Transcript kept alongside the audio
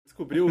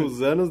Descobriu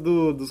os anos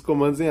dos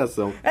comandos em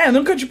ação.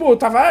 Nunca, tipo, eu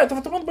tava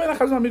tomando banho na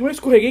casa de um amigo, eu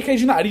escorreguei e caí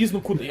de nariz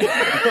no cu dele.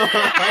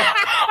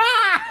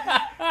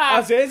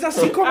 Às vezes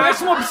assim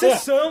começa uma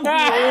obsessão.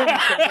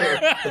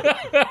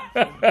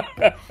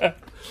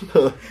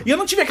 E eu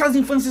não tive aquelas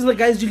infâncias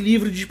legais de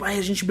livro, de tipo, a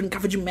gente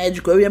brincava de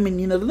médico, eu e a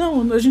menina.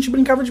 Não, a gente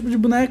brincava tipo, de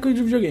boneco e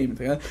de videogame,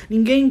 tá ligado?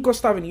 Ninguém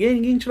encostava em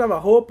ninguém tirava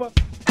roupa.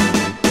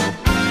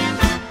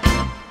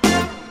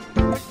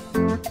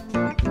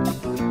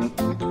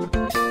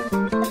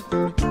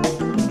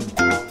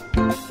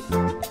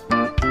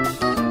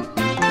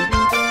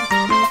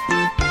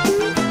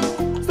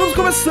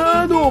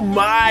 Começando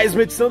mais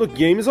uma edição do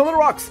Games on the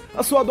Rocks,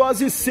 a sua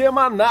dose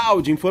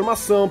semanal de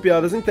informação,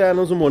 piadas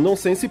internas, humor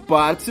nonsense e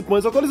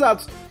participantes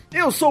atualizados.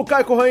 Eu sou o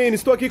Caio Corraine,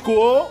 estou aqui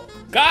com...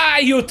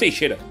 Caio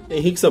Teixeira.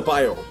 Henrique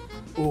Sampaio.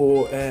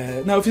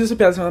 Não, eu fiz essa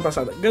piada semana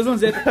passada.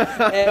 Gazanzeta.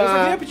 Eu só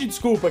queria pedir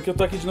desculpa que eu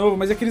tô aqui de novo,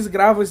 mas é que eles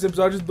gravam esses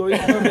episódios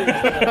 2 de uma vez.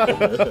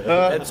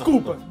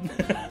 Desculpa.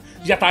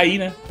 Já tá aí,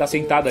 né? Tá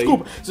sentado aí.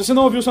 Desculpa, se você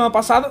não ouviu semana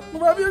passada, não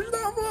vai ouvir hoje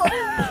não.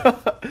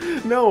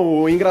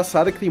 Não, o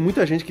engraçado é que tem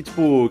muita gente que,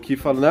 tipo, que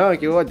fala, não,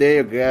 que eu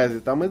odeio Gus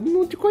e tal, mas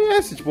não te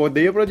conhece, tipo,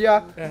 odeia pra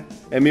odiar.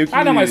 É meio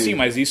que... não, mas sim,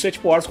 mas isso é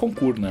tipo Wars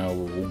Concurso, né?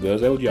 O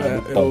Gus é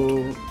odiado,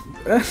 ponto.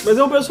 Mas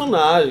é um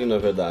personagem, na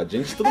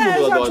verdade. Todo mundo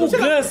adora. O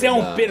Gus é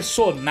um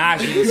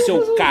personagem,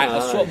 seu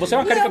cara. Você é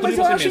uma caricatura de você mesmo. Mas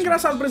eu acho mesmo.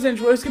 engraçado, por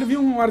exemplo, eu escrevi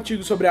um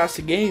artigo sobre AC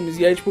Games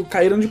e aí, tipo,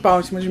 caíram de pau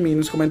em cima de mim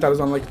nos comentários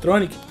lá no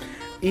Electronic.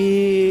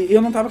 E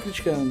eu não tava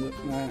criticando,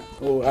 né,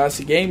 o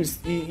AC Games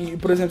e,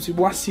 por exemplo, o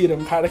Moacir,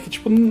 um cara que,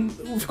 tipo,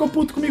 ficou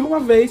puto comigo uma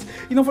vez,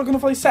 e não foi quando eu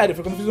falei sério,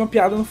 foi quando eu fiz uma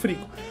piada no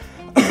Frico.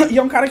 E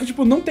é um cara que,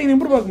 tipo, não tem nenhum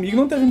problema comigo,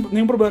 não teve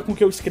nenhum problema com o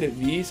que eu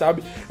escrevi,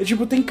 sabe? E,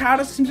 tipo, tem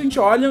caras que simplesmente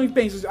olham e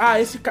pensam,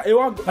 esse cara,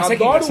 eu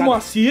adoro o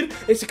Moacir,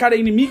 esse cara é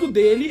inimigo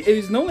dele,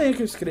 eles não leem o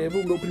que eu escrevo,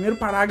 o meu primeiro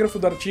parágrafo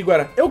do artigo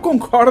era, eu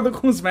concordo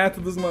com os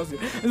métodos do Moacir.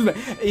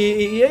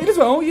 E eles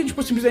vão e,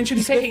 tipo, simplesmente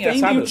eles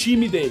defendem o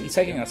time dele.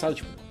 Isso é que é engraçado,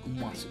 tipo, o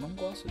Moacir não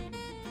gosta de mim.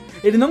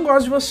 Ele não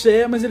gosta de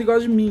você, mas ele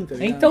gosta de mim, tá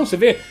ligado? Então, você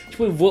vê,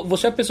 tipo,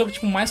 você é a pessoa que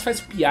tipo, mais faz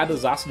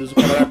piadas ácidas do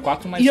Cavaleiro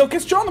 4, mas... E eu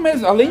questiono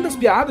mesmo, além das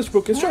piadas, tipo,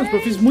 eu questiono, tipo,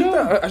 eu fiz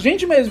muita... A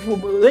gente mesmo,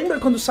 tipo, lembra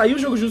quando saiu o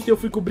Jogo Justo e eu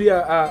fui cobrir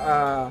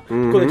a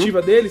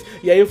coletiva deles,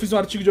 e aí eu fiz um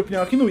artigo de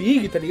opinião aqui no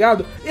IG, tá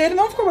ligado? E ele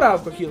não ficou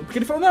bravo com aquilo, porque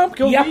ele falou, não,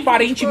 porque eu vi... E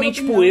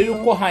aparentemente, tipo, eu e o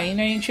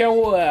Corraine,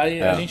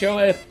 a gente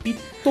é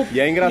pito.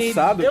 E é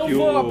engraçado eu que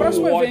vou, o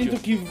próximo evento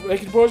que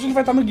tipo, hoje ele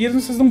vai estar no Gears,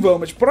 vocês não vão,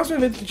 mas tipo, o próximo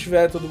evento que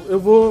tiver, eu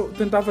vou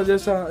tentar fazer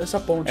essa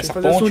ponte,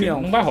 fazer essa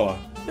união. Não vai rolar.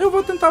 Eu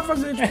vou tentar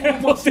fazer,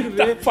 tipo,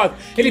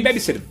 Ele bebe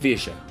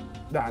cerveja.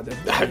 Nada.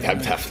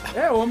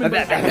 É homem.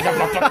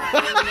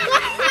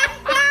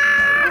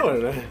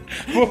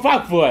 Por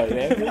favor,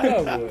 né? Por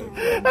favor.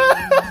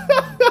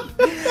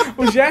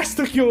 O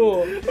gesto que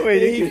o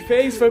Henrique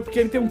fez foi porque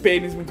ele tem um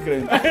pênis muito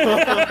grande.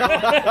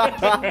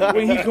 O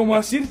Henrique como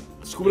assim?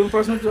 Descubra no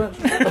próximo episódio.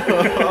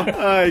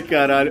 Ai,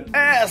 caralho.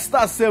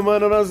 Esta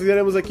semana nós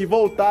iremos aqui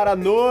voltar à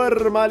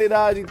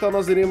normalidade. Então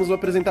nós iremos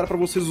apresentar pra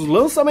vocês os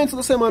lançamentos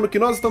da semana, o que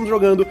nós estamos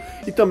jogando,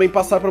 e também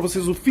passar pra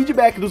vocês o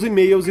feedback dos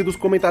e-mails e dos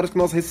comentários que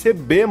nós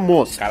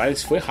recebemos. Caralho,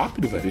 isso foi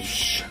rápido, velho.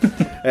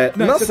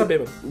 Não, você tá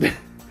bêbado.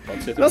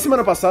 Na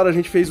semana passada a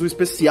gente fez o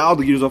especial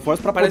do Gears of War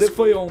pra Parece que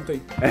foi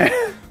ontem.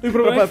 E o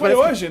problema é que foi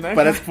hoje, né?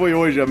 Parece que foi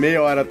hoje, há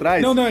meia hora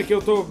atrás. Não, é que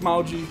eu tô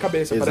mal de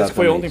cabeça. Exatamente. Parece que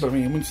foi ontem pra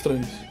mim, é muito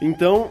estranho.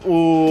 Então,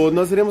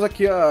 nós iremos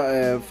aqui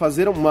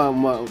fazer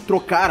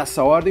trocar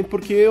essa ordem,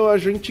 porque a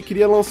gente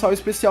queria lançar o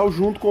especial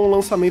junto com o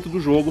lançamento do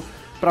jogo,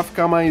 pra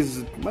ficar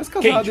mais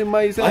casado e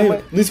mais...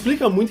 Não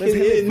explica muito,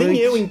 que nem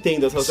eu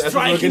entendo essas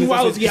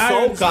organizações que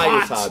só o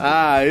Caio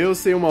sabe. Eu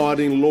sei uma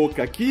ordem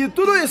louca aqui.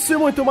 Tudo isso e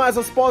muito mais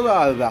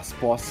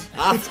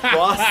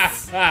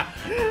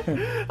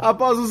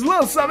após os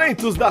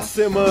lançamentos da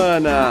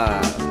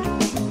semana.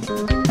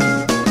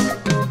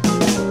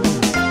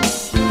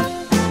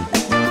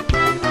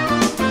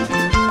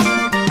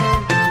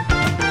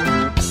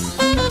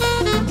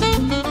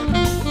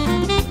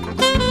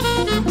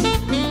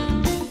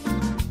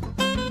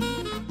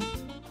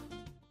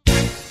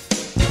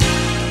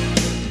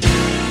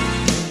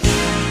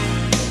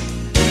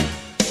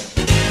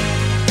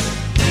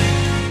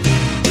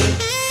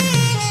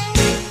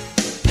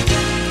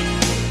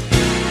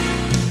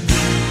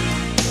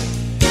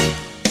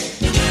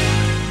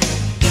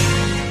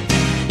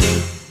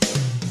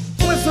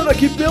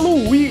 Aqui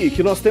pelo Wii,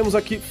 que nós temos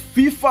aqui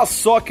FIFA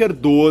Soccer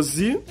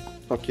 12,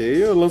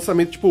 ok? O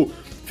lançamento, tipo,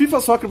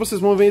 FIFA Soccer vocês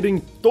vão ver em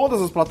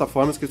todas as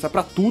plataformas, que ele sai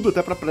pra tudo,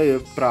 até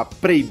pra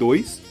Play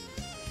 2.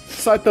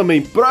 Sai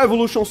também Pro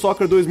Evolution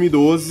Soccer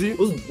 2012.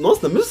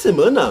 Nossa, na mesma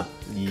semana?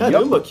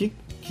 Caramba, que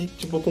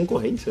tipo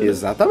concorrência, né?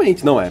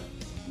 Exatamente, não é?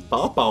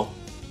 Pau a pau.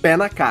 Pé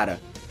na cara.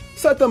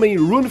 Sai também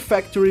Rune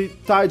Factory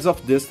Tides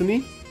of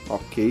Destiny,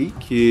 ok?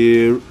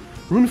 Que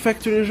Rune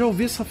Factory, eu já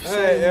ouvi essa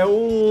série. É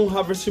um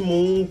Harvest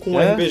Moon com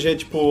RPG,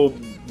 tipo,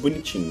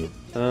 bonitinho.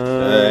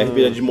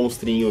 RPG de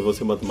monstrinho,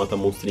 você mata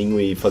monstrinho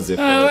e fazer...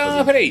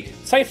 Peraí,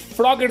 sai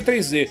Frogger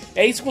 3D.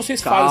 É isso que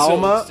vocês fazem.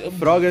 Calma,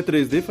 Frogger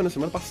 3D foi na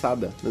semana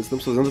passada. Nós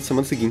estamos fazendo na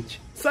semana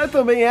seguinte. Sai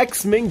também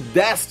X-Men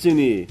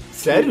Destiny.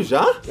 Sério,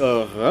 já?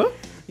 Aham.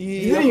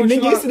 E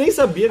ninguém nem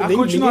sabia. A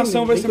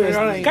continuação vai ser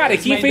melhor ainda. Cara,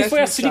 quem fez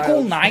foi a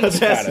Silicon Knights,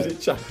 cara.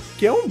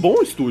 Que é um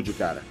bom estúdio,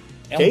 cara.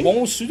 É um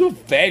bom estúdio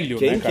velho,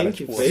 né, cara? Quem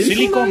Tipo, fez?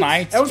 Silicon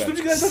Knights. É o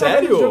estúdio que tá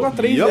Sério? jogo há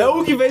 3 É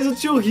o que fez o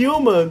To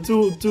Human.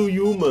 To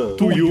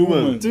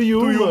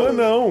Human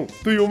não.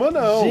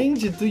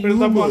 Gente, To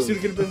Perguntar pro Human. Assírio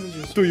que ele pensa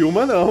disso. To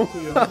Yuma não.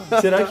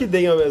 Será que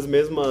tem as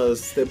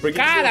mesmas... Porque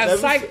Cara,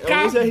 sai RPG,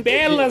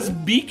 Cabelas né?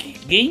 Big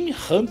Game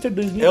Hunter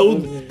 2012. É o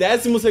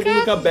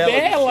 12º Cabelas.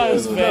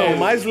 Cabelas, velho. Não, o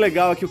mais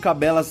legal é que o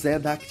Cabelas é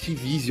da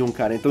Activision,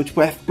 cara. Então,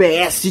 tipo,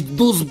 FPS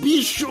dos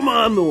bichos,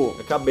 mano.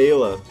 É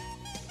Cabela.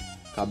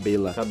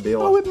 Cabela.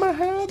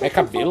 É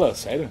Cabela?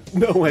 Sério?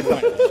 Não, é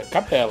É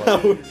Capela.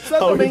 Sai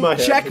também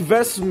Check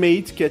vs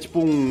Mate, que é tipo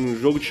um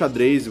jogo de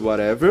xadrez e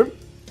whatever.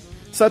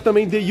 Sai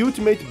também The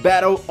Ultimate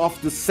Battle of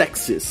the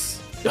Sexes.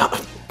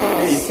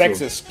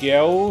 Sexes, que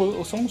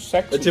são os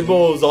sexos. É tipo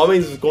os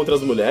homens contra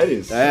as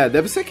mulheres? É,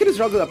 deve ser aqueles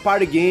jogos da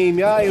party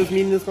game. Ai, os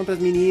meninos contra as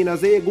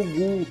meninas. Ei,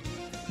 Gugu.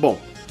 Bom,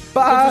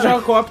 Quando você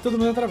joga co-op, todo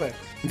mundo através.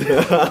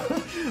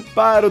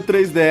 para o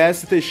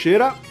 3DS,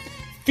 Teixeira.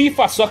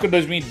 FIFA Soccer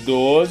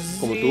 2012.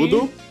 Como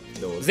tudo.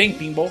 Zen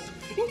Pinball.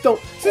 Então,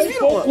 vocês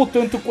viram? Pouco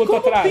tanto quanto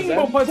atrás.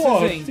 Pinball pode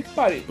ser Zen? Que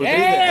pariu. Por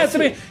É, 3DS?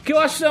 também. Que eu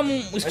acho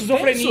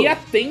esquizofrenia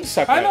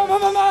tensa, cara. Não.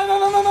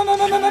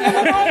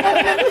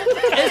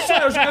 É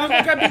sério, eu jogando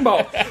qualquer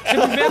pinball. Se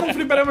me ver num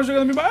fliperama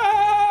jogando pinball...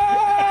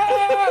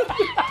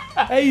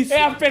 É isso.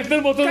 É apertando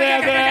o botão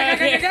dela.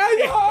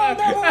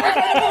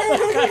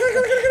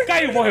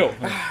 Caiu, morreu.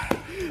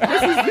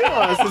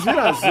 Vocês viram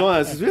a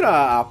zona? Vocês viram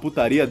a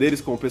putaria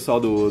deles com o pessoal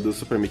do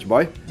Super Meat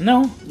Boy?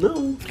 Não,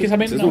 Não. fiquei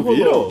sabendo Vocês não. não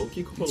viram? O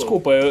que rolou?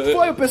 Desculpa,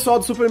 Foi o pessoal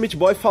do Super Meat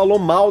Boy falou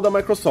mal da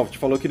Microsoft.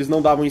 Falou que eles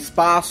não davam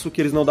espaço, que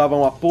eles não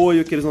davam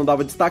apoio, que eles não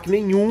davam destaque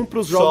nenhum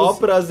pros jogos.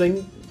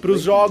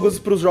 Pros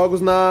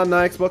jogos na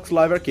Xbox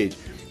Live Arcade.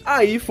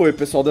 Aí foi o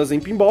pessoal da Zen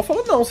Pinball e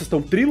falou: não, vocês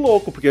estão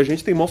trilouco, porque a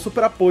gente tem maior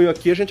super apoio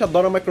aqui, a gente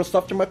adora a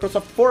Microsoft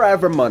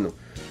Forever, mano.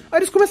 Aí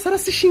eles começaram a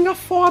se xingar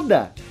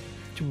foda.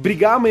 Tipo,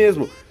 brigar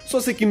mesmo. Só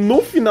sei que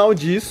no final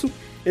disso,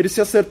 eles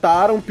se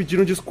acertaram,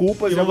 pediram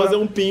desculpas. E vão fazer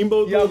um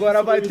pinball. E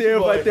agora vai ter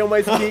uma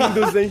skin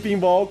do Zen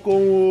Pinball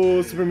com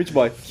o Super Meat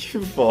Boy. Que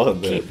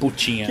foda. que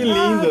putinha. Que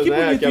lindo, que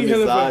né? bonito Que e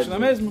relevante, amizade. não é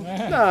mesmo?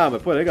 Ah,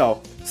 mas pô,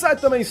 legal. Sai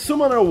também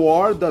Summoner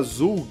War da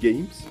Zul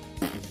Games.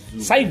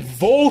 Sai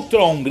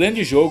Voltron,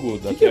 grande jogo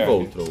da que é TR.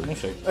 Voltron? Não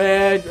sei.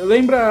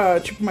 Lembra,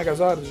 tipo,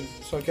 Megazord?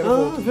 Só que era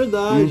Voltron.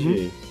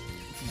 Verdade.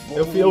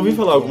 Eu ouvi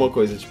falar alguma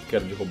coisa, tipo, que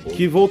era de robô.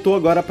 Que voltou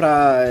agora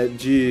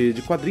de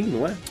quadrinho,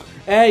 não é?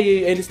 E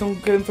eles estão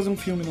querendo fazer um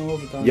filme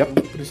novo, tá? Yep.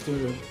 Então, por isso tem o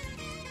jogo.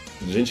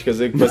 Gente, quer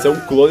dizer que vai ser um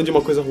clone de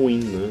uma coisa ruim,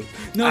 né?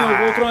 Não, o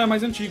Voltron é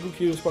mais antigo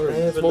que os Power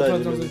Rangers. Voltron é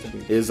dos anos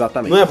 80.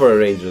 Exatamente. Não é Power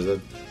Rangers, é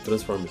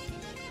Transformers.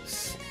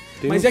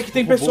 Mas é que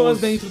tem pessoas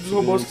dentro dos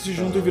robôs que se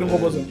juntam e viram um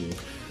robôzão.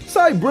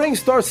 Sai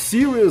Brainstorm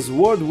Series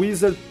World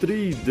Wizard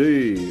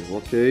 3D.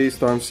 Ok,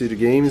 Storm City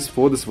Games,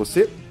 foda-se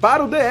você.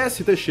 Para o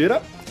DS,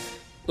 Teixeira.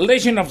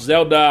 Legend of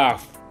Zelda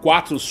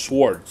 4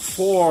 Swords.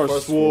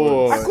 Force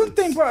Wars. Há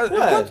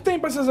quanto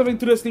tempo essas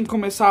aventuras têm que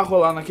começar a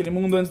rolar naquele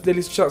mundo antes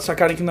deles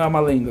sacarem que não é uma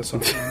lenda só?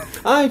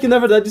 É que na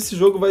verdade esse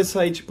jogo vai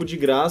sair tipo de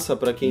graça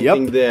pra quem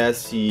tem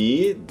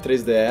DSi,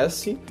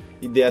 3DS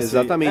e DS.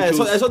 Exatamente. É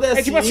só DSi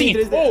É tipo assim, e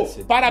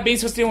 3DS.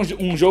 parabéns se você tem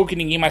um jogo que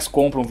ninguém mais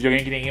compra, um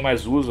videogame que ninguém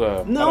mais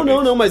usa.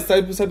 Não, mas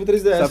sai pro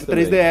 3DS. Sabe,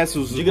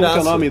 3DS, de como graça. que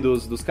é o nome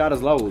dos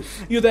caras lá?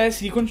 E o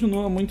DSi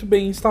continua muito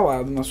bem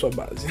instalado na sua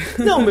base.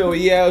 Não,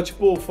 e é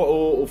tipo,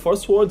 o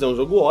Force Words é um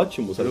jogo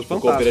ótimo, sabe? Tipo,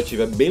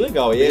 cooperativo, é bem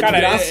legal. E é Cara,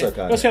 de graça,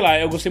 cara. Eu sei lá,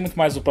 eu gostei muito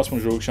mais do próximo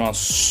jogo que chama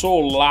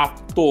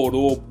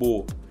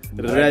Solatorobo.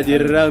 Red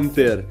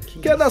Hunter.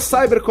 Que é da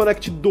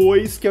CyberConnect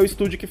 2, que é o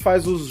estúdio que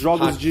faz os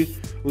jogos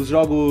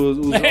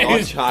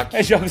Dot Hack.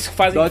 É jogos que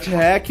fazem. Dot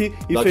Hack e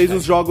Dot fez Hack.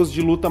 os jogos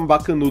de luta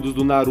bacanudos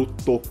do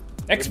Naruto.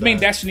 X-Men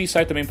Destiny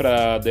sai também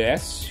pra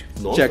DS.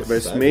 Nossa, Check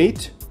vs sério?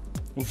 Mate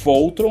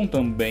Voltron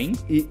também.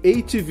 e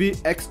ATV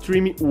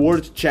Extreme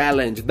World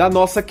Challenge, da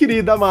nossa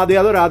querida, amada e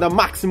adorada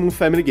Maximum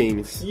Family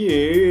Games.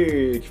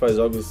 Que faz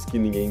jogos que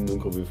ninguém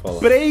nunca ouviu falar.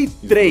 Prey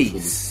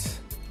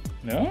 3.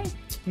 Não?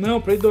 Não,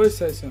 Play 2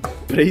 sai esse ano.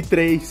 Prey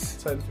 3.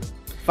 Sai do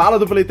filme. Fala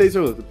do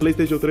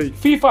PlayStation 3.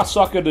 FIFA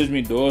Soccer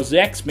 2012,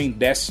 X-Men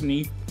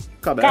Destiny,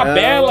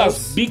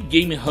 Cabelas Big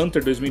Game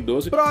Hunter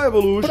 2012, Pro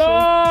Evolution.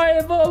 Pro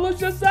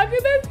Evolution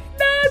Soccer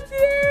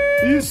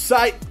 2012. E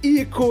sai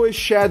Ico e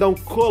Shadow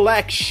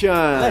Collection.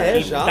 É,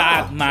 Que já?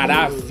 tá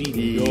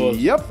maravilhoso.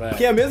 Yep. velho.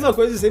 Que é a mesma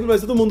coisa de sempre,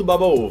 mas todo mundo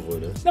baba ovo,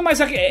 né? Não, mas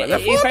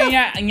isso aí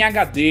em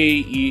HD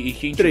e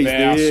quem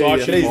tiver a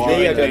sorte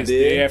 3D,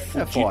 HD é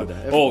fudido. foda.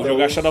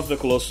 Jogar Shadow of the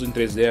Colossus em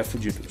 3D é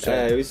fudido.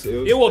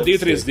 Eu odeio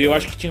 3D, eu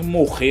acho que tinha que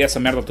morrer essa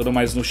merda toda,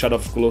 mas no Shadow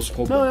of the Colossus...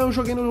 Não, eu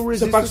joguei no Você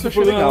Resistance, parte do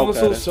achei problema legal, na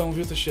cara. solução,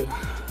 viu, Teixeira?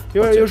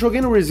 Eu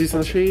joguei no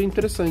Resistance, achei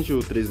interessante o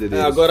 3D deles.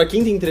 Agora,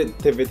 quem tem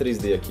TV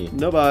 3D aqui?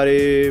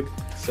 Nobody.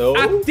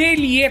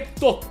 Ateliê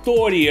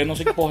Totori, eu não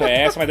sei que porra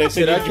é essa, mas deve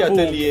ser Será que tipo...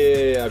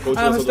 ateliê... A Um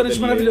continuação restaurante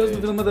do maravilhoso do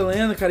Vila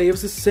Madalena, cara. E aí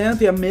você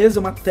senta e a mesa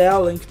é uma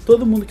tela em que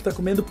todo mundo que tá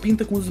comendo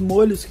pinta com os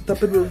molhos que tá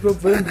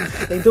provando.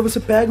 Então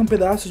você pega um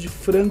pedaço de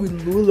frango e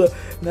lula,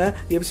 né?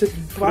 E aí você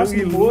faz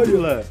o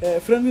molho.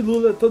 Frango e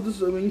lula, todos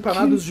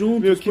empanados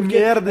juntos. Meu, que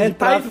merda de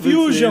Thai prato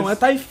Fusion, francês. é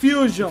Thai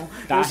Fusion.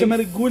 Thai Aí você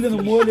mergulha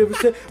no molho e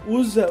você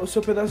usa o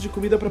seu pedaço de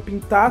comida pra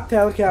pintar a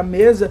tela, que é a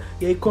mesa,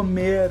 e aí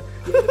comer.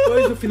 E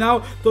depois, no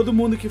final, todo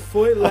mundo que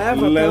foi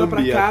leva a tela pra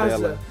Lambe a casa.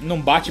 tela. Não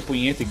bate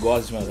punheta e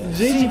goza, mano.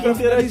 Gente, pra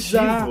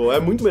finalizar. É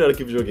muito melhor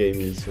que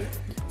videogame isso.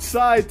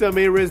 Sai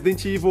também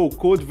Resident Evil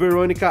Code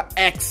Veronica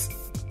X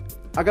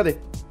HD.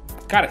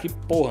 Cara, que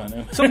porra,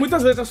 né? São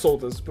muitas letras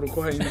soltas pro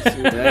correndo.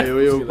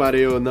 Eu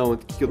parei, não,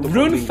 que eu tô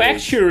falando Rune em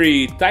inglês.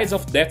 Factory, Tides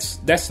of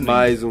Destiny.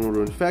 Mais um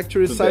Rune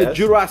Factory. Sai Dash.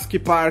 Jurassic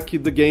Park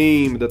The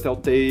Game, da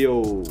Telltale.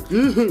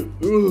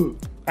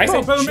 Aí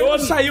Bom, pelo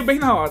menos sai saiu bem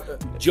na hora.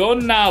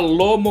 Jonah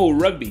Lomo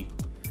Rugby.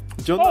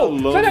 Jonah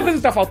Lomo. Sabe a coisa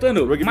que tá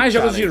faltando? Rugby Mais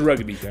jogos de Challenge.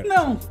 rugby, cara.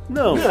 Não.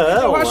 Não.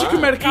 Eu acho que o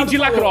E mercado de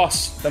falou.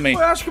 lacrosse também. Eu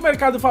acho que o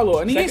mercado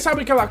falou. Ninguém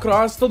sabe o que é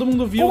lacrosse, todo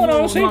mundo viu Como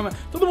não? Eu sei.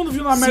 todo mundo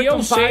viu no Se American eu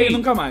Pie sei, e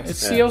nunca mais.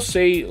 Se eu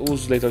sei,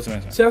 os leitores também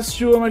sabem. Você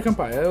assistiu o American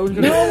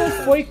Pie?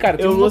 Não foi, cara.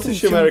 Tem Eu um não outro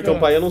assisti filme American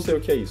pra- Pie, eu não sei o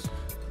que é isso.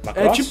 É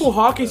Lacrosse? tipo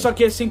hockey, só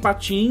que é sem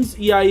patins,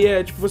 e aí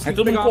é tipo, você É tem que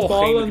todo pegar mundo uma bola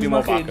correndo que nem numa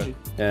uma vaca. rede.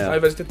 É. Ao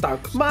invés de ter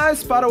tacos.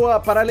 Mas para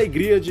a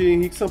alegria de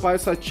Henrique Sampaio,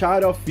 sai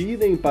Child of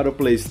Eden para o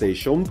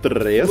PlayStation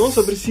 3. Nossa,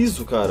 eu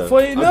preciso, cara.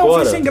 Foi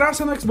Agora. sem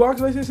graça no Xbox,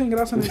 vai ser sem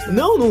graça no Xbox.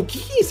 Não,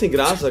 que é sem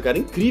graça, cara?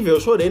 Incrível,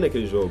 eu chorei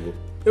naquele jogo.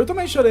 Eu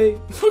também chorei.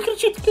 Não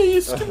acredito que é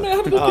isso, que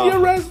merda. Eu queria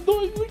Res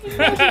 2.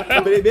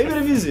 Bem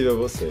previsível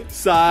você.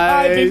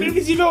 Sai. Bem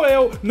previsível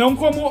eu. Não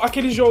como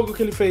aquele jogo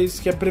que ele fez,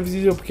 que é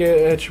previsível porque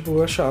é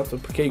tipo, é chato.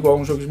 Porque é igual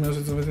um jogo de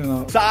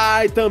 1999.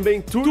 Sai também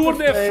Tour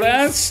de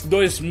France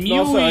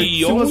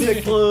 2011.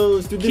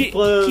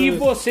 Que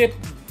você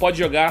pode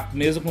jogar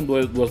mesmo com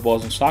duas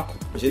bolas no saco.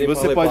 E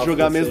você pode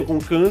jogar mesmo com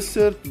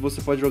câncer,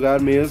 você pode jogar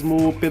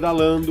mesmo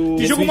pedalando.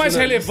 Que jogo mais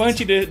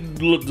relevante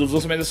dos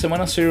lançamentos da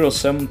semana? Serial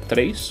Sam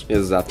 3.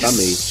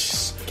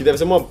 Exatamente. Que deve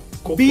ser uma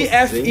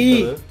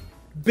BFE. né?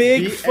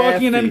 Big BFE.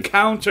 Fucking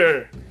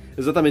Encounter.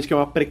 Exatamente, que é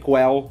uma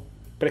Prequela.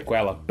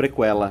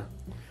 prequela.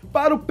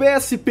 Para o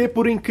PSP,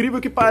 por incrível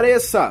que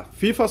pareça,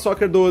 FIFA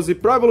Soccer 12,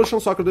 Pro Evolution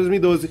Soccer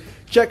 2012,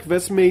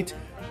 Checkmate Mate,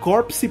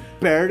 Corpse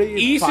Party.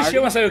 E isso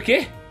chama, sabe o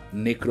quê?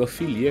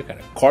 Necrofilia, cara.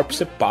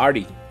 Corpse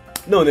Party.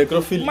 Não,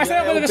 necrofilia. Mas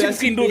sabe uma coisa que eu sempre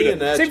fiquei em dúvida?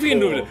 né? Sempre fiquei em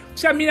dúvida.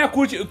 Se a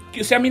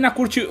mina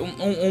curte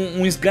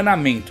um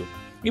esganamento,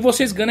 e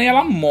você esgana e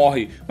ela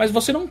morre, mas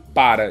você não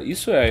para,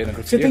 isso é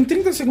necrofilia? Você tem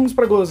 30 segundos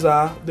pra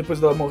gozar depois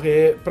dela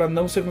morrer pra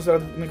não ser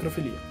considerado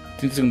necrofilia.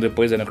 30 segundos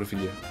depois é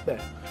necrofilia. É.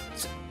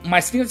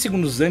 Mas 30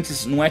 segundos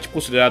antes não é tipo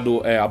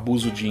considerado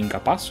abuso de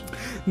incapaz?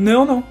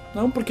 Não,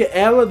 porque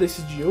ela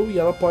decidiu e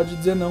ela pode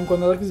dizer não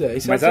quando ela quiser. E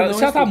se Mas ela,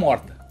 se ela tá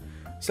morta.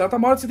 Se ela tá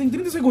morta, você tem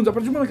 30 segundos. A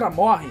partir do momento que ela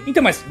morre.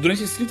 Então, mas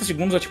durante esses 30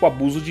 segundos é tipo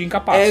abuso de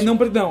incapaz. Não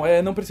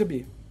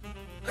percebi.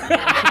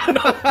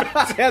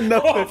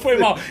 Oh, foi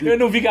mal. Eu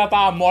não vi que ela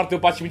tava morta e o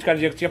batimento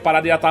cardíaco tinha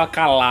parado e ela tava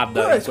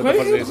calada. Quando enquanto eu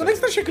fazia isso. é que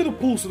você tá checando o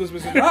pulso das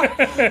pessoas?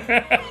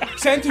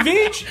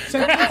 120?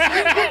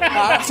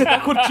 125? Você tá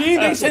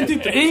curtindo em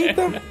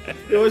 130?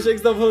 Eu achei que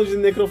você tava falando de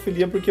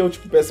necrofilia porque o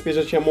tipo, PSP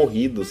já tinha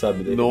morrido,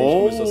 sabe? De repente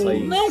começou a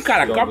sair. Não,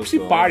 cara, jogos Corpse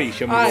novos. Party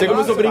chama. Você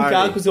começou a brincar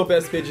Party. com o seu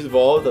PSP de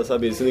volta,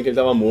 sabe? Sendo que ele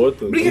tava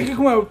morto. Brinca aqui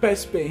com o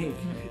PSP, Henrique.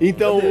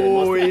 Então,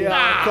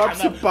 a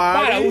Corpse Não,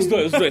 Party para, os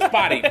dois,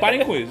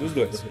 parem com isso, os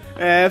dois.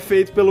 é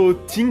feito pelo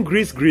Team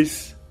Gris.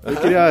 Eu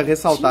queria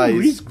ressaltar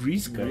isso.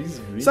 Gris, cara.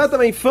 Sai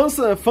também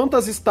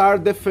Phantasy Star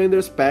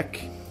Defenders Pack.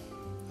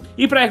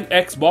 E pra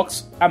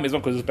Xbox, a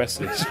mesma coisa do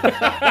PS3.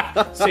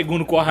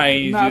 Segundo o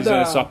Corraine diz Nada.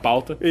 na sua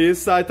pauta. E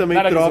sai também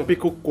Nada a dizer.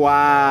 Trópico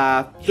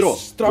 4.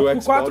 Trópico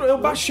Xbox, 4, eu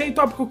né? baixei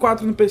Trópico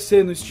 4 no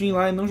PC, no Steam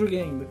lá e não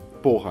joguei ainda.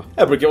 Porra.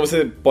 É, porque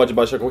você pode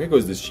baixar qualquer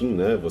coisa do Steam,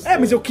 né? Você...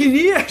 Mas eu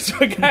queria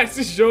jogar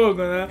esse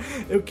jogo, né?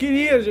 Eu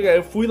queria jogar.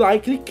 Eu fui lá e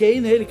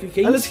cliquei nele,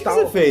 cliquei em Aliás, o que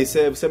install. você fez?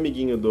 Você é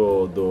amiguinho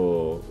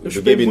do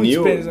chupei Game muitos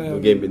New? pés, né?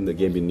 Do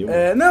Game New?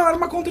 Não, era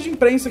uma conta de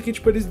imprensa que,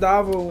 tipo, eles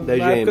davam Da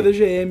na EGM. época da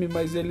GM,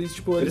 mas eles,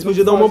 tipo... Eles não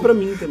podiam dar uma fazem. pra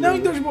mim também. Não,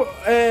 então, tipo,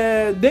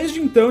 desde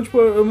então, tipo,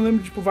 eu me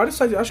lembro, tipo, vários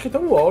sites, acho que até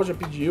o UOL já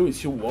pediu, e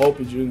se o UOL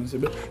pediu, não sei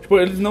bem. Tipo,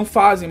 eles não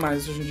fazem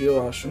mais hoje em dia,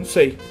 eu acho, não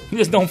sei.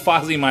 Eles não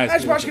fazem mais.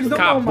 Tipo, acho que eles não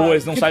Acabou, dão mais.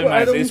 eles não Porque, sabem tipo,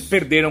 mais. eram Eles uns-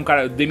 perderam,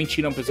 cara,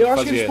 demitiram a pessoa Eu que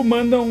acho que fazia. eles, tipo,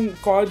 mandam um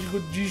código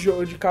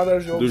de cada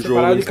jogo Do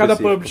separado jogo e cada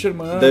específico. publisher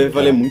manda. Deve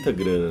valer muita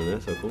grana, né?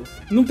 Sacou?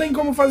 Não tem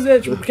como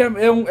fazer, tipo, porque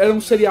era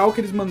um serial que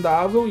eles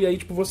mandavam e aí,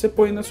 tipo, você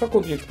põe na sua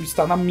conta. E, tipo,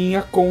 está na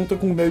minha conta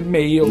com o meu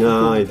e-mail. com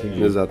tudo.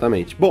 Entendi.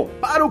 Exatamente. Bom,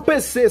 para o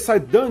PC sai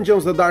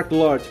Dungeons the Dark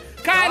Lord,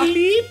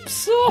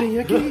 Calypso! Vem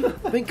aqui,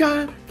 vem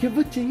cá, que eu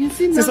vou te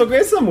ensinar. Você só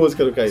conhece essa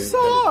música do Caio?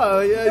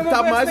 Só, Eu não tá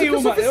conheço mais do que o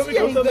nenhuma. suficiente.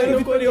 Eu tô também não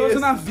vitorioso conheço.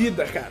 na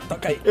vida, cara.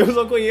 Toca aí. Eu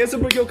só conheço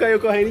porque o Caio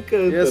correndo e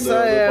canta. Essa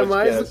é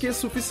mais do que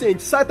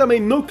suficiente. Sai também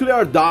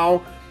Nuclear Dawn,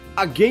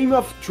 a Game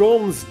of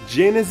Thrones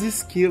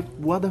Genesis, que,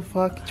 what the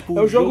fuck, tipo...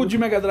 É o jogo de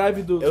Mega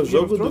Drive do É o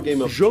jogo do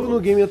Game of Jogo no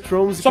Game of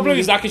Thrones. Só pra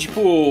avisar que,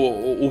 tipo,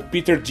 o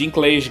Peter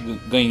Dinklage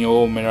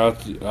ganhou o melhor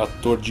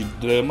ator de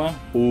drama.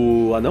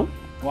 O anão?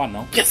 O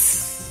anão.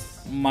 Yes!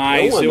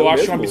 Mas É um eu anão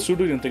acho mesmo? um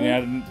absurdo ele não ter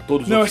ganhado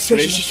todos os Não, outros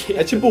prêmios.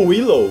 É tipo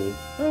Willow.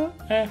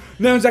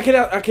 Não, mas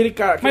aquele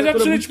cara... Mas é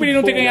absurdo, tipo, ele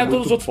não ter ganhado muito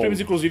todos os outros bom. prêmios,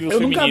 inclusive os Eu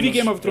nunca vi femininos,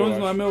 Game of Thrones, eu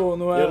não é acho. meu,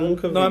 Eu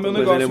nunca vi, não é meu mas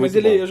negócio, ele é mas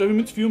muito bom. eu já vi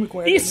muito filme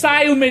com ele. E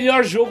sai o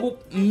melhor jogo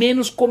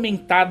menos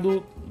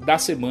comentado da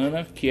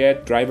semana, que é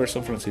Driver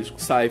São Francisco.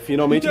 Sai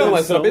finalmente Então, a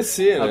mas versão, pra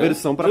PC, né? a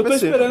versão pra Eu tô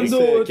PC. esperando, Isso é-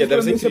 eu tô que deve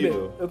esperando ser receber.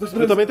 incrível. Eu tô Eu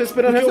esperando. também tô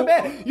esperando Porque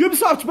receber.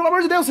 Ubisoft, pelo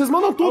amor de Deus, vocês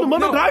mandam tudo,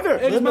 manda Não,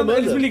 Driver. manda.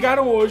 Eles me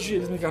ligaram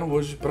hoje,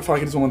 pra falar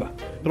que eles vão mandar.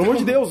 Pelo amor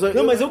de Deus.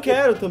 Não, mas eu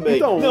quero também.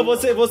 Então- Não,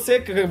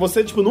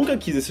 você tipo, nunca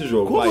quis esse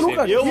jogo. Como vai.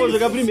 nunca Eu vou quis?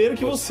 jogar primeiro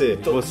que você.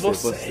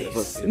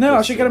 Você. Não, eu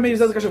achei que era meio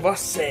do cachorro.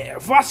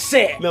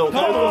 Você! Não,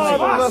 cara, eu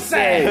não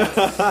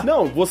consigo.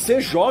 Não, você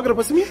joga,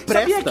 depois você me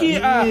empresta.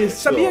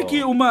 Isso. Sabia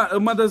que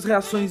uma das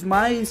reações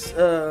mais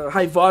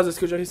raivosas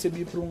que eu já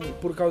recebi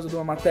por causa de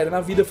uma matéria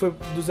na vida foi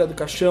do Zé do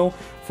Caixão.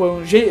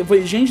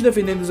 Foi gente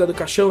defendendo o Zé do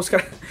Caixão. Os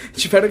caras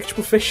tiveram que,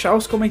 tipo, fechar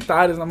os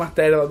comentários na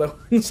matéria lá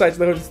no site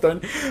da Rolling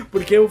Stone.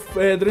 Porque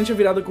durante a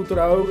virada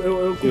cultural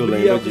eu cobri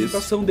lembro a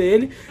apresentação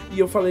dele e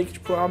eu falei que,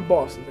 tipo, é uma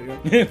bosta, tá ligado?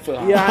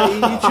 E E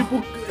aí,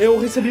 tipo, eu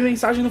recebi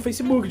mensagem no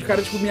Facebook. O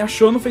cara, tipo, me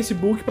achou no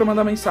Facebook pra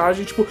mandar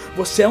mensagem, tipo,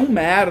 você é um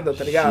merda,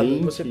 tá ligado?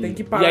 Gente. Você tem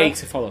que parar. aí que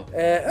você falou?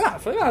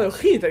 Falei nada, eu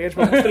ri, tá ligado?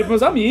 Tipo, eu mostrei pros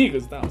meus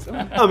amigos e tal. Sei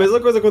lá. A mesma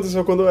coisa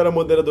aconteceu quando eu era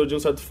moderador de um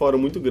certo fórum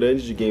muito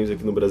grande de games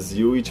aqui no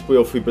Brasil e, tipo,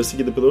 eu fui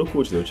perseguido pelo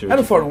Orkut, né? Eu tive Era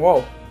no que- Forum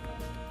Wall?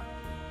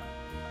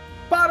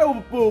 Para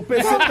o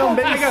PC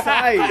também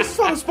sai. Quais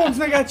foram os pontos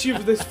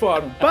negativos desse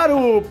fórum? Para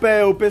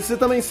o PC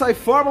também sai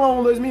Fórmula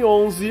 1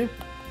 2011,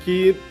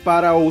 que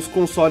para os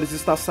consoles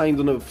está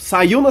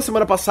saiu na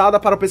semana passada,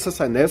 para o PC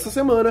sai nessa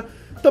semana.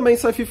 Também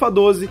sai FIFA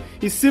 12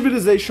 e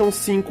Civilization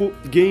 5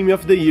 Game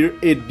of the Year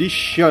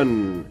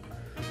Edition.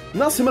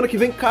 Na semana que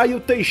vem,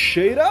 Caio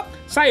Teixeira.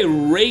 Sai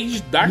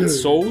Rage, Dark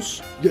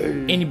Souls,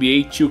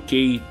 NBA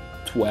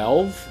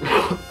 2K12,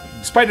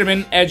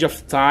 Spider-Man Edge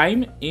of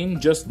Time e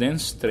Just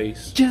Dance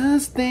 3.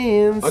 Just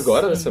Dance.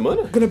 Agora, na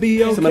semana? Gonna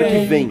be okay. Semana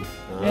que vem.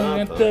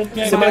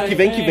 Semana que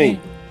vem.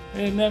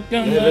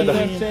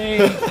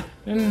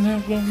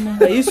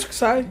 É isso que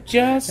sai?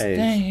 Just É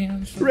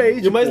Dance.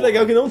 Rage. E o mais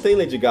legal é que não tem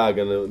Lady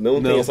Gaga, né?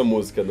 Não tem essa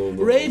música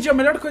no... Rage, a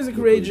melhor coisa que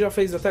o Rage já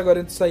fez até agora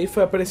antes de sair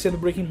foi aparecer no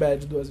Breaking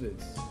Bad 2 vezes.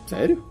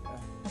 Sério?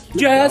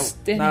 Just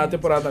Dance. Na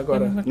temporada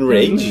agora. No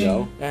Rage?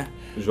 Legal. É.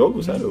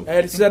 Jogo? Sério?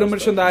 Eles fizeram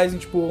merchandising,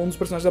 tipo, um dos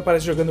personagens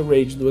aparece jogando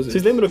Rage 2 vezes.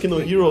 Vocês lembram que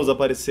no Heroes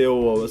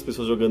apareceu as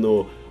pessoas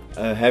jogando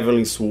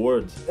Heavenly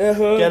Sword?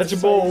 Uhum, Que era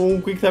tipo isso aí. um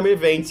Quick Time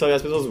Event, só que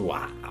as pessoas,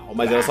 uau!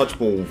 Mas era só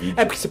tipo um vídeo.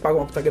 É porque você paga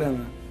uma puta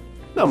grana.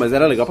 Não, mas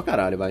era legal pra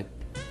caralho, vai.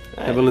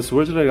 Heavenly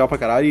Sword era legal pra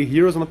caralho e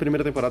Heroes na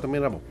primeira temporada também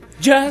era bom.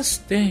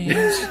 Just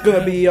Dance. Gonna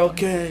be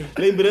okay.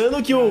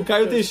 Lembrando que o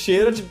Caio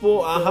Teixeira,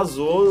 tipo,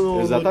 arrasou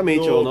no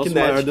Exatamente, no é o nosso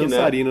Kinect, maior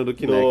dançarino do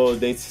Kinect. No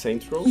Dance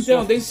Central.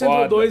 Então, Dance Central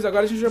foda. 2,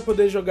 agora a gente vai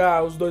poder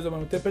jogar os dois ao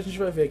mesmo tempo e a gente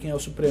vai ver quem é o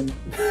Supremo.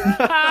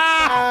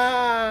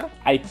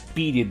 I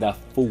pity the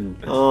fool.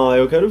 Ah,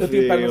 eu quero Eu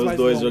tenho ver pernas os mais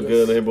dois longas.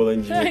 jogando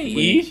rebolandinho, É, que e?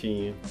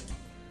 bonitinho.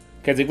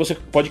 Quer dizer que você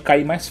pode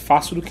cair mais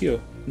fácil do que eu.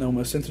 Não,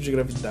 meu centro de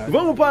gravidade.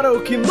 Vamos para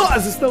o que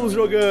nós estamos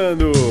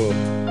jogando.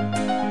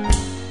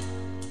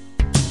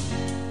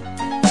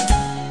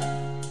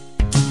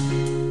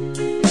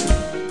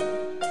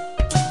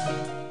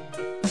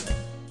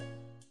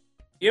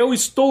 Eu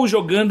estou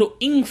jogando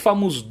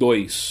Infamous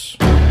 2.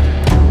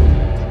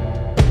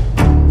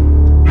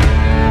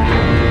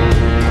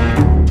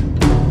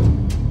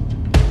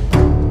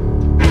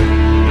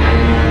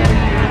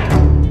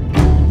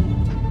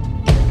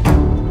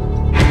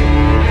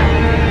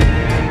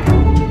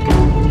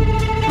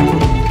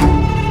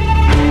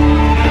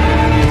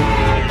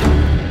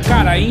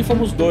 Cara,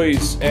 Infamous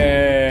 2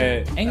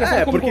 é engraçado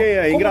É, como- porque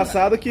é como-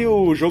 engraçado que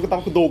o jogo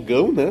tava com o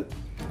Dogão, né?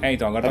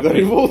 Então, agora tá Agora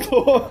ele com-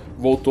 voltou.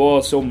 voltou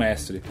a ser o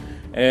mestre.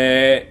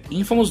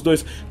 Infamous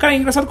 2. Cara, é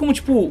engraçado como,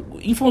 tipo,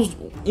 Infamous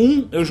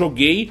 1 eu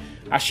joguei,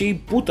 achei,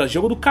 puta,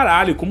 jogo do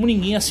caralho. Como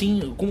ninguém,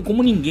 assim,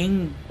 como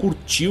ninguém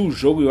curtiu o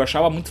jogo, eu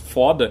achava muito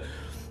foda.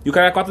 E o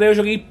Caralho 4 daí eu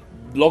joguei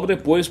logo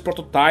depois,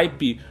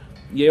 Prototype.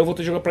 E aí eu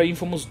voltei a jogar pra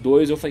Infamous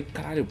 2. Eu falei,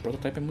 caralho, o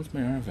Prototype é muito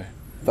melhor,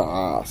 velho.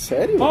 Tá,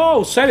 sério?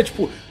 Oh, sério,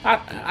 tipo,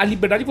 a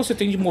liberdade que você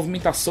tem de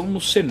movimentação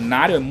no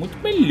cenário é muito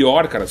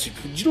melhor, cara,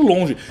 tipo, de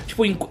longe.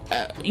 Tipo,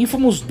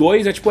 Infamous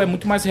 2 é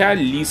muito mais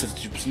realista,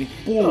 tipo, você tem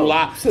que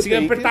pular, Não, você você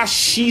tem que tem apertar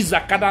X a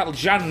cada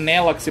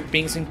janela que você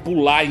pensa em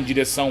pular em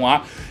direção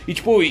a. E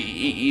tipo,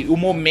 e o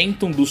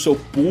momentum do seu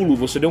pulo,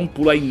 você deu um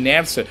pulo, a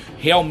inércia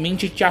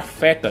realmente te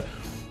afeta.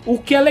 O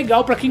que é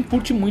legal pra quem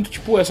curte muito,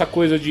 tipo, essa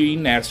coisa de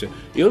inércia.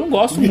 Eu não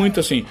gosto muito,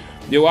 assim.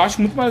 Eu acho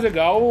muito mais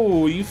legal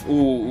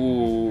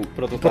o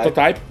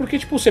prototype, porque,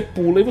 tipo, você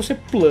pula e você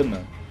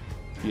plana.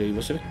 E aí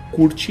você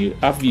curte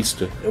a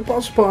vista. Eu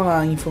posso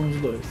planar Infamous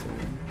 2.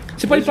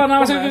 Você pode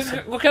planar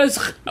com aqueles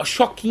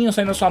choquinhos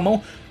saindo na sua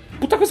mão.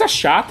 Puta coisa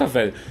chata,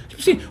 velho.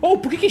 Tipo assim,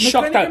 por que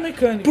choque tá...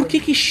 Mecânica. Por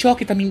que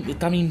choque tá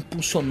me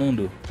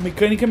impulsionando?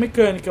 Mecânica,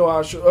 eu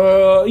acho.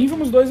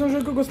 Infamous 2 é um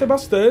jogo que eu gostei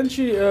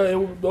bastante.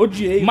 Eu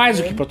odiei. Mais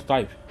do que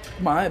Prototype?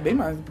 Bem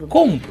mais do que Prototype.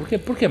 Como?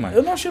 Por que mais?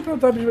 Eu não achei o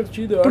Prototype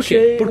divertido. Eu Por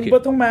quê? achei um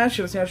button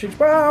masher, assim. Achei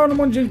tipo, olha um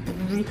monte de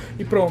gente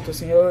e pronto,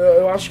 assim.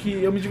 Eu acho que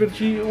eu me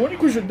diverti. O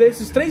único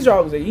desses 3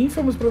 jogos aí,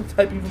 Infamous,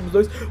 Prototype e Infamous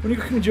 2, o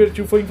único que me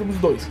divertiu foi Infamous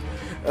 2.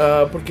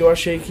 Porque eu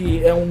achei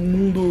que é um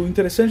mundo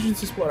interessante de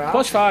se explorar.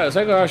 Pode falar,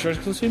 sabe o que eu acho? Eu acho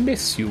que você é um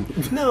imbecil.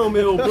 Não,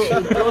 meu, o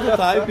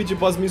prototype,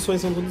 tipo, as missões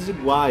são todas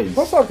iguais.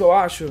 Posso falar o que eu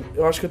acho?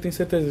 Eu acho que eu tenho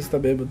certeza que você tá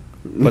bêbado.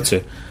 Pode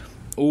ser.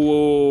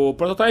 O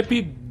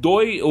Prototype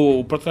 2,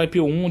 o Prototype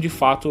 1, de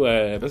fato,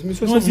 é... As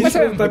missões Não são existe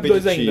muito Prototype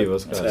 2 ainda.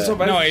 repetitivas,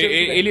 cara. Não,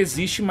 ele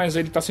existe, mas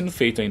ele tá sendo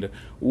feito ainda.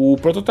 O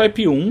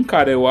Prototype 1,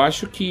 cara, eu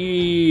acho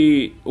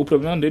que o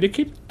problema dele é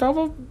que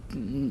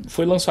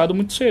foi lançado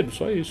muito cedo,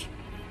 só isso.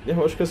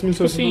 Eu acho que as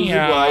missões são Sim,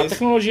 todas iguais. a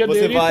tecnologia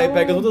você dele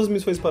pega todas as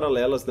missões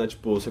paralelas, né,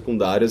 tipo,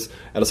 secundárias,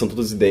 elas são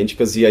todas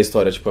idênticas e a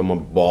história, tipo, é uma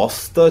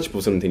bosta, tipo,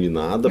 você não entende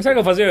nada. Mas sabe o que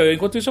eu fazia?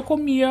 Enquanto isso eu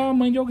comia a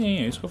mãe de alguém,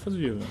 é isso que eu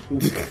fazia.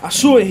 A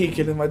sua,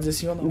 Henrique, ele não vai dizer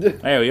sim ou não.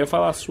 Eu ia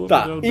falar a sua. Tá,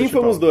 mas eu deixo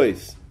Infamous pra lá.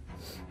 2.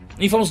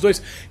 Infamous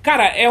 2.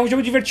 Cara, é um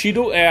jogo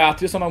divertido, a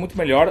trilha sonora é muito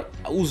melhor,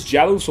 os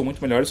diálogos são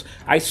muito melhores,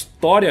 a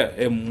história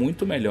é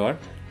muito melhor.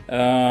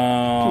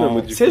 Não é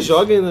muito Você difícil.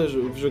 joga ainda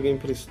videogame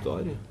pra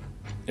história?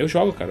 Eu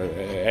jogo, cara.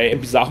 É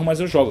bizarro, mas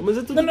eu jogo. Mas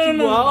é tudo não,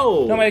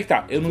 igual. Não, mas é que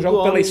tá. Eu não Tudo jogo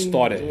pela homem-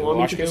 história. um Eu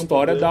homem acho que a que tem um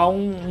história poder. dá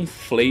um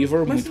flavor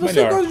Mas muito se você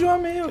melhor. gosta de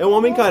homem, É um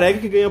homem careca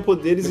que ganha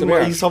poderes Eu também e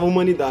acho. salva a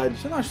humanidade.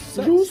 Você não acha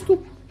isso?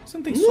 Justo. Você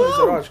não tem sonhos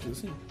eróticos,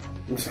 assim?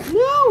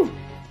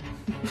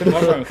 Você não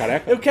gosta de homem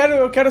careca?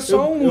 Eu quero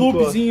só um eu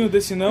loopzinho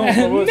desse não, por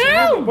favor.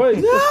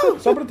 Não!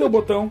 Só pra ter o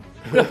botão.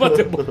 Pra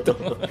bater o botão.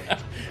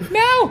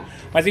 Não!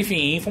 Mas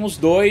enfim, Infamous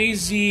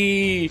 2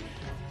 e...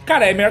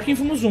 Cara, é melhor que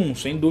Infamous 1,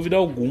 sem dúvida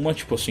alguma.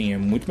 Tipo assim, é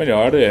muito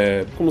melhor.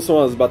 Como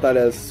são as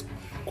batalhas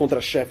contra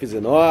chefes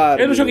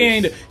enormes? Eu não joguei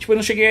ainda. Tipo, eu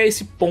não cheguei a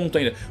esse ponto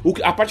ainda.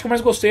 A parte que eu mais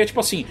gostei é, tipo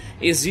assim,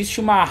 existe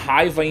uma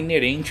raiva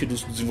inerente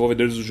dos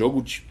desenvolvedores do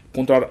jogo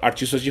contra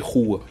artistas de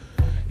rua.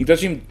 Então,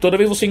 assim, toda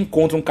vez que você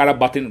encontra um cara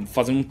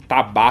fazendo um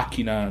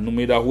tabaque no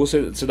meio da rua,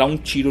 você dá um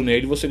tiro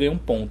nele e você ganha um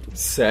ponto.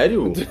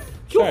 Sério?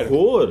 Que Sério.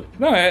 horror!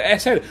 Não, é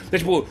sério. É,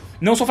 tipo,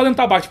 não só fazendo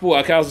tabaque, tipo,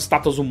 aquelas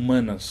estátuas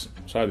humanas,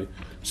 sabe?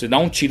 Você dá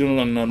um tiro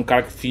no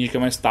cara que finge que é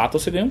uma estátua,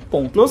 você ganha um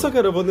ponto. Nossa,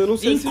 cara, eu vou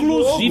denunciar esse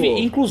jogo.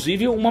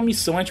 Inclusive, uma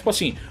missão é tipo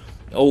assim: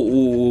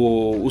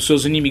 os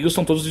seus inimigos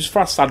estão todos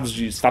disfarçados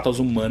de estátuas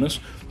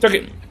humanas. Só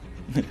que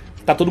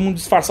tá todo mundo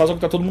disfarçado, só que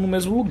tá todo mundo no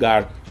mesmo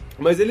lugar.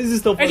 Mas eles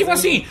estão É tipo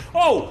assim,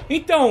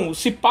 então,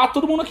 se pá,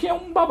 todo mundo aqui é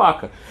um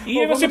babaca. E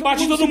aí você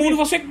bate todo mundo e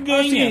você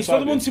ganha, sabe?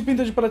 Todo mundo se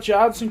pinta de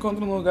prateado, se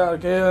encontra num lugar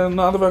que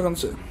nada vai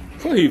acontecer.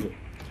 Foi horrível.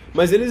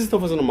 Mas eles estão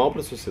fazendo mal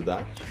pra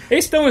sociedade?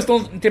 Eles estão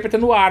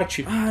interpretando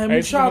arte. É muito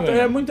isso que chato, eu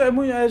é muito.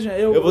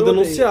 Eu vou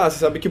denunciar, você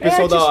sabe que o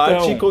pessoal da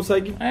artistão. arte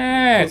consegue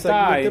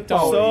Tá, meter então.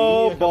 pau.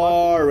 So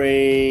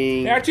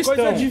boring. É artistão.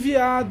 Coisa de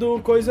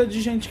viado, coisa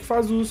de gente que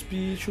faz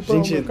USP,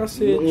 chupando Gente, o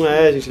cacete. não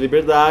é, gente,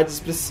 liberdade de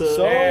expressão.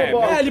 So É,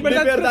 boring.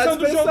 liberdade de expressão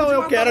do jogo de Eu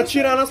matar quero você.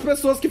 atirar nas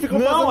pessoas que ficam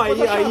Não, fazendo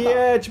coisa aí chata.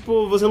 é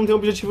tipo, você não tem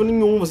objetivo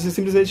nenhum, você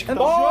simplesmente tá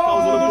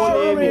causando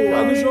polêmica.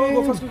 Tá no jogo,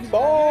 eu faço o que eu quiser.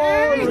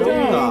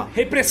 Boring. Tá.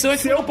 Repressão é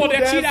que você não poder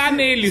atirar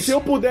neles. Se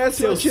eu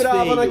pudesse, eu Seus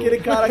atirava feios. naquele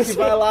cara que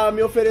vai lá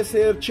me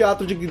oferecer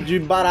teatro de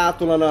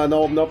barato lá na...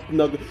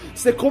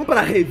 Você compra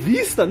a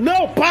revista?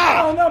 Não,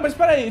 pá! Não, mas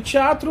peraí,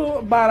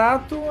 teatro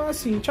barato,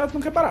 assim, teatro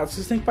nunca é barato,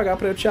 vocês têm que pagar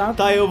pra ir ao teatro.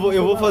 Tá, eu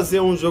vou fazer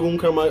um jogo,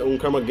 um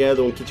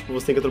Carmageddon, que tipo,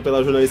 você tem que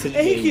atropelar jornalista de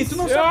Henrique, games. tu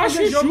não Eu sabe acho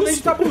fazer jogo justo. nem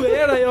de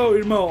tabuleira aí, ô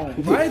irmão.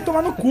 Vai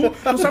tomar no cu.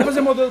 Não sabe fazer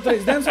modelo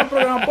 3D, não sabe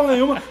programar porra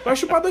nenhuma. Vai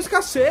chupar 2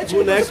 cacetes.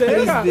 Boneco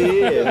você, cara.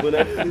 3D,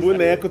 boneco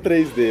Boneco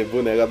 3D,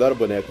 boneco, adoro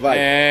boneco, vai.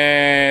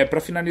 Pra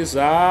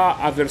finalizar,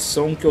 a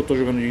versão que eu tô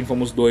jogando de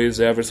Infamous 2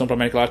 é a versão pra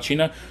América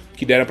Latina,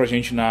 que deram pra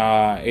gente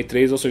na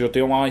E3, ou seja, eu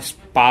tenho uma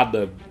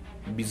espada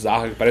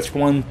bizarra, que parece tipo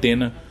uma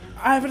antena.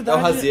 Ah, é verdade. É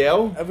o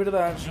Raziel? É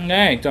verdade.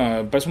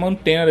 Então, parece uma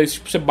antena, daí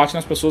tipo, você bate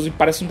nas pessoas e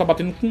parece que não tá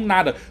batendo com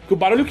nada. Porque o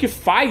barulho que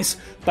faz,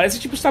 parece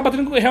tipo você tá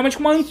batendo realmente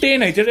com uma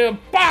antena, entendeu?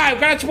 Pá, o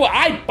cara tipo,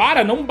 ai,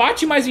 para, não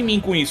bate mais em mim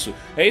com isso.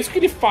 É isso que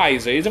ele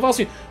faz. Aí você fala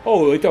assim,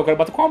 então, eu quero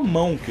bater com a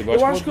mão. Que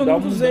Eu acho que eu dá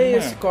nunca um usei dano,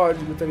 esse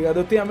código, tá ligado?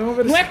 Eu tenho a mesma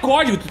versão. Não é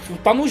código, tipo,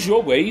 tá no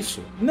jogo, é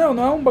isso. Não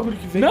é um bagulho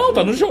que vem. Não,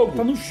 tá no jogo.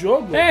 Tá no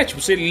jogo? É,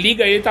 tipo, você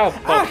liga e ele tá...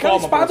 Aquela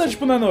espada,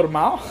 tipo, não é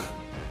normal?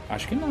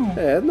 Acho que não.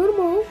 É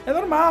normal. É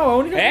normal, a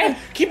única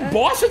Que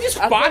bosta de A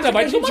espada, coisa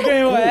vai que a gente tomar no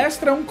ganhou cu.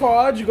 extra é um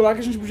código lá que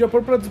a gente podia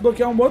pôr pra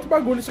desbloquear um outro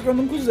bagulho, isso que eu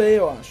nunca usei,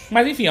 eu acho.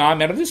 Mas enfim, é uma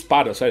merda de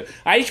espada, sério.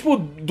 Aí, tipo,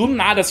 do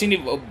nada,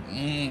 assim,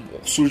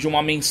 surge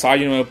uma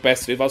mensagem no meu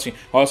PS3 e fala assim,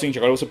 olha assim,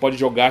 agora você pode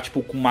jogar,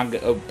 tipo,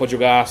 pode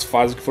jogar as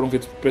fases que foram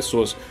feitas por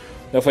pessoas.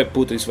 Daí eu falei,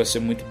 puta, isso vai ser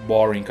muito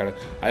boring, cara.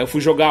 Aí eu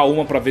fui jogar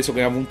uma pra ver se eu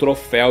ganhava um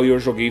troféu e eu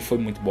joguei e foi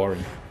muito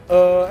boring.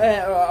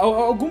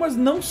 Algumas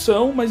não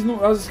são, mas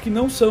as que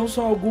não são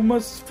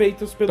algumas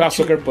feitas pelo Pra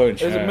Sucker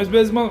Punch. Mas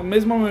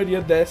mesmo a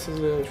maioria dessas...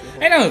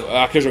 Não,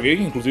 a que eu joguei,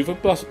 inclusive,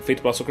 foi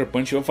feita pela Sucker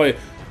Punch e eu falei,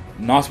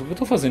 nossa, por que eu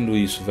tô fazendo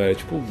isso, velho?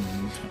 Tipo...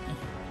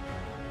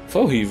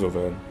 Foi horrível,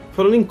 velho.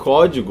 Falando em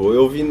código,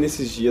 eu vi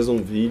nesses dias um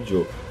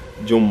vídeo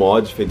de um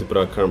mod feito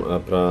pra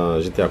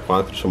GTA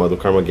 4 chamado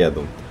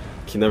Carmageddon.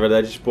 Que na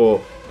verdade, tipo,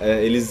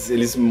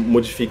 eles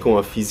modificam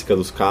a física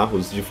dos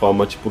carros de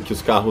forma, tipo, que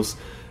os carros...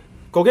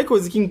 Qualquer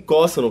coisa que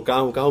encosta no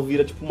carro, o carro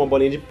vira tipo uma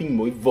bolinha de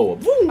pinball e voa.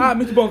 Vum! Ah,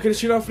 muito bom, que eles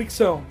tiram a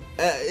fricção.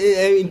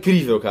 É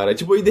incrível, cara.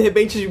 Tipo, e de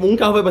repente um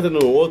carro vai batendo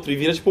no outro e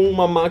vira tipo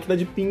uma máquina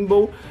de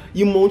pinball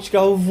e um monte de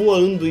carro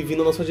voando e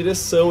vindo na sua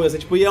direção. E, assim,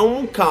 tipo, e é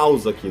um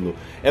caos aquilo.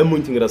 É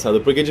muito engraçado,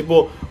 porque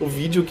tipo, o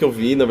vídeo que eu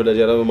vi, na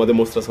verdade, era uma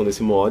demonstração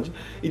desse mod.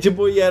 E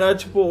tipo, era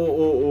tipo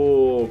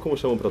o como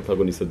chama o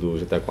protagonista do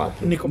GTA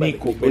 4? Nico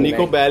Bellic. O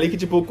Nico Bellic,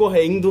 tipo,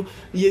 correndo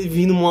e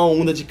vindo uma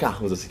onda de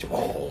carros, assim,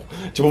 tipo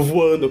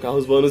voando,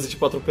 carros voando e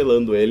tipo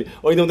atropelando ele.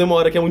 Ou então tem uma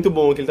hora que é muito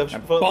bom, que ele tá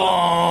tipo falando...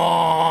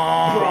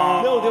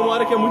 Não, tem uma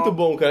hora que é muito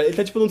bom, cara. Ele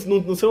tá tipo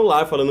no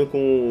celular falando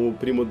com o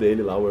primo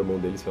dele lá, o irmão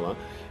dele, sei lá.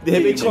 De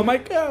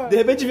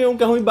repente vem um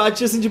carro e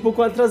bate assim, tipo,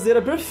 com a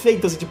traseira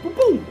perfeita, assim, tipo,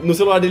 pum! No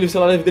celular dele, o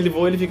celular dele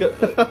voa, ele fica...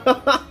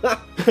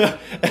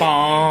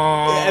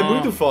 É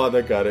muito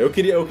foda, cara. Eu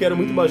quero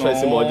muito baixar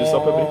esse mod só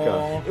pra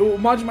brincar. O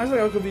mod mais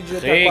legal que eu vi de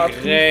GTA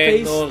 4 que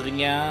me fez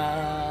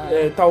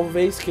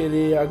talvez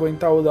querer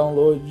aguentar o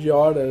download de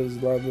horas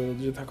lá do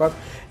GTA 4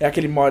 é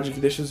aquele mod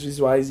que deixa os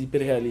visuais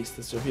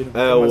hiperrealistas, já viram?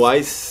 O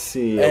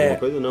Ice... alguma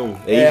coisa não.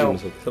 Asian, não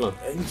sei lá.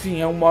 Enfim,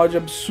 é um mod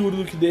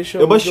absurdo que deixa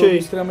o jogo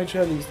extremamente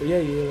realista. E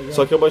aí?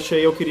 Só que eu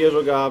baixei e eu queria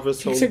jogar a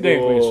versão O que você ganha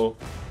com isso?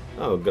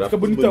 Gráficos fica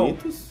bonitão.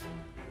 bonitos.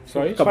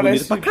 Só isso? Fica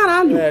bonito pra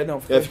caralho.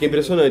 Fica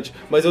impressionante.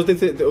 Mas eu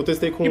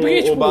testei com E por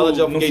que, tipo, o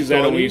Ballad of não Gay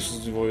fizeram Tony. isso os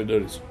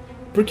desenvolvedores?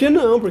 Por que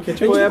não? Porque,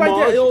 tipo, é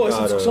mod, essa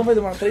cara. discussão vai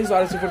demorar 3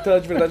 horas se for ter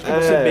de verdade com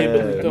você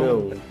bêbado,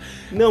 então...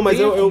 Não,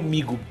 mas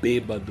comigo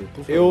bêbado,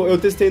 por favor. eu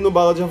testei no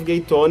Ballad of Gay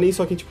Tony,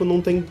 só que, tipo,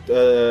 não tem...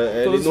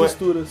 Todas as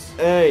texturas.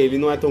 Ele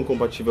não é tão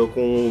compatível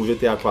com o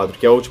GTA 4,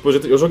 que é o, tipo,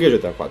 eu joguei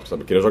GTA 4,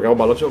 sabe? Eu queria jogar o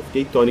Ballad of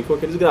Gay Tony com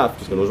aqueles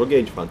gráficos, que eu não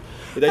joguei, de fato.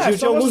 E daí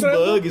tinha alguns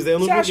bugs, daí eu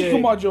não joguei. Você acha que o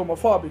mod é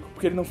homofóbico?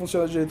 Porque ele não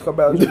funciona direito com a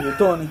Ballad of Gay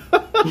Tony?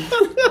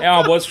 É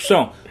uma boa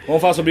discussão.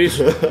 Vamos falar sobre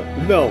isso?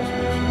 Não.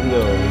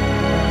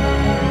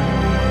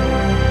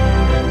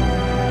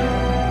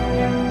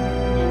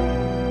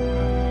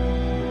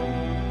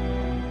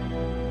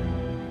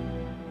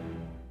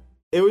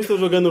 Eu estou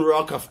jogando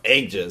Rock of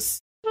Ages.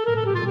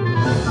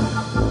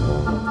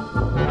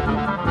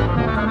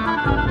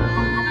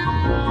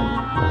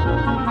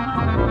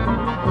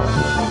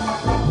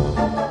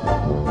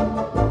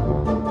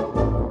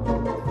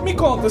 Me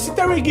conta, se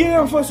Terry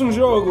Gilliam fosse um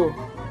jogo,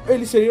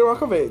 ele seria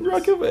Rock of Ages.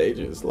 Rock of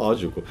Ages,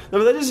 lógico. Na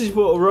verdade, assim, tipo,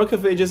 o Rock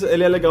of Ages,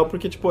 ele é legal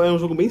porque, tipo, é um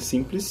jogo bem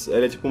simples.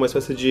 Ele é, tipo, uma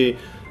espécie de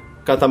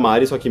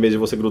Katamari, só que em vez de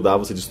você grudar,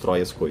 você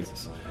destrói as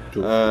coisas.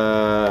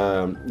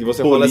 E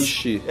você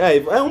boliche.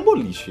 rola... É um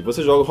boliche.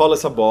 Você rola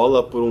essa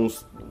bola por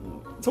uns...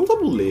 São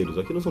tabuleiros,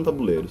 aqui não são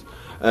tabuleiros.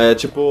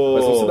 Tipo...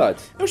 Mas são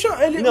cidades.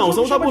 Não,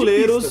 são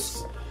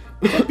tabuleiros...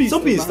 São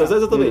pistas,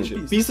 exatamente.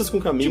 Pistas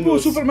com caminhos. Tipo o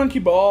Super Monkey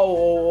Ball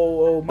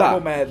ou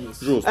Marble Madness.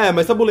 Justo.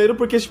 Mas tabuleiro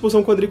porque, tipo,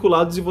 são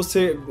quadriculados e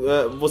você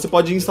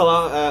pode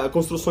instalar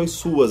construções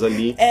suas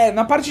ali.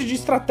 Na parte de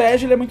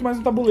estratégia ele é muito mais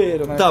um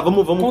tabuleiro, né? Tá,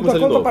 vamos começar de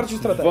novo. Conta a parte de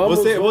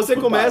estratégia. Você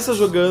começa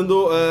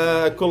jogando,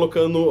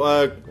 colocando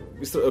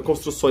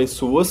construções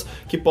suas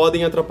que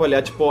podem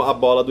atrapalhar, tipo, a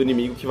bola do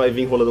inimigo que vai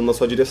vir rolando na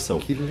sua direção.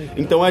 Que legal.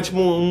 Então é tipo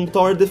um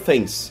Tower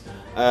Defense.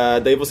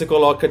 Daí você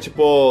coloca,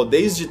 tipo,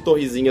 desde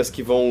torrezinhas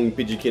que vão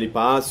impedir que ele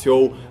passe,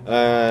 ou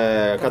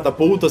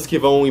catapultas que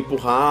vão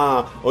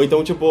empurrar, ou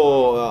então,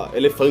 tipo,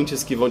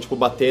 elefantes que vão, tipo,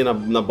 bater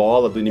na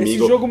bola do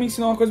inimigo. Esse jogo me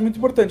ensinou uma coisa muito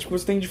importante, que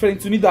você tem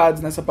diferentes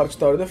unidades nessa parte de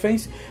Tower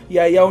Defense, e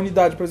aí a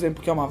unidade, por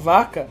exemplo, que é uma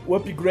vaca, o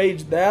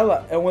upgrade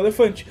dela é um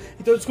elefante.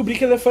 Então eu descobri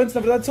que elefantes,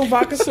 na verdade, são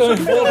vacas que são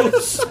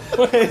evolução.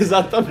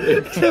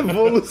 Exatamente.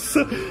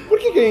 Evolução. Por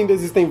que ainda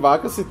existem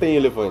vacas se tem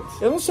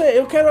elefantes? Eu não sei,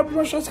 eu quero abrir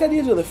uma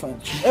churrascaria de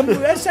elefante.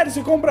 É sério,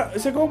 você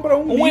compra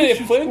um bicho,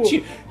 elefante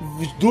tipo,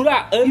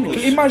 dura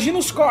anos. Imagina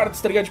os cortes,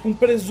 tá ligado? Tipo um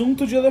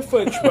presunto de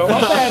elefante, tipo, é uma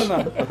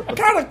perna.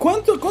 Cara,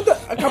 quanto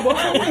acabou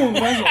todo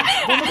mundo, né,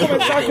 gente? Vamos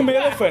começar a comer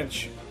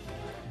elefante.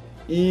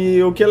 E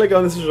o que é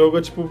legal nesse jogo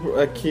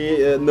é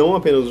que não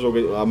apenas o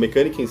jogo, a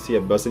mecânica em si é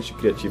bastante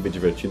criativa e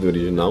divertida e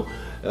original,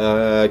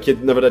 que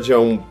na verdade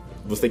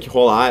você tem que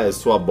rolar a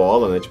sua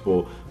bola, né,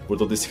 tipo, por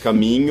todo esse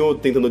caminho,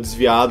 tentando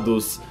desviar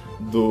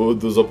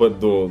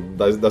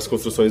das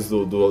construções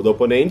do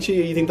oponente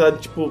e tentar,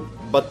 tipo,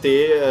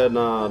 bater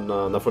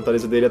na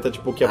fortaleza dele até,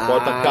 tipo, que a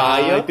porta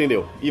caia.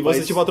 Entendeu. E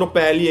você, tipo,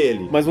 atropele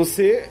ele. Mas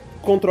você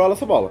controla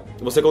essa bola.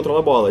 Você controla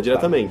a bola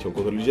diretamente, é um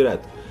controle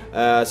direto.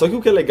 Só que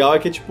o que é legal é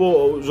que, tipo,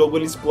 o jogo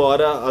ele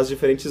explora as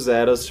diferentes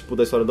eras, tipo,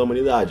 da história da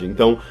humanidade.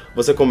 Então,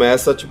 você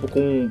começa, tipo,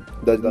 com...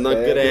 na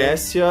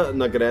Grécia...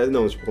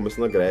 Não, tipo,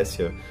 começa na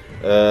Grécia.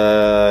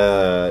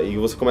 E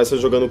você começa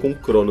jogando com o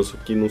Cronos,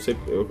 que não sei...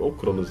 Ou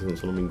Cronos, se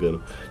eu não me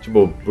engano.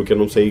 Tipo, porque eu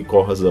não sei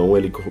qual razão,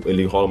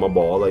 ele rola uma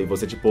bola e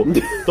você, tipo...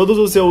 todos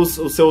os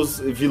seus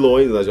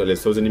vilões, olha,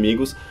 seus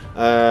inimigos,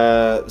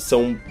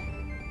 são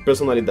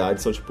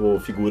personalidades, são, tipo,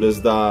 figuras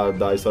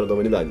da história da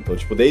humanidade. Então,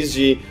 tipo,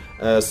 desde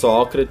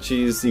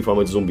Sócrates em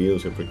forma de zumbi, não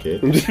sei porquê,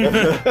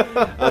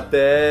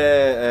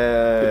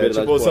 até,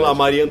 tipo, sei lá,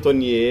 Maria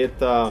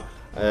Antonieta,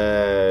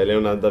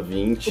 Leonardo da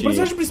Vinci... O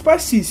personagem principal é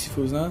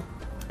Sísifos, né?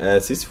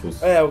 Sísifos.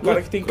 O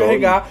cara que tem que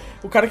carregar...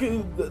 O cara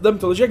da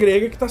mitologia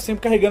grega que tá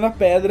sempre carregando a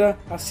pedra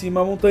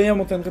acima da montanha e a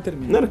montanha nunca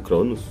termina. Não era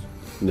Cronos?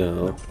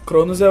 Não.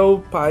 Cronos é o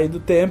pai do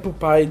tempo,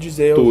 pai de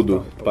Zeus.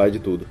 Tudo, pai de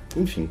tudo.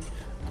 Enfim,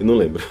 eu não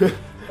lembro.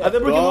 Até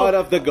porque God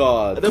of the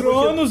Gods.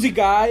 Cronos e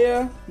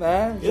Gaia,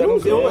 né? Eu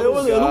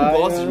não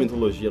gosto de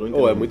mitologia, não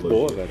entendo. É muito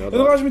boa, velho. Eu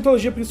não gosto de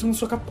mitologia porque isso não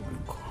sou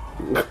católico.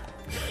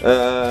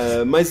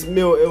 Mas,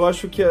 eu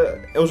acho que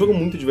é um jogo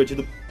muito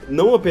divertido.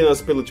 Não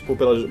apenas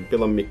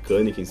pela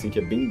mecânica em si, que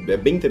é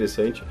bem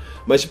interessante,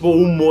 mas tipo, o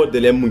humor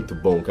dele é muito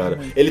bom, cara.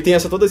 Ele tem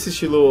todo esse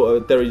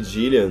estilo Terry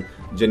Gilliam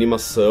de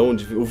animação,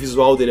 o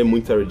visual dele é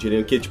muito Terry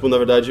Gilliam, que tipo, na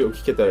verdade, o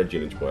que é Terry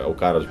Gilliam? Tipo, é o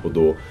cara tipo,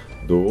 do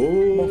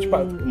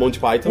Monty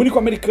Python. O único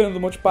americano do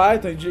Monty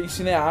Python e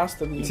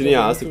cineasta.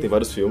 Cineasta, que tem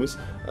vários filmes.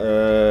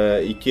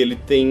 E que ele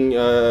tem...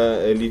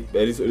 ele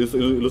é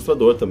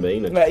ilustrador também,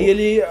 né? E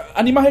ele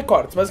anima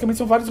recortes. Basicamente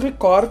são vários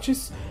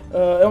recortes.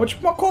 É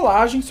tipo uma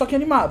colagem, só que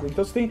animada.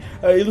 Então você tem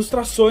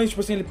ilustrações,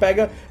 tipo assim, ele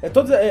pega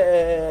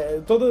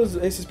todos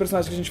esses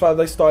personagens que a gente fala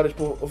da história,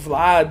 tipo o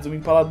Vlad, o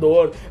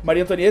Empalador,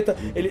 Maria Antonieta,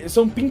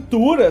 são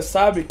pinturas,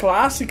 sabe,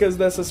 clássicas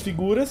dessas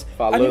figuras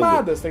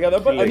animadas, tá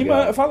ligado?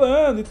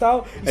 Falando e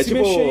tal, e se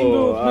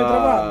mexendo no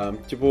trabalho.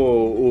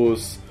 Tipo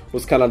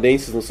os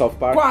canadenses no South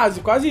Park.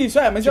 Quase isso,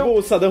 mas tipo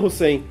o Saddam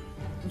Hussein.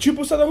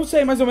 Tipo o Saddam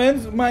Hussein, mais ou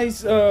menos,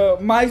 mas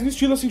mais no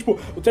estilo assim, tipo,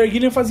 o Terry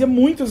Gilliam fazia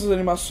muitas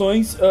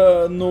animações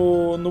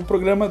no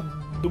programa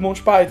do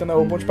Monty Python, né?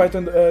 O Monty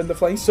Python The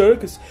Flying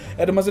Circus,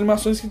 eram umas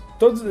animações que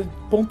todos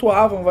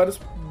pontuavam vários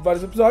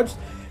episódios.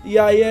 E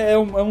aí é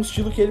um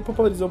estilo que ele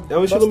popularizou. É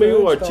um estilo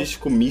meio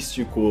artístico,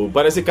 místico,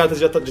 parece cartas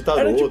de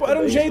tarô. Era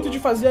um jeito de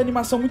fazer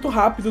animação muito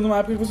rápido numa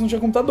época que você não tinha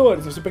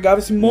computadores. Você pegava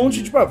esse monte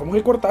de, tipo, vamos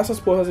recortar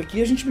essas porras aqui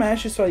e a gente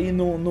mexe isso aí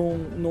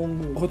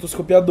num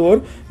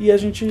rotoscopiador e a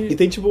gente... E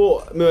tem,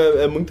 tipo,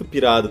 é muito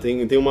pirado.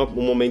 Tem um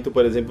momento,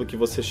 por exemplo, que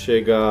você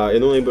chega... Eu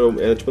não lembro,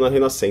 é tipo na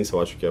Renascença,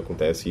 eu acho que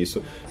acontece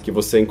isso, que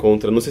você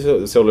encontra, não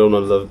sei se é o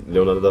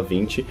Leonardo da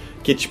Vinci,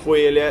 que, tipo,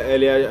 ele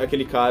é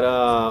aquele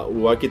cara,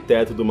 o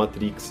arquiteto do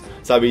Matrix,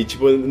 sabe? E,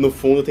 tipo, no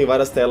fundo tem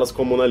várias telas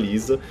com a Mona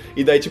Lisa.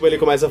 E daí, tipo, ele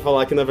começa a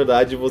falar que, na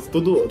verdade,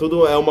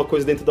 tudo é uma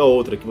coisa dentro da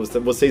outra. Que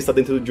você está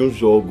dentro de um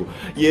jogo.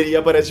 E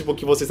aparece, tipo,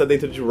 que você está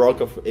dentro de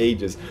Rock of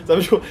Ages.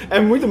 Sabe? Tipo, é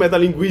muito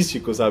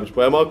metalinguístico, sabe?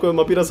 Tipo, é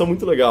uma piração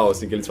muito legal,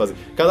 assim, que eles fazem.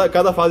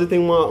 Cada fase tem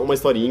uma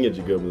historinha,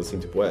 digamos, assim.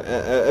 Tipo,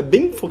 é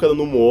bem focado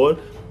no humor.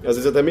 Às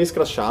vezes até meio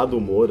escrachado o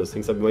humor,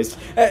 assim, sabe? Mas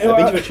é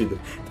bem divertido.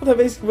 Toda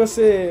vez que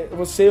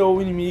você ou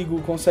o inimigo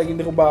conseguem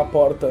derrubar a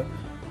porta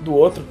do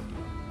outro,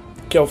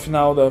 que é o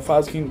final da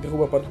fase, quem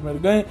derruba a porta primeiro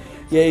ganha,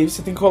 e aí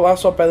você tem que rolar a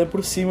sua pedra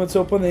por cima do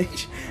seu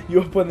oponente. E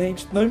o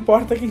oponente, não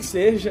importa quem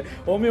seja,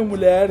 homem ou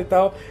mulher e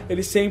tal,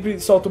 ele sempre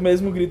solta o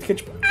mesmo grito, que é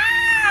tipo...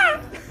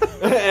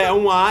 É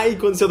um A e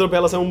quando você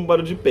atropela sai um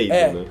barulho de peido,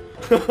 né?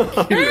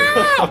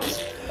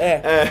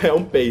 É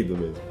um peido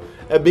mesmo.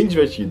 É bem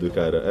divertido,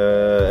 cara.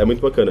 É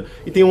muito bacana.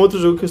 E tem um outro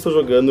jogo que eu estou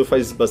jogando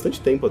faz bastante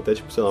tempo, até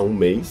tipo, sei lá, um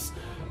mês,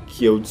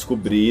 que eu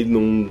descobri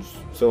num,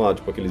 sei lá,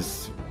 tipo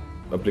aqueles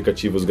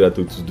aplicativos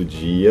gratuitos do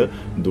dia,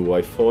 do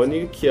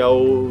iPhone, que é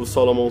o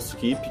Solomon's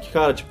Keep, que,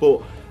 cara,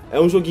 tipo,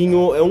 é um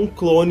joguinho, é um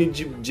clone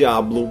de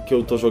Diablo que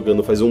eu tô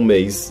jogando faz um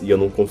mês e eu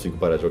não consigo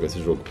parar de jogar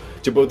esse jogo.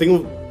 Tipo, eu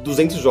tenho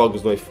 200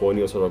 jogos no iPhone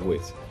e eu só jogo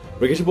esse.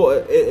 Porque, tipo,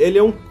 ele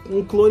é um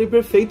clone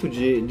perfeito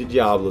de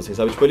Diablo, assim,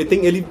 sabe? Tipo,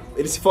 ele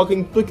se foca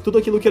em tudo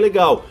aquilo que é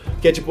legal,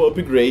 que é, tipo,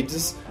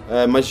 upgrades,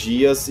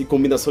 magias e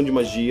combinação de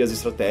magias,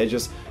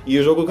 estratégias, e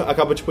o jogo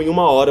acaba, tipo, em 1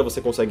 hora você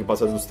consegue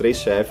passar dos 3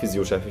 chefes e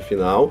o chefe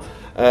final,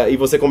 e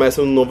você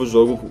começa um novo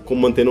jogo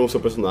mantendo o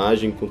seu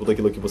personagem, com tudo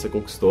aquilo que você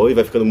conquistou, e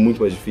vai ficando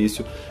muito mais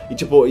difícil, e,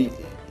 tipo...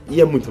 E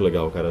é muito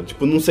legal, cara.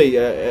 Tipo, não sei,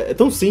 é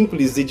tão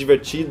simples e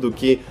divertido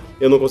que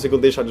eu não consigo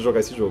deixar de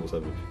jogar esse jogo,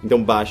 sabe?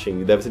 Então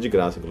baixem, e deve ser de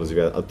graça,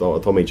 inclusive,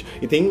 atualmente.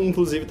 E tem,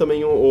 inclusive,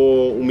 também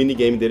um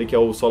minigame dele, que é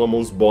o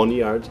Solomon's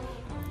Boneyard,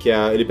 que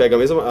ele pega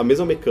a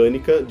mesma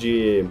mecânica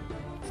de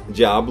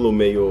Diablo,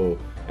 meio...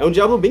 É um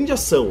Diablo bem de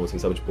ação, assim,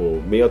 sabe?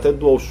 Tipo, meio até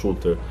dual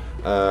shooter.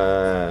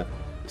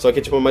 Só que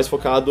é, tipo, mais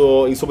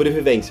focado em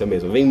sobrevivência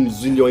mesmo. Vem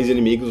zilhões de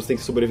inimigos, você tem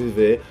que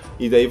sobreviver.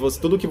 E daí,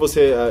 tudo que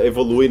você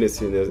evolui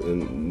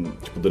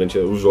tipo, durante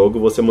o jogo,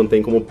 você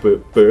mantém como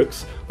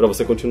perks pra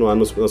você continuar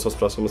nas suas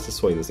próximas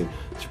sessões, assim.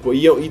 Tipo,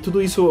 e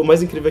tudo isso, o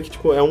mais incrível é que,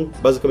 tipo,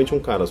 basicamente um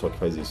cara só que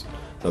faz isso.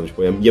 sabe?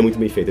 Tipo, e é muito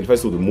bem feito. Ele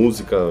faz tudo,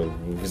 música,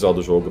 o visual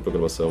do jogo, a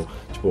programação.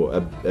 Tipo,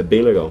 é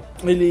bem legal.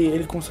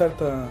 Ele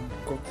conserta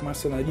com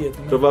marcenaria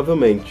também?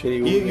 Provavelmente.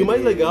 E o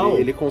mais legal...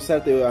 Ele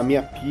conserta... A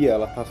minha pia,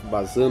 ela tá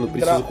vazando,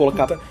 preciso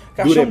colocar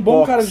Achar um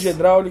bom cara de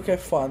hidráulica é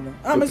foda.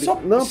 Mas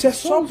se é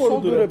só pôr o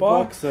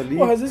Durepox ali...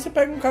 Porra, às vezes você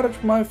pega um cara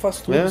tipo, mais faz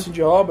tudo assim,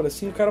 de obra,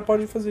 assim, o cara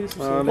pode fazer isso.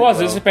 Ou às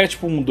vezes você pega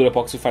tipo um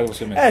Durepox e faz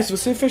você mesmo. Se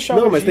você fechar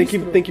o registro... Não,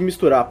 mas tem que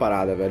misturar a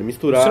parada, velho.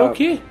 Misturar o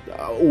quê?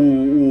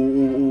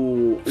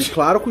 O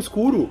claro com o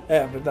escuro.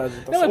 É, verdade.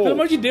 Não, mas pelo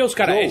amor de Deus,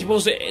 cara. É tipo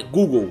você...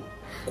 Google.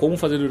 Como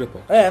fazer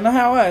Durepox? Na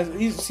real,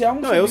 se é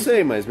um... Não, eu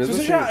sei, mas mesmo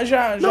assim...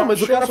 Não,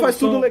 mas o cara faz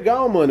tudo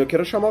legal, mano. Eu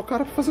quero chamar o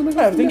cara pra fazer um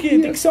negócio. Tem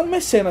que ser um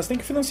mecenas, tem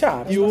que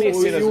financiar. E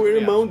o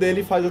irmão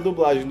dele faz a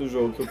dublagem do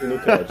jogo, que eu vi no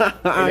crédito.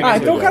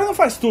 Então o cara não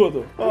faz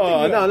tudo.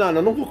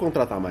 Não vou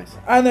contratar mais.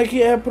 Não, é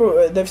que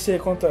deve ser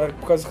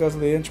por causa das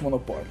leis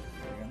anti-monopólio.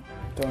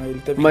 Então,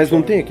 ele teve mas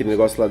não tem aquele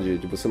negócio lá de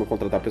você não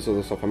contratar pessoas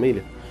da sua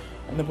família?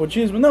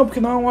 Nepotismo? Não, porque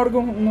não é um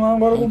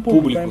órgão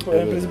público,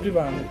 é empresa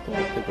privada. Então,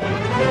 não tem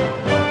problema.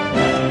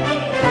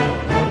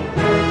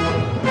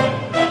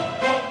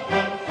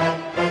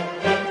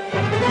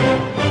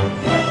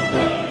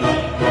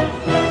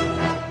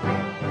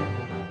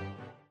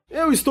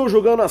 Eu estou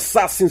jogando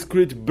Assassin's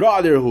Creed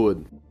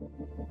Brotherhood.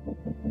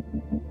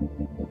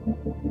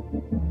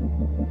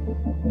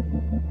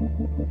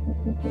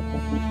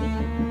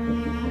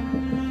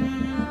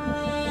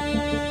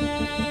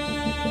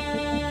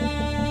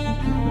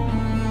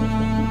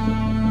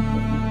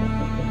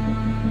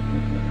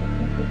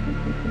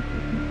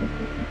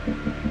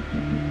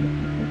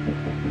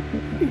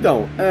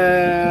 Então,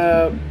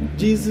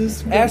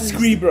 Jesus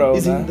Scribro,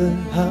 né?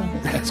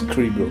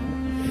 Scribro.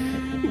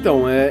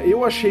 Então,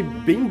 eu achei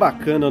bem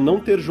bacana não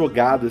ter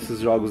jogado esses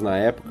jogos na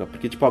época,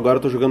 porque, tipo, agora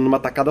eu tô jogando numa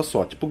tacada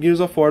só. Tipo, Gears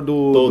of War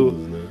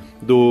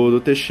do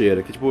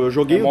Teixeira, que, tipo, eu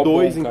joguei o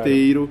 2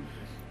 inteiro,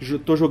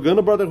 tô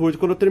jogando Brotherhood,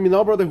 quando eu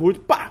terminar o Brotherhood,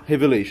 pá,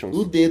 Revelations.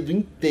 O dedo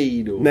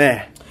inteiro.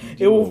 Né?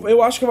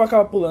 Eu acho que eu vou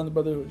acabar pulando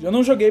Brotherhood. Eu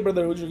não joguei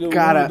Brotherhood, joguei o 1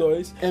 e o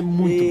 2. É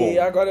muito bom. E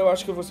agora eu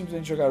acho que eu vou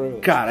simplesmente jogar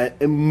Revelations. Cara,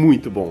 é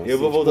muito bom. Eu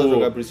vou voltar a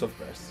jogar Prince of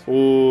Persia.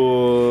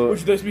 O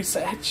de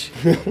 2007.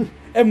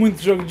 É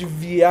muito jogo de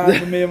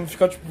viado mesmo,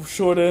 ficar tipo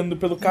chorando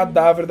pelo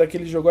cadáver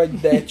daquele jogo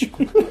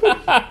idético.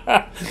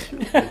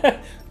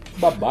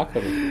 Babaca,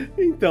 velho.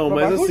 Então,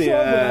 mas assim,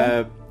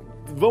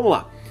 vamos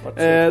lá.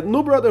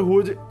 No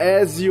Brotherhood,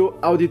 Ezio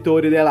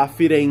Auditore della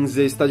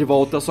Firenze está de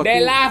volta, só que...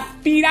 Della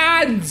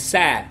Firenze!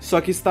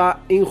 Só que está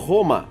em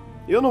Roma.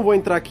 Eu não vou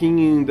entrar aqui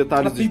em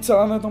detalhes... A pizza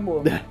lá não é tão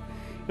boa.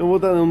 Eu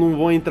não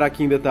vou entrar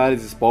aqui em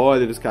detalhes,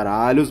 spoilers,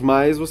 caralhos,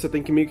 mas você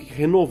tem que meio que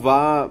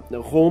renovar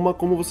Roma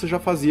como você já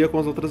fazia com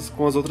as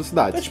outras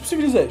cidades. É tipo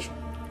Civilization.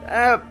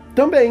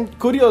 Também.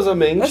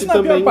 Curiosamente, mas não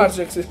também... é a pior parte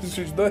de Assassin's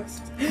Creed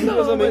 2?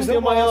 Curiosamente tem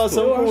uma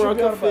relação com o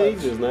Rock of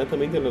Ages, né?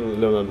 Também tem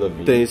Leonardo da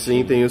Vinci. Tem,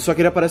 sim, tem. Só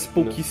que ele aparece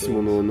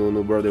pouquíssimo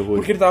no Brotherhood.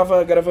 Porque ele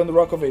tava gravando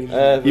Rock of Ages.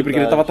 E porque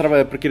ele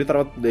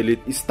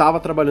estava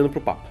trabalhando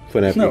pro Papa.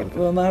 Foi na época.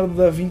 Não, Leonardo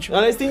da Vinci...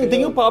 Aliás,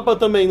 tem o Papa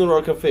também no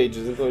Rock of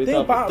Ages. Então ele tem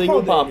um Papa.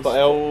 Deles?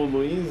 É o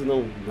Luís?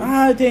 Não.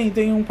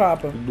 Tem um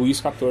Papa. Luís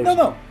XIV.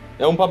 Não.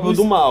 É um Papa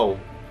do mal.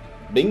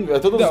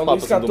 Todos os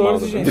papas Luís do mal.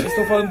 XIV, gente, vocês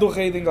estão falando do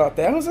rei da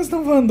Inglaterra ou vocês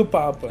estão falando do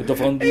Papa? Eu tô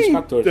falando do Luís XIV.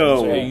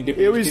 Então,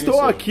 eu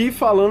estou aqui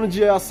falando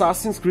de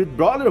Assassin's Creed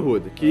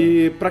Brotherhood,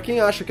 que pra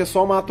quem acha que é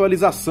só uma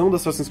atualização do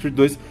Assassin's Creed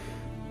 2,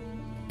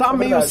 tá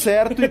meio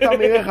certo e tá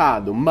meio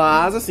errado.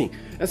 Mas, assim,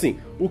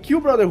 o que o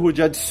Brotherhood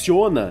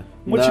adiciona...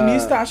 Um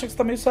otimista acha que você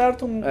tá meio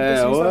certo, um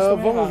pessimista acha que tá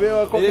meio vamos ver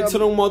Ele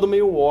adiciona um modo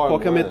meio war,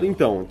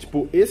 Então,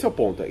 tipo, esse é o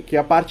ponto. Que é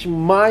a parte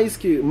mais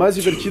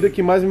divertida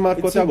que mais me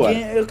marcou até agora.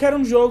 Eu quero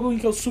um jogo em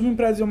que eu subo em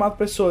prédios e eu mato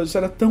pessoas. Isso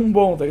era tão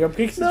bom, tá ligado? Por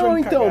que você não,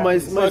 então,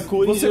 mas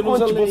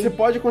você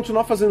pode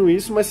continuar fazendo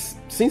isso, mas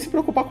sem se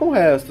preocupar com o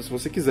resto, se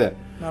você quiser.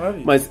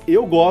 Maravilha. Mas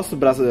eu gosto...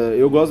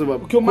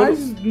 O que eu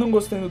mais não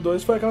gostei no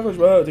 2 foi aquela coisa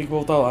de, eu tenho que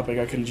voltar lá,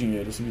 pegar aquele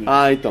dinheiro. Assim.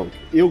 Então.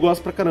 Eu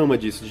gosto pra caramba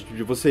disso,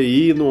 de você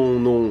ir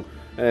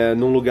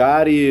num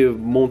lugar e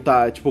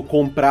montar, tipo,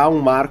 comprar um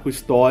marco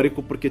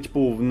histórico, porque,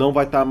 tipo, não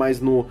vai estar mais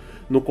no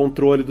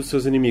controle dos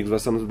seus inimigos,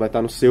 vai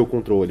estar no seu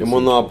controle. É assim.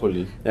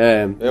 Monopoly.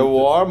 É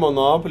War,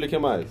 Monopoly, o que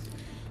mais?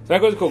 Sabe a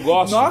coisa que eu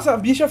gosto? Nossa, a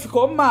bicha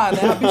ficou má, né?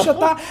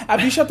 A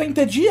bicha tá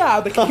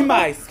entediada. O que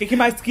mais? O que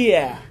mais que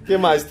é? O que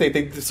mais?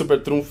 Tem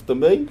super trunfo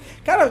também?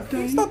 Cara, por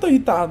que você tá tão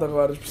irritado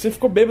agora? Tipo, você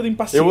ficou bêbado e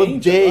impaciente. Eu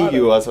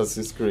odeio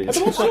Assassin's Creed.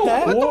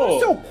 Vai tomar no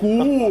seu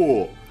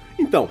cu!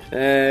 Então,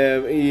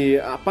 e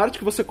a parte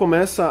que você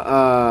começa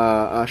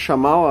a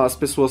chamar as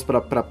pessoas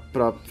pra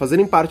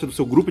fazerem parte do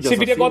seu grupo de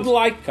assassinos... Você viria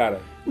godlike, cara.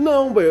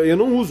 Não, eu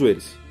não uso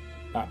eles.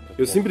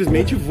 Eu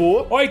simplesmente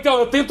vou... Então,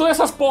 eu tenho todas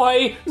essas porra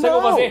aí. Sabe o que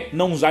eu vou fazer?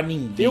 Não usar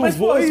ninguém. Mas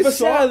se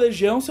você é a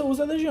Legião, você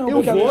usa a Legião.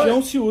 Porque a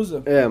Legião se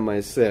usa.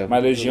 Mas a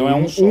Legião é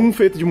um só. Um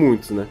feito de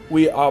muitos, né?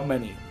 We are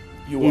many.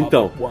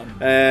 Então,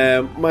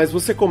 mas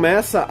você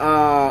começa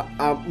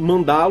a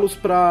mandá-los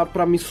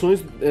pra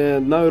missões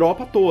na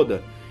Europa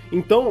toda.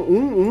 Então,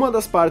 uma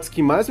das partes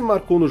que mais me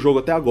marcou no jogo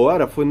até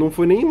agora não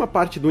foi nem uma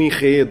parte do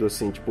enredo,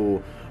 assim,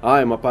 tipo...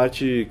 é uma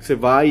parte que você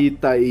vai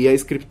e é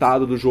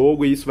scriptado do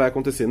jogo e isso vai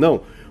acontecer. Não,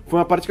 foi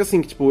uma parte que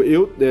assim, que tipo,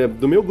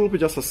 do meu grupo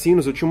de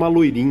assassinos, eu tinha uma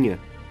loirinha,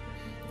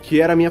 que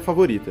era a minha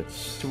favorita.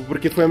 Tipo,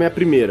 porque foi a minha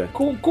primeira.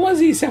 Como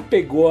assim você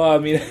apegou a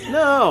mina?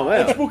 Não,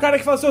 É tipo o cara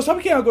que fala assim,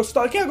 sabe quem é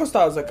gostosa? Quem é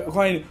gostosa?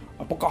 Com ele,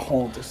 a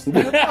Pocahontas.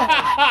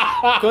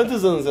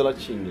 Quantos anos ela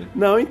tinha?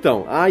 Não,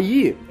 então,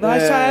 aí...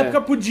 Nessa época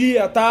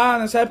podia, tá?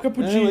 Nessa época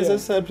podia. Mas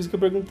essa é por isso que eu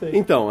perguntei.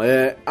 Então,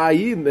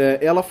 aí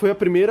ela foi a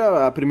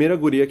primeira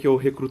guria que eu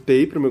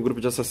recrutei pro meu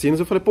grupo de assassinos.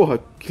 Eu falei, porra,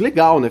 que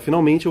legal, né?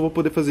 Finalmente eu vou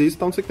poder fazer isso e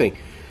tal, não sei o que tem.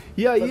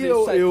 E aí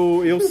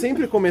eu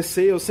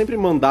sempre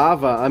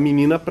mandava a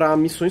menina pra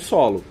missões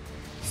solo.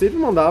 Sempre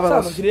mandava...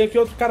 Sabe, não queria que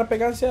outro cara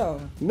pegasse ela.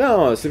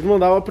 Não, eu sempre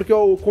mandava porque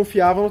eu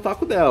confiava no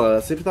taco dela.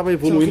 Ela sempre tava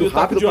evoluindo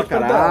rápido pra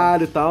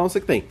caralho e tal, não sei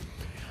o que tem.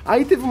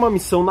 Aí teve uma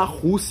missão na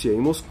Rússia, em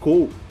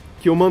Moscou,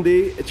 que eu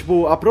mandei...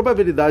 Tipo, a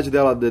probabilidade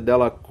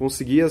dela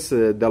conseguir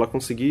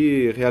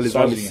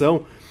realizar sozinha. a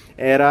missão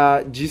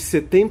era de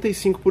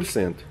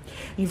 75%.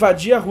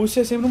 Invadir a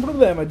Rússia é sempre um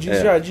problema.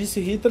 Já disse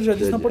Hitler, já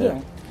disse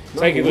Napoleão.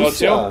 Sabe o que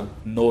Rússia? aconteceu?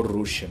 No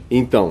Russian.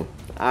 Então,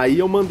 aí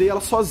eu mandei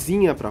ela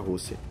sozinha pra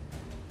Rússia.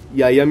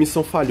 E aí a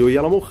missão falhou e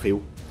ela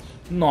morreu.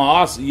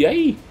 Nossa, e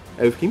aí?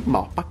 Aí eu fiquei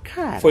mal pra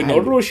caralho. Foi no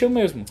Russian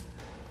mesmo.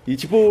 E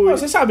tipo...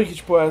 Você sabe que,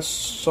 tipo, é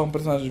só um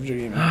personagem de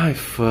videogame. Ai,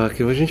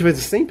 fuck, a gente vai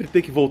sempre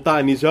ter que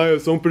voltar nisso. Eu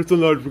sou um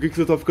personagem, por que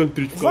você tá ficando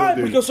triste por causa Vai,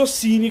 dele? porque eu sou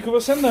cínico e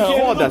você não. Porque ele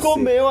não Foda-se.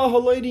 comeu a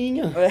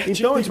loirinha.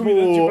 Então, tipo,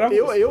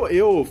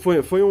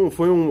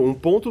 foi um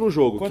ponto no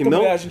jogo Quanta que não...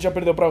 mulher a gente já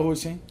perdeu pra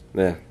Rússia, hein?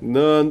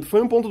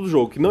 Foi um ponto do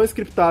jogo que não é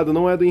scriptado,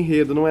 não é do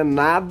enredo, não é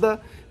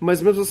nada,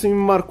 mas mesmo assim me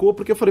marcou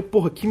porque eu falei,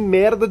 porra, que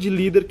merda de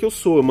líder que eu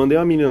sou. Eu mandei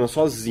uma menina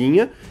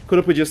sozinha, quando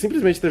eu podia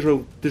simplesmente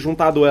ter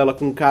juntado ela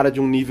com um cara de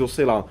um nível,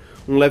 sei lá,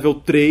 um level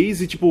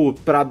 3 e, tipo,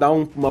 pra dar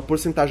uma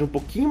porcentagem um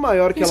pouquinho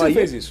maior que Por que ela você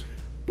ia. fez isso?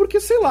 Porque,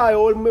 sei lá,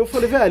 eu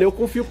falei, velho, eu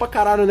confio pra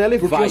caralho nela e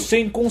Porque vai. você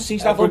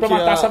inconsciente tava falando pra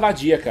porque matar essa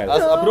vadia,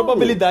 cara. A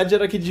probabilidade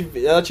era que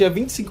ela tinha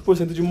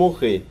 25% de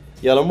morrer.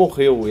 E ela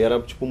morreu, e era,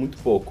 tipo, muito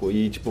pouco.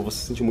 E, tipo, você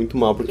se sentiu muito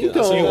mal, porque...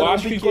 Então, Assim, eu era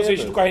acho que o pequena.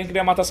 inconsciente do Carrinho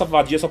queria matar essa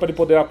vadia só pra ele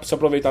poder se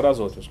aproveitar das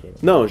outras, cara.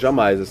 Não,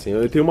 jamais, assim.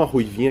 Eu tenho uma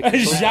ruivinha que...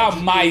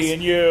 Jamais,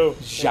 you.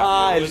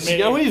 Ele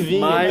tinha um rivinho,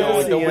 Mas, então,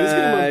 assim, então por isso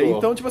que ele mandou.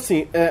 então, tipo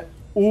assim,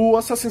 o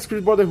Assassin's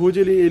Creed Brotherhood,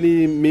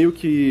 ele meio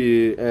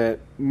que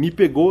me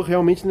pegou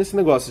realmente nesse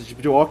negócio,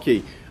 tipo, de,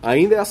 ok,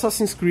 ainda é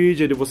Assassin's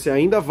Creed, você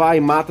ainda vai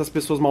e mata as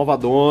pessoas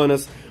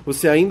malvadonas,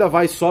 você ainda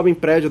vai, sobe em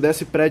prédio,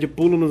 desce prédio,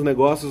 pula nos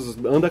negócios,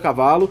 anda a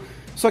cavalo,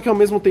 só que ao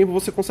mesmo tempo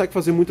você consegue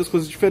fazer muitas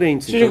coisas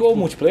diferentes. Você Então, jogou o tipo,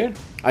 multiplayer?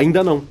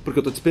 Ainda não, porque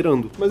eu tô te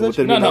esperando. Mas eu acho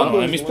que- vou terminar,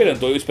 Não, me esperando.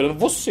 Tô esperando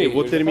você. eu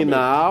vou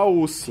terminar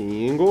o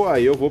single,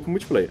 aí eu vou pro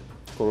multiplayer.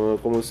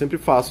 Como eu sempre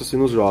faço, assim,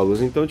 nos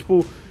jogos. Então,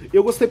 tipo,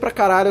 eu gostei pra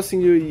caralho,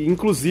 assim,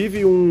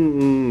 inclusive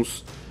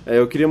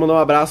eu queria mandar um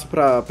abraço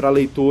pra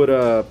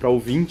leitora, pra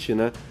ouvinte,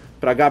 né?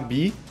 Pra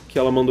Gabi, que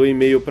ela mandou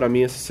e-mail pra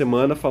mim essa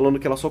semana falando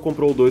que ela só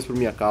comprou o 2 por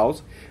minha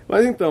causa.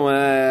 Mas então,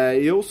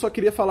 eu só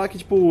queria falar que,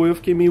 tipo, eu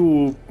fiquei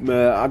meio...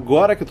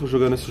 agora que eu tô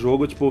jogando esse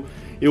jogo, tipo,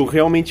 eu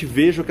realmente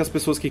vejo que as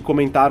pessoas que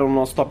comentaram no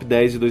nosso top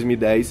 10 de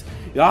 2010,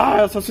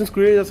 Assassin's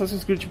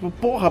Creed, tipo,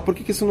 porra, por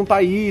que isso não tá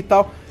aí e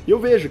tal? E eu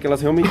vejo que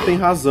elas realmente têm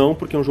razão,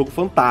 porque é um jogo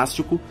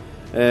fantástico.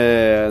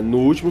 No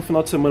último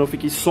final de semana eu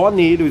fiquei só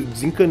nele, eu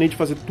desencanei de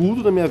fazer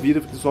tudo na minha vida,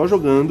 eu fiquei só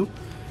jogando.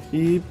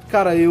 E,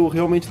 cara, eu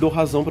realmente dou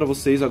razão pra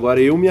vocês agora.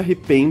 Eu me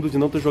arrependo de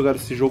não ter jogado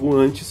esse jogo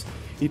antes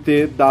e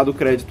ter dado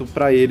crédito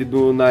pra ele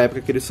na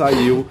época que ele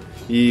saiu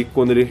e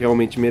quando ele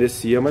realmente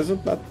merecia. Mas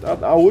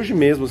hoje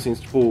mesmo, assim,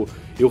 tipo,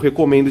 eu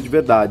recomendo de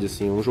verdade,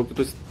 assim. É um jogo que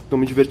eu tô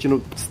me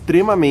divertindo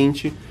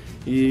extremamente.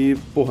 E,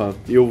 porra,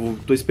 eu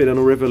tô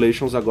esperando o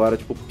Revelations agora,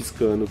 tipo,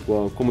 piscando,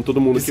 como todo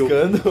mundo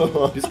Piscando? que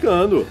eu...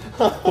 Piscando.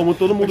 Como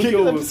todo mundo O que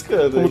tá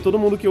piscando, como hein? todo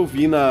mundo que eu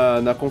vi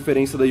na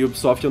conferência da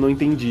Ubisoft eu não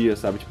entendia,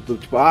 sabe?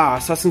 Tipo,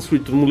 Assassin's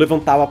Creed, todo mundo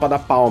levantava pra dar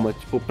palma,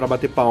 tipo, pra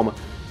bater palma.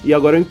 E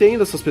agora eu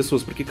entendo essas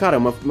pessoas, porque, cara, é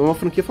uma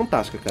franquia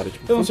fantástica, cara.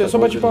 Tipo, Eu não sei, eu só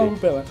bati palma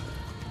pra ela.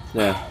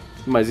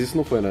 Mas isso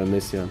não foi, né,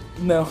 nesse ano.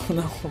 Não.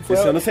 Foi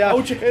Esse ano você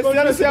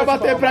ia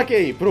bater pra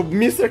quem? Pro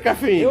Mr.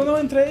 Cafeína. Eu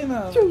não entrei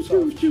na...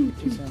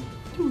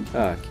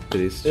 Ah, que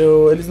triste.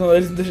 Eles não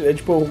deixam, é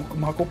tipo o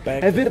Michael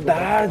Pack. É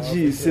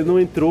verdade, você não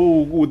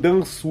entrou, o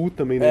Dansu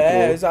também não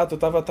entrou. Exato, eu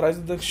tava atrás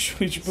do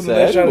Danshu e tipo, não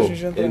Sério? deixaram a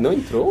gente entrar. Ele não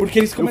entrou? Porque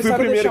eles Eu fui o começaram a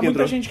primeiro deixar que muita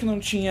entrou. gente que não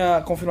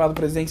tinha confirmado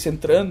presença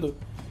entrando.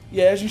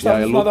 E aí a gente tava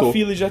aí no final da lotou.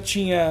 fila e já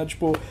tinha,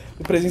 tipo,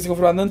 presença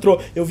confirmada, não entrou.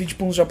 Eu vi,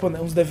 tipo,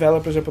 uns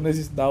developers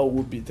japoneses da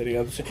Ubi, tá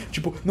ligado?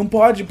 Tipo, não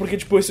pode, porque,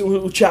 tipo,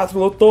 o teatro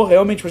lotou,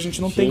 realmente, tipo, a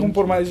gente não tem como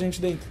pôr mais gente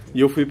dentro.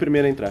 E eu fui o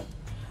primeiro a entrar.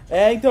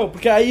 Então,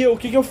 porque aí o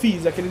que eu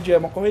fiz? Aquele dia,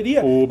 uma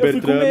correria. O eu fui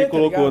Bertrand comer, me tá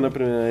colocou ligado? na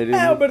primeira. Ele...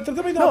 O Bertrand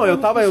também tava. Não, eu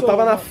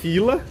tava na né?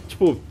 fila,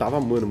 tipo,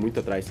 tava, mano, muito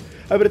atrás.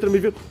 Aí o Bertrand me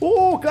viu,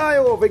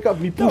 Caio, vem cá,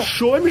 me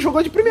puxou e me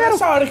jogou de primeiro.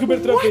 Nessa hora que o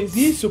Bertrand fez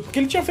isso, porque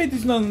ele tinha feito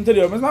isso no ano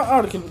anterior, mas na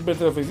hora que o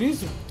Bertrand fez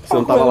isso, Você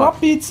não tava comendo lá. uma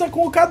pizza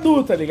com o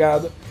Cadu, tá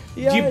ligado?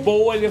 E De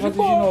boa ele ia fazer de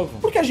novo.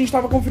 Porque a gente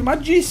tava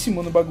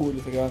confirmadíssimo no bagulho,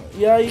 tá ligado?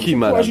 E aí, Que tipo, a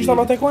maravilha. gente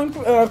tava até com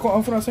a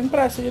informação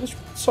impressa. E eles,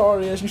 tipo,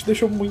 sorry, a gente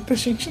deixou muita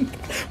gente entrar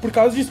por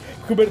causa disso.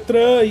 Porque o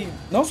Bertrand, e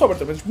não só o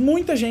Bertrand, mas tipo,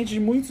 muita gente de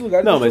muitos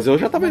lugares. Não, mas eu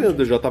já tava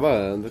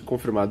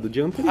confirmado do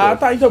dia anterior. Ah,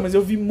 tá, então, mas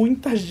eu vi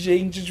muita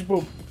gente,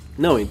 tipo...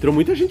 Não, entrou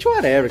muita gente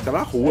whatever, que tava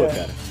na rua,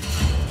 cara.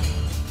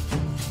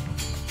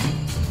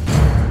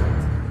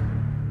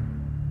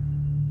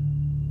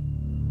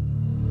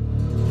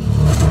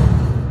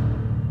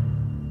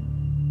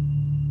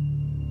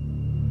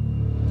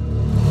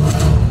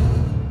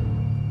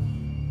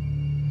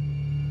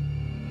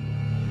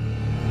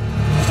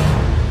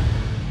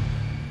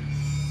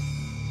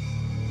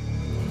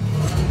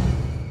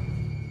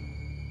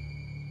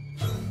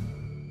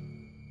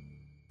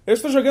 Eu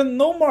estou jogando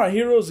No More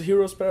Heroes,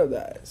 Heroes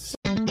Paradise.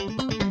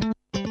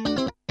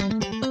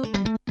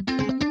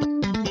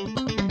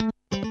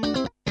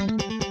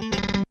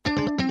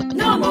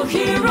 No more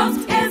heroes,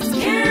 it's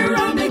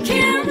hero the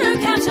king. You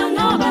can't show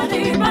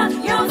nobody but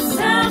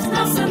yourselves.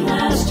 Nothing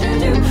less to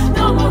do.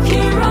 No more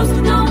heroes,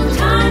 no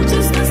time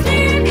to stand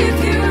still.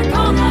 If you're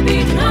gonna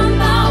be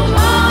number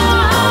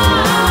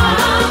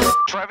one.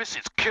 Travis,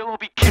 it's kill or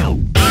be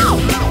killed.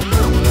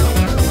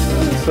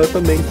 Isso eu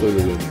também tô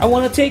jogando. I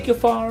wanna take you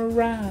for a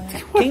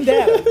ride. Quem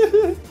dera.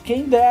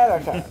 Quem dera,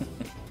 cara.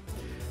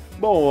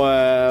 Bom,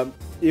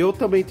 eu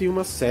também tenho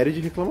uma série de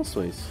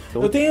reclamações.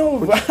 Então, Eu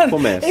tenho...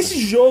 começa. Esse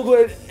jogo,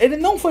 ele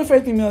não foi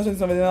feito em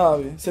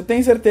 1999. Você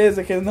tem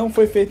certeza que ele não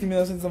foi feito em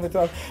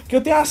 1999? Porque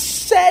eu tenho a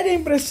séria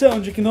impressão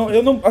de que não...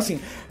 Eu não Mas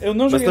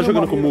joguei tá No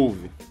jogando More com Heroes.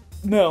 Move?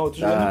 Não, eu tô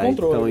jogando no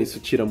controle. Então isso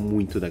tira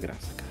muito da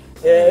graça,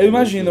 cara. Eu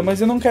imagino, mas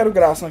eu não quero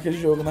graça naquele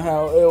jogo, na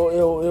real.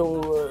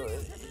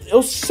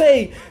 Eu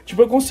sei,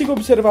 tipo, eu consigo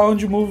observar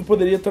onde o Move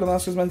poderia tornar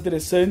as coisas mais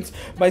interessantes,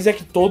 mas é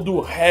que todo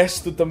o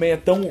resto também é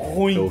tão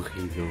ruim. É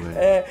horrível, velho.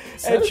 É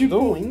Sério? tipo.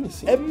 Tão ruim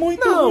assim? É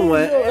muito Não, ruim.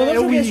 é Eu não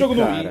joguei Wii, esse jogo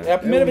no cara. Wii. É a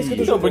primeira É vez que eu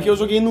tô Wii. Não, jogando. porque eu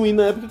joguei no Wii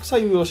na época que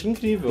saiu, eu achei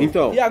incrível.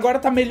 Então, E agora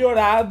tá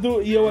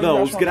melhorado e eu ainda não,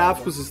 acho os uma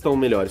gráficos estão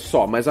melhores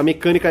só, mas a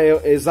mecânica é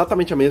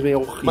exatamente a mesma e é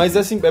horrível. Mas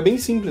assim, é bem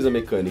simples a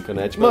mecânica,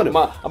 né? Tipo, Mano,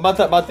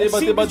 simples bater,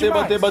 demais.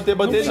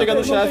 Não chegar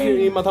no tem- não chefe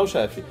tem- e matar o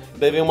chefe.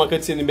 Daí vem uma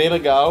cutscene bem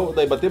legal,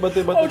 daí bater.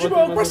 Ou, tipo,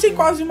 eu passei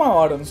quase 1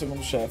 hora no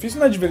segundo chefe. Isso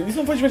não é divertido, isso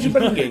não foi divertido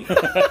pra ninguém.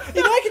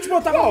 E não é que, tipo,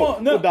 eu tava...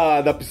 O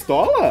da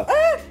pistola?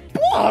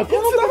 Porra,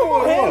 Eu não tava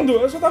morrendo,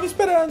 eu só tava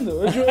esperando.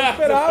 Eu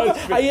esperava,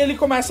 aí ele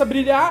começa a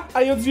brilhar,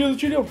 aí eu desvio do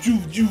tiro e eu...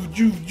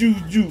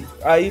 Ju.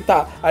 Aí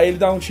tá, aí ele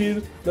dá um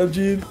tiro, dá um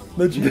tiro.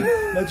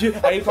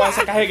 Aí ele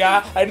começa a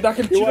carregar, aí ele dá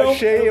aquele tirão.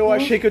 Eu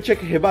achei que eu tinha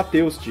que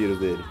rebater os tiros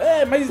dele.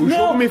 É, mas O não,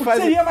 jogo me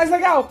faz- seria mais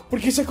legal.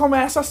 Porque você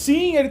começa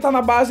assim, ele tá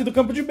na base do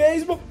campo de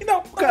beisebol, e não.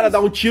 O cara dá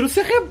um tiro,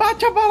 você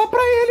rebate a bala pra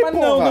ele, Mas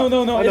porra.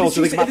 não. Ah, Eles,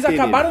 você tem que bater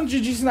acabaram de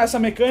ensinar essa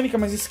mecânica,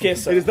 mas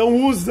esqueça. nele. Eles não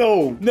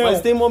usam. Não.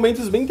 Mas tem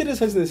momentos bem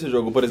interessantes nesse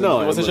jogo. Por exemplo, Não,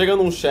 que você chega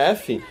num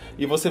chefe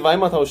e você vai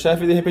matar o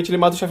chefe e de repente ele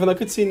mata o chefe na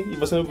cutscene. E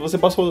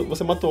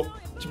você matou.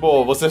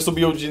 Tipo, você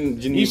subiu de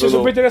nível. Isso é no-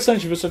 super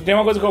interessante, viu? Tem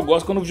uma coisa que eu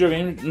gosto quando o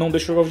videogame não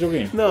deixa eu jogar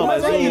videogame. Não,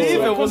 Mas mas é incrível,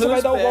 incrível, quando você você não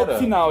vai dar o espera. golpe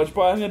final.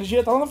 Tipo, a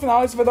energia tá lá no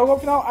final, aí você vai dar o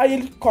golpe final, aí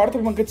ele corta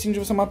pra uma cutscene de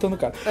você matando o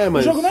cara. É,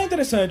 mas- O jogo não é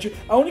interessante.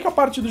 A única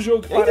parte do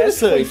jogo que É parece que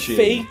foi interessante.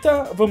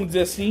 feita, vamos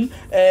dizer assim,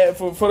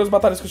 foram as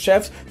batalhas com os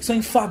chefes, que são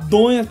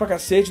enfadonhas pra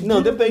cacete. Não,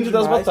 tudo depende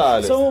das demais.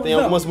 batalhas. Tem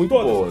algumas muito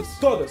todas, boas.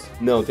 Todas.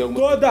 Não, tem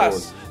algumas Todas. muito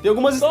boas. Tem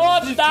algumas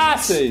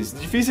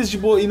difíceis,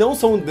 tipo, e não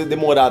são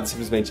demoradas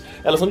simplesmente.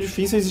 Elas são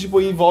difíceis e,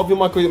 tipo, envolve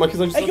uma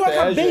questão de É que eu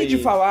estratégia. acabei de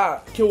e-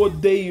 falar que eu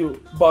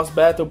odeio boss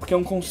battle porque é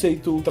um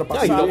conceito Ah,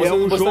 ultrapassado. então você, É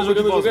um você jogo tá jogando de o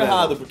jogo boss battle.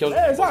 errado, porque é um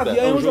jogo É, de boss exato, e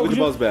battle. aí É um eu jogo jogo de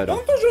boss battle. Eu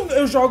não tô jogando,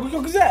 eu jogo o que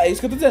eu quiser, é isso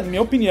que eu tô dizendo.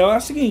 Minha opinião é a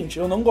seguinte,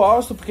 eu não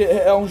gosto, porque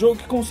é um jogo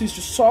que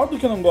consiste só do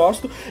que eu não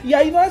gosto, e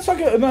aí não é só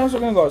que eu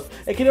não gosto,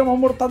 é que ele é uma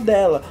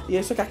mortadela, e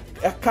aí só que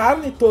a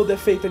carne toda é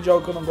feita de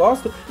algo que eu não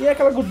gosto, e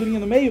aquela gordurinha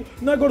no meio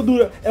não é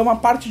gordura, é uma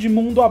parte de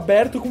mundo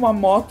aberto com uma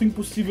moto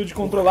impossível de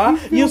controlar,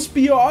 e os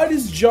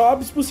piores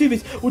jobs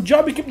possíveis. O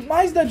job que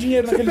mais dá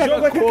dinheiro naquele pega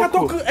jogo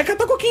coco. é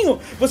catar coquinho.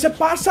 Você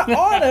passa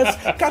horas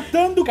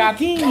catando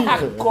coquinho.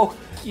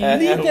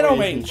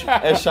 Literalmente.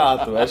 É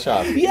chato.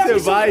 E a Você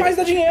missão que mais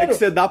dá dinheiro. É que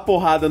você dá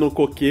porrada no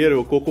coqueiro,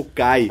 o coco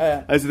cai.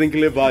 É. Aí você tem que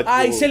levar, tipo...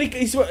 Ah,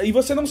 e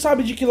você não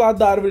sabe de que lado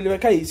da árvore ele vai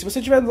cair. Se você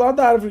estiver do lado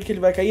da árvore que ele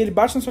vai cair, ele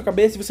bate na sua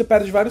cabeça e você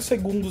perde vários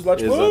segundos lá,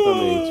 tipo...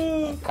 Exatamente.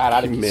 "Ah".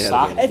 Caralho, que merda.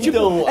 saco. É tipo,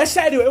 Então- é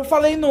sério, eu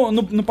falei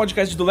no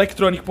podcast do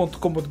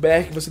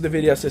electronic.com.br, que você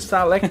deveria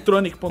acessar,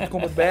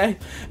 electronic.com.br,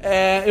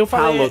 eu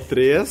falei... Halo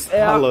 3,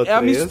 É Halo a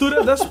 3.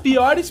 mistura das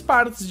piores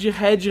partes de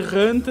Red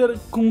Hunter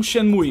com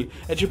Shenmue.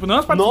 É tipo, não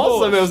as partes Nossa,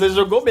 boas. meu, você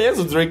jogou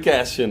mesmo o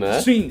Dreamcast, né?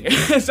 Sim,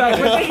 sabe?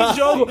 Mas esse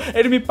jogo,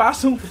 ele me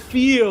passa um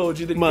feel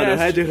de Dreamcast.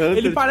 Mano, Red Hunter,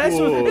 ele parece.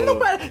 tipo- Ele não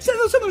parece.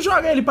 Você não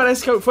joga ele,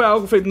 parece que foi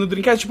algo feito no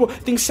Dreamcast. Tipo,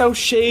 tem cel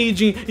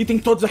shading e tem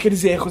todos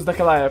aqueles erros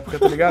daquela época,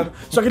 tá ligado?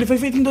 Só que ele foi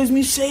feito em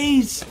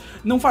 2006.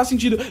 Não faz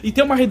sentido. E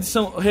tem uma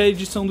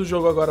reedição do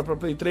jogo agora pra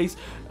Play 3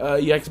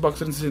 e Xbox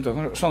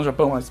 360, só no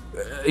Japão, mas.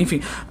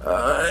 Enfim.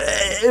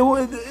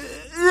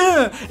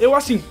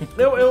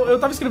 Eu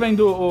tava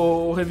escrevendo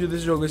o review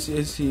desse jogo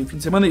esse fim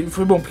de semana e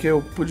foi bom, porque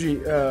eu pude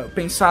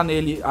pensar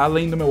nele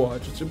além do meu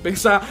ódio. Tipo,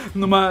 pensar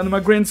numa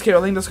grand scale,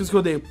 além das coisas que eu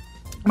odeio.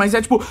 Mas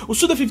é tipo, o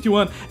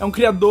Suda51 é um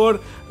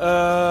criador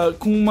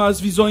com umas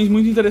visões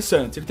muito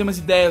interessantes. Ele tem umas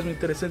ideias muito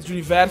interessantes, de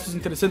universos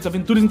interessantes,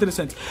 aventuras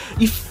interessantes.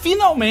 E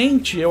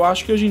finalmente, eu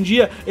acho que hoje em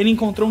dia, ele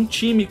encontrou um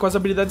time com as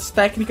habilidades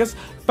técnicas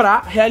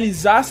pra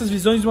realizar essas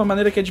visões de uma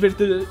maneira que é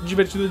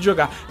divertida de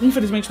jogar.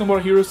 Infelizmente, No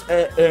More Heroes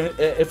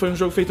foi um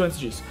jogo feito antes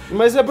disso.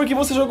 Mas é porque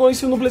você jogou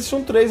isso no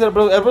PlayStation 3, era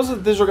pra você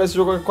ter jogado esse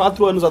jogo há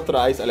 4 anos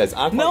atrás. Aliás,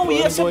 há 4 anos. Não,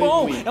 ia ser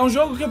bom. É um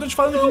jogo que eu tô te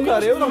falando que em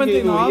cara, eu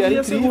joguei no Wii, era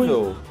ia ser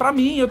incrível. ruim. Pra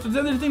mim, eu tô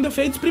dizendo, ele tem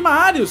defeitos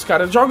primários,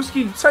 cara. Jogos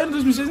que saíram em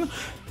 2006...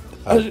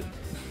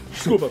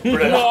 Desculpa.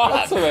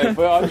 Nossa, velho,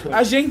 foi ótimo.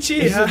 A gente...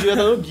 Isso devia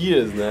estar no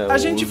Gears, né? A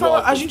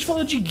gente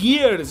falou de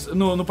Gears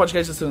no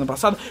podcast da semana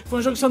passada. Foi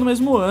um jogo que saiu no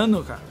mesmo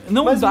ano, cara.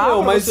 Não dá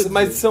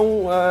mas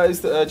são,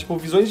 tipo,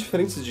 visões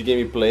diferentes de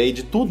gameplay,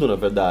 de tudo, na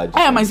verdade.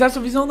 Mas essa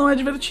visão não é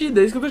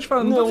divertida. É isso que eu tô te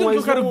falando. Não tô dizendo que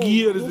eu quero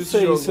Gears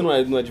desse jogo. Isso não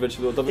é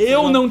divertido.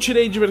 Eu não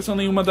tirei diversão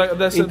nenhuma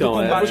dessa do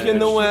combate. Porque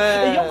não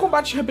é... E é um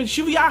combate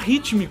repetitivo e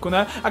arrítmico,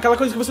 né? Aquela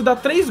coisa que você dá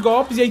 3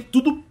 golpes e aí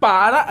tudo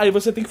para, aí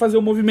você tem que fazer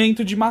o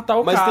movimento de matar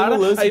o cara. Mas tem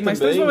um lance aí mais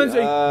 3 momentos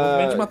aí,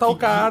 movimento de matar o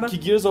cara.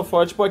 Que Gears of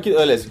War, tipo,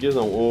 aliás, Gears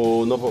não,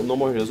 o No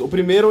More Heroes. O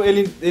primeiro,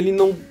 ele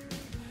não...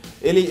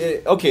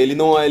 ele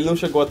não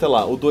chegou até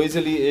lá. O 2,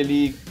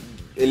 ele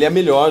é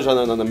melhor já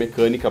na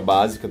mecânica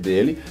básica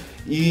dele.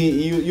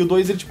 E o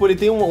 2, ele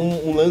tem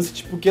um lance,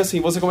 tipo, que assim,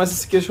 você começa a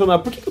se questionar,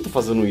 por que eu tô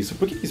fazendo isso?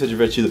 Por que isso é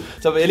divertido?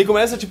 Sabe, ele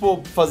começa,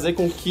 tipo, fazer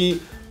com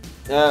que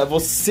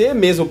você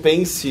mesmo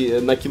pense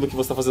naquilo que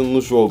você tá fazendo no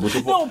jogo.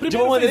 Tipo, não, de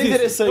uma maneira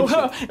interessante.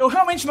 Eu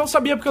realmente não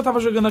sabia porque eu tava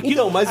jogando aquilo.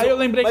 Então, mas aí eu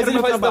lembrei que era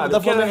meu trabalho,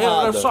 da forma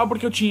errada. Era só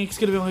porque eu tinha que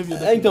escrever um review.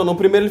 Então, no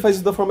primeiro ele faz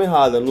isso da forma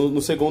errada.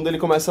 No segundo ele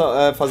começa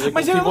a fazer com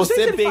que você pense. Mas eu não sei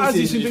se ele faz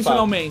isso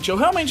intencionalmente. Eu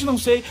realmente não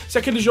sei se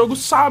aquele jogo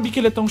sabe que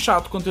ele é tão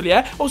chato quanto ele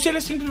é, ou se ele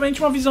é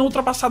simplesmente uma visão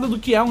ultrapassada do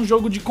que é um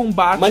jogo de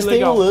combate mas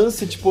legal. Tem um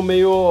lance, tipo,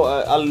 meio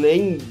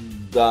além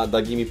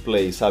da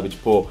gameplay, sabe?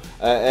 Tipo...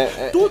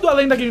 Tudo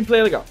além da gameplay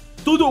é legal.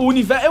 Tudo, o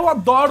universo... Eu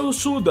adoro o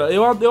Suda.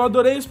 Eu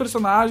adorei os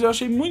personagens, eu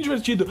achei muito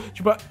divertido.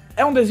 Tipo,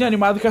 é um desenho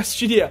animado que eu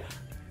assistiria.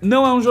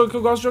 Não é um jogo que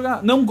eu gosto de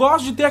jogar. Não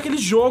gosto de ter aquele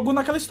jogo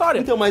naquela história.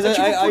 Então, mas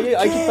tipo,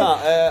 aí que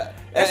tá.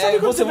 Sabe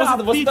quando você vê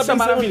uma pizza tá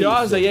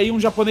maravilhosa e aí um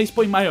japonês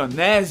põe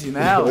maionese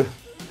nela?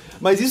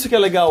 Mas isso que é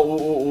legal,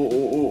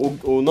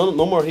 o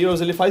No More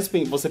Heroes, ele faz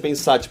você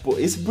pensar, tipo,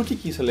 por que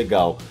isso é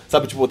legal?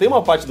 Sabe, tipo, tem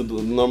uma parte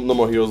do No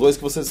More Heroes 2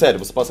 que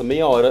você passa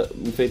meia hora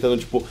enfrentando,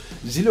 tipo,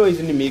 zilhões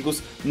de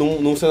inimigos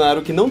num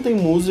cenário que não tem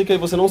música e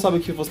você não sabe o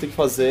que você tem que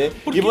fazer.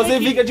 E você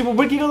fica, tipo,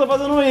 por que eu tô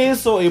fazendo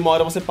isso? E uma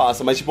hora você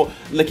passa, mas, tipo,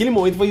 naquele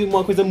momento foi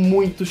uma coisa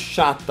muito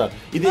chata.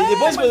 E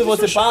depois quando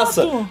você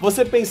passa,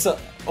 você pensa...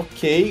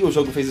 Ok, o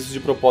jogo fez isso de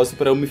propósito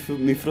pra eu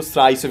me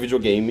frustrar, isso é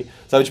videogame.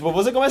 Sabe, tipo,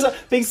 você começa a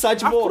pensar,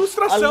 tipo, a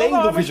frustração além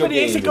não do é uma videogame.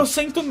 Experiência que eu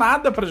sento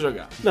nada pra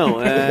jogar.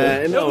 Não,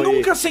 eu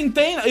nunca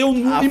sentei, a e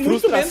muito menos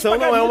frustração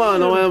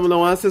não é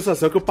uma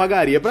sensação que eu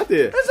pagaria pra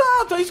ter.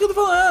 Exato, é isso que eu tô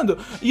falando.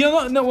 E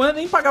eu não é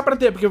nem pagar pra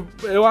ter, porque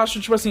eu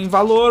acho, tipo assim,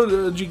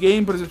 valor de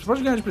game, por exemplo, você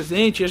pode ganhar de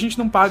presente, e a gente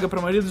não paga pra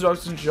maioria dos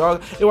jogos que a gente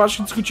joga. Eu acho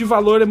que discutir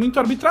valor é muito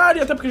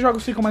arbitrário, até porque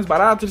jogos ficam mais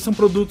baratos, eles são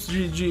produtos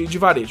de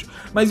varejo.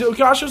 Mas o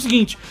que eu acho é o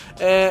seguinte,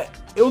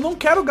 eu não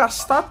quero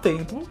gastar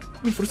tempo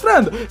me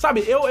frustrando,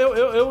 sabe?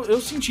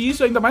 Eu senti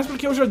isso ainda mais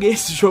porque eu joguei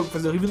esse jogo,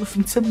 fazer horrível no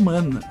fim de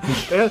semana.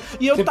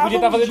 E eu tava um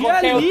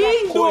dia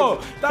lindo!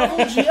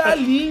 Tava um dia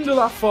lindo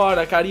lá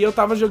fora, cara. E eu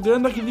tava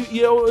jogando aquilo e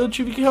eu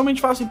tive que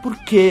realmente falar assim, por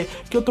quê?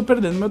 Que eu tô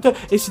perdendo meu tempo.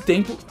 Esse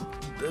tempo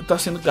tá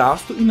sendo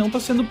gasto e não tá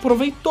sendo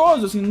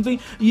proveitoso, assim, não tem...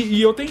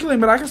 E eu tenho que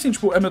lembrar que, assim,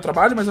 tipo, é meu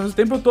trabalho, mas ao mesmo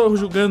tempo eu tô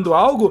julgando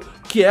algo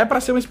que é pra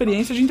ser uma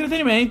experiência de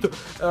entretenimento.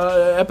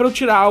 É pra eu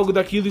tirar algo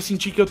daquilo e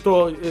sentir que eu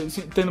tô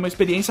tendo uma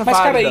experiência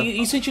válida. Mas, cara,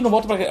 isso a gente não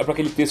volta pra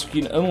aquele texto que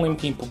eu não lembro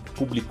quem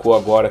publicou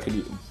agora,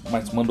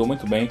 mas mandou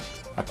muito bem,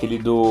 aquele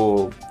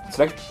do...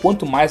 Será que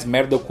quanto mais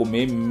merda eu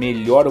comer,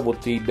 melhor eu vou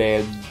ter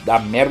ideia da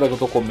merda que eu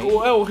tô comendo?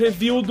 O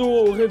review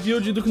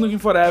de Duke Nukem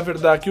Forever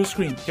da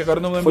Killscreen, que agora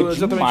eu não lembro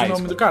exatamente o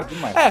nome do cara.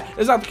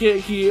 Exato,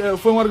 que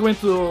foi um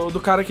argumento do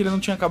cara que ele não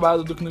tinha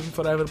acabado Duke Nukem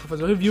Forever pra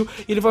fazer o review,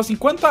 e ele falou assim,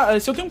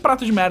 se eu tenho um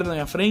prato de merda na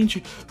minha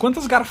frente,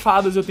 quantas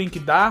garfadas eu tenho que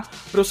dar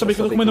pra eu saber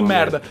que eu tô comendo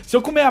merda? Se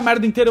eu comer a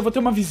merda inteira, eu vou ter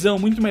uma visão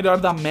muito melhor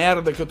da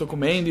merda que eu tô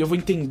comendo, e eu vou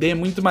entender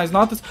muito mais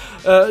notas,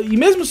 e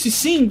mesmo se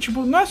sim,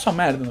 tipo, não é só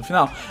merda no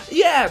final.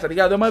 E tá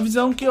ligado? É uma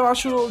visão que eu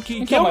acho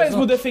que eu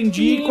mesmo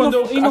defendi quando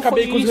eu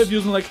acabei com os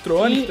reviews no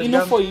Electronic, tá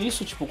ligado? E não foi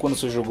isso, tipo, quando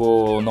você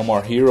jogou No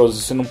More Heroes,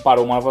 você não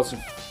parou uma e falou assim,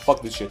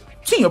 Fuck this shit.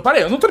 Sim, eu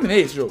parei, eu não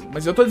terminei esse jogo,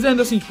 mas eu tô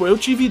dizendo assim, tipo, eu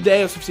tive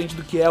ideia suficiente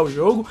do que é o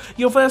jogo,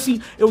 e eu falei assim,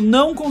 eu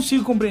não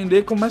consigo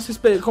compreender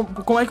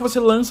como é que você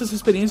lança essa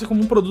experiência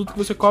como um produto que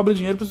você cobra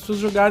dinheiro para as pessoas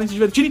jogarem, se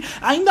divertirem,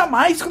 ainda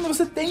mais quando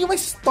você tem uma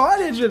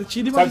história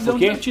divertida e uma Sabe visão por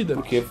quê? divertida.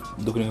 Porque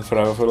Duke Nukem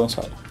Forever foi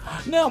lançado.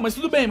 Não, mas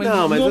tudo bem, mas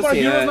Não, mas No More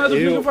assim, Heroes não é do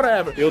Nukem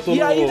Forever. eu tô e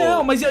no- aí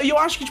não, mas eu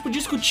acho que, tipo,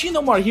 discutir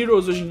No More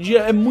Heroes hoje em dia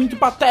é muito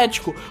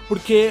patético,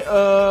 porque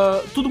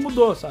tudo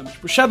mudou, sabe?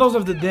 Tipo, Shadows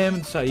of the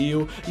Damned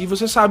saiu, e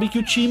você sabe que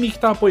o time que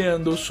tá apoiando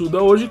o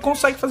Suda hoje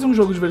consegue fazer um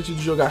jogo divertido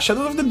de jogar.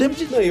 Shadows of the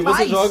Damned Não, e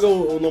você demais. joga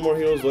o No More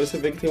Heroes 2, você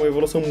vê que tem uma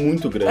evolução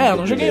muito grande. É, eu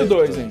não joguei o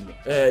 2 né?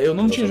 ainda. Eu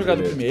não tinha jogado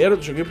o primeiro,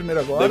 joguei o primeiro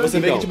agora. Daí você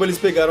vê Então. que tipo, eles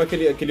pegaram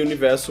aquele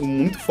universo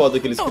muito foda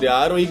que eles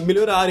criaram e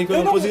melhoraram,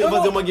 enquanto não conseguiam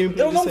fazer uma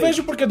gameplay Eu não decente.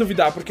 vejo por que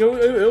duvidar, porque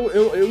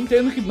eu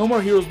entendo que No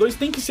More Heroes 2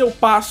 tem que ser o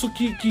passo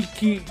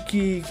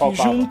que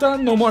Faltava. junta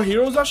No More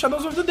Heroes a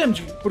Shadows of the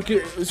Damned.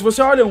 Porque se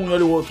você olha um e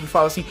olha o outro e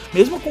fala assim,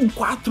 mesmo com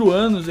 4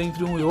 anos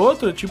entre um e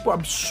outro, é tipo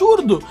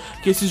absurdo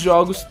que esses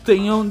jogos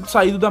tenham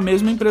saído da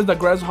mesma empresa, da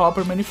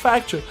Grasshopper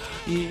Manufacture.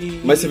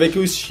 Mas você vê que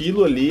o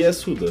estilo ali é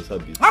Suda,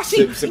 sabe? Ah,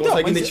 sim. Você Então,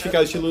 consegue mas identificar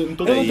o estilo em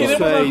todo eu não tenho isso nenhum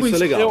problema é- com isso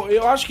é isso. legal.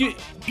 Eu acho que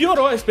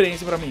piorou a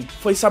experiência pra mim.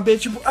 Foi saber,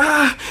 tipo,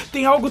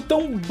 tem algo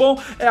tão bom,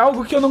 é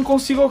algo que eu não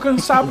consigo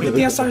alcançar, porque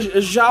tem essa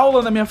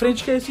jaula na minha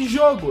frente que é esse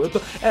jogo.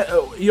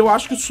 E eu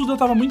acho que o Suda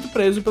tava muito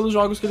preso pelos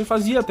jogos que ele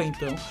fazia até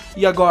então.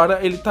 E agora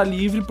ele tá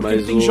livre porque Mas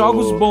ele tem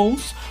jogos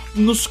bons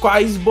nos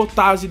quais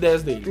botar as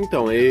ideias dele.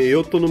 Então,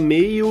 eu tô no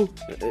meio,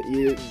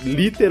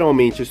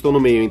 literalmente, eu estou no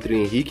meio entre o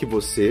Henrique e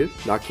você,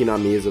 aqui na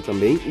mesa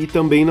também, e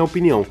também na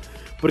opinião.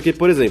 Porque,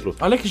 por exemplo,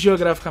 Olha que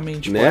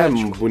geograficamente né,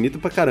 poético. bonito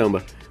pra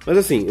caramba. Mas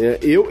assim,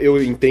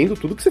 eu entendo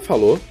tudo que você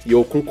falou, e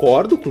eu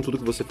concordo com tudo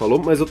que você falou,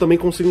 mas eu também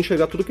consigo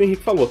enxergar tudo que o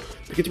Henrique falou.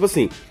 Porque, tipo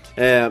assim,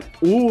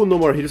 o No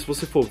More Heroes, se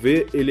você for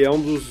ver, ele é um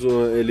dos...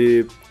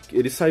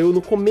 Ele saiu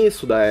no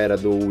começo da era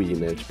do Wii,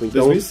 né? Tipo,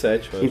 então,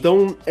 2007, eu acho.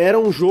 então era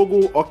um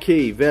jogo,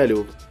 ok,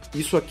 velho,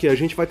 isso aqui a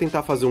gente vai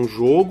tentar fazer um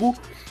jogo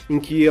em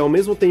que ao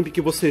mesmo tempo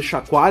que você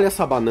chacoalha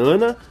essa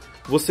banana,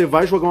 você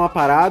vai jogar uma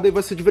parada e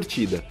vai ser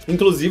divertida.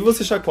 Inclusive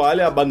você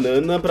chacoalha a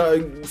banana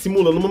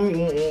simulando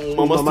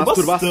uma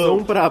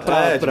masturbação pra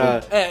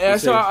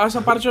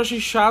Essa parte eu achei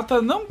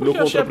chata, não porque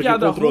eu achei a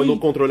piada ruim. no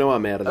controle é uma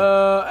merda.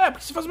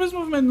 Porque você faz o mesmo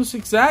movimento no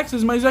Six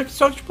Axis, mas é que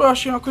só que tipo, eu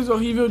achei uma coisa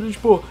horrível de,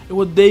 tipo, eu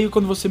odeio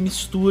quando você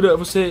mistura,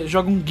 você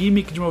joga um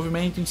gimmick de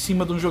movimento em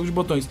cima de um jogo de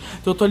botões.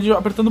 Então eu tô ali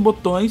apertando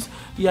botões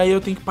e aí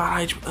eu tenho que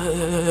parar e tipo...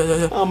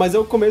 mas é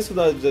o começo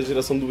da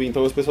geração do Wii,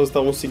 então as pessoas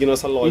estavam seguindo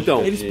essa lógica.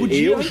 Então, Eles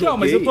podiam, eu então,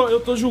 mas eu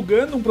tô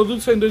julgando um produto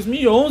que saiu em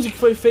 2011 que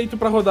foi feito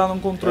pra rodar num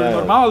controle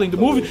normal, além do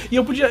Move, e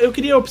eu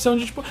queria a opção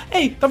de tipo,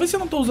 ei, talvez se eu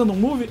não tô usando um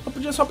Move, eu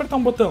podia só apertar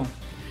um botão.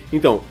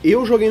 Então,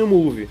 eu joguei no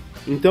Move.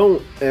 Então,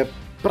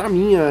 pra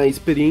mim, a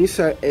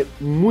experiência é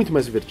muito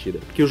mais divertida.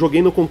 Porque eu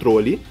joguei no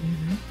controle,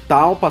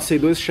 tal, passei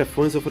 2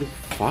 chefões, eu falei,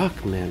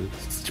 fuck, man,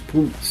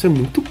 tipo, isso é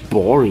muito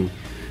boring.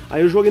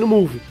 Aí eu joguei no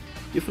Move.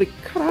 E eu falei,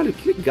 caralho,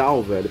 que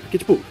legal, velho. Porque,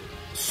 tipo,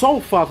 só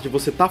o fato de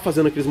você tá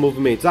fazendo aqueles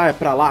movimentos, é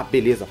pra lá,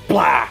 beleza,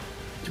 plá!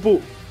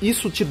 Tipo,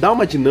 isso te dá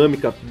uma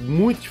dinâmica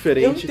muito Eu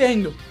diferente.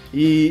 entendo.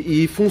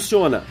 E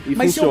funciona.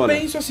 Mas funciona. se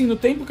eu penso assim, no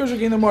tempo que eu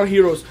joguei no More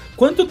Heroes,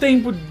 quanto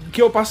tempo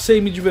que eu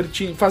passei me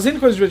divertindo, fazendo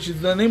coisas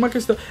divertidas, não é nenhuma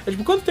questão. É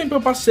tipo, quanto tempo eu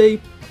passei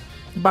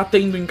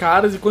batendo em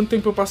caras e quanto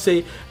tempo eu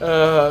passei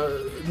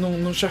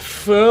num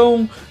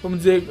chefão, vamos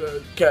dizer,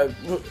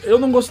 eu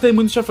não gostei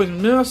muito dos chefões,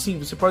 mas mesmo assim,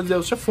 você pode dizer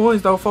os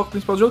chefões, o foco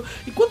principal do jogo,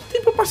 e quanto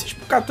tempo eu passei,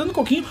 tipo, catando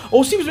coquinho,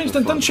 ou simplesmente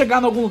tentando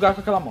chegar em algum lugar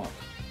com aquela moto.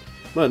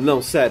 Mano,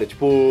 não, sério,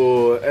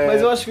 tipo...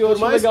 Mas eu acho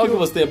mais legal que eu-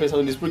 você tenha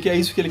pensado nisso, porque é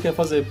isso que ele quer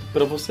fazer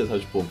pra você,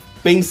 sabe? Tipo,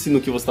 pense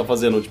no que você tá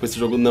fazendo. Tipo, esse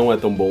jogo não é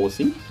tão bom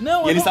assim.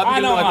 Não, E ele eu sabe que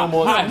ele não é tão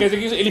bom assim. Quer dizer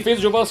que ele fez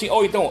o jogo e falou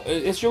assim, então,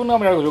 esse jogo não é o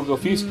melhor jogo que eu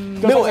fiz,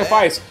 então Meu, sabe o que você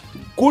faz?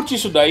 Curte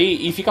isso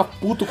daí e fica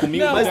puto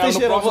comigo. Não, Mas cara, no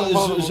Teixeira,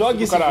 próximo do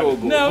jogue esse caralho.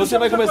 jogo. Não, Você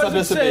vai começar a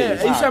perceber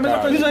isso. Isso é a mesma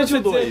cara. coisa que Principalmente você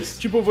o dizer, dois.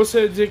 tipo,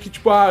 você dizer que,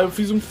 tipo, eu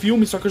fiz um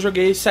filme, só que eu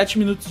joguei 7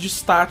 minutos de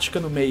estática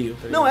no meio.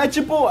 Tá ligado? Não, é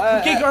tipo.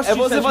 que que eu assisti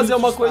você 7 fazer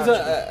uma minutos de coisa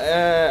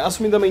estática?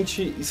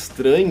 assumidamente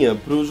estranha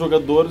pro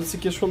jogador se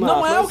questionar.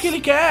 Não é Mas- o que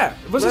ele quer.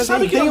 Você mas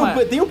sabe que tem não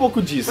é. tem um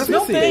pouco disso.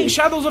 Não assim, tem.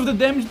 Shadows of the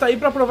Damned tá aí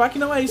pra provar que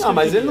não é isso. Ah, que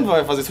mas ele não queria.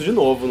 vai fazer isso de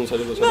novo, não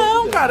sabe?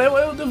 Não, cara,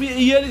 eu vi.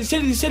 E ele, se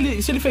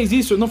ele fez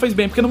isso, não fez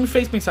bem, porque não me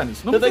fez pensar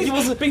nisso. Não me Tanto é fez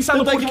que você, pensar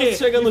no tanto é que porquê. você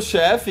chega no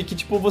chefe que,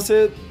 tipo,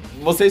 você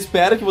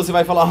espera que você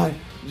vai falar, ai,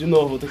 de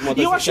novo, vou ter que matar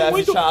E eu esse achei chefe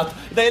muito- chato.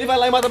 E daí ele vai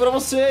lá e mata pra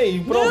você e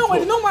pronto. Não,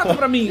 ele não mata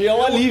pra mim. E é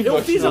um alívio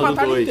Eu fiz a aquilo no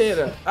batalha 2.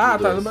 inteira. Ah,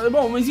 tá. No 2.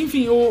 Bom, mas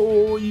enfim,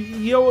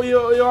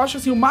 eu acho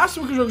assim, o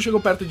máximo que o jogo chegou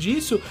perto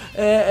disso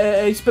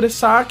é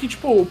expressar que,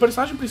 tipo, o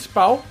personagem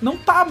principal não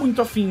tá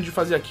muito afim de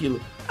fazer aquilo.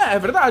 É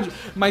verdade.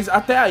 Mas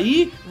até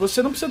aí,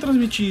 você não precisa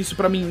transmitir isso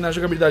pra mim na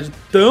jogabilidade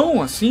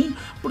tão assim,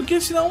 porque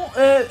senão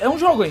é um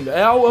jogo ainda.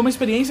 É uma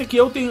experiência que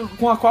eu tenho,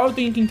 com a qual eu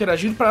tenho que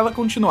interagir pra ela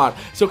continuar.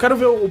 Se eu quero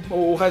ver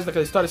o resto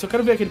daquela história, se eu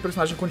quero ver aquele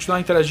personagem continuar a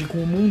interagir com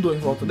o mundo em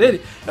volta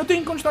dele, eu tenho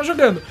que continuar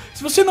jogando.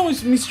 Se você não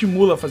me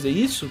estimula a fazer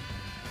isso,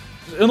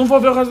 eu não vou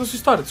ver o resto da sua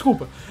história,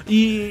 desculpa.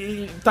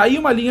 E tá aí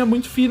uma linha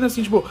muito fina,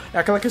 assim, tipo, é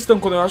aquela questão,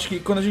 quando eu acho que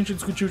quando a gente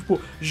discutiu, tipo,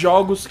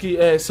 jogos que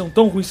são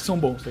tão ruins que são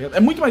bons, tá ligado? É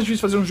muito mais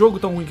difícil fazer um jogo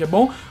tão ruim que é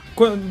bom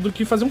do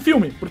que fazer um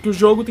filme, porque o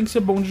jogo tem que ser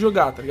bom de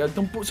jogar, tá ligado?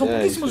 Então são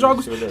pouquíssimos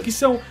jogos que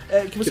são,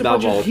 que você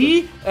pode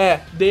rir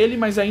dele,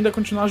 mas ainda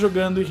continuar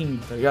jogando e rindo,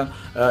 tá ligado?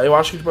 Eu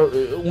acho que, tipo,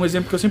 um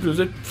exemplo que eu sempre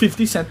uso é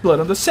 50 Cent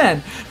Blood on the Sand,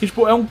 que,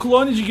 tipo, é um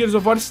clone de Gears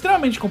of War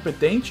extremamente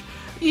competente,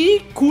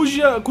 e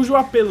cujo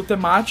apelo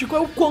temático é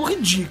o quão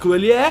ridículo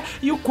ele é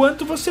e o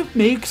quanto você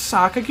meio que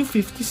saca que o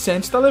 50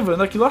 Cent tá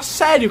levando aquilo a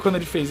sério quando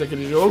ele fez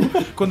aquele jogo,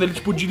 quando ele,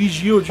 tipo,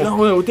 dirigiu,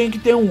 não, eu tenho que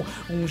ter um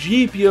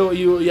Jeep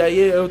e aí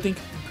eu tenho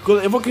que...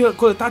 Eu vou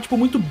coletar, tipo,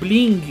 muito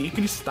bling e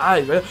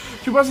cristais, né?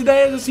 Tipo, as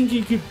ideias, assim,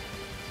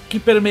 que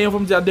permeiam,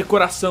 vamos dizer, a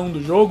decoração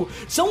do jogo,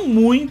 são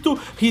muito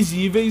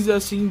risíveis,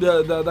 assim,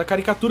 da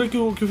caricatura que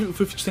o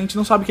 50 Cent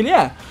não sabe que ele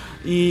é.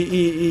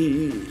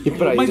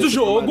 Mas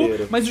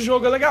o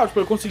jogo é legal, tipo,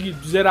 eu consegui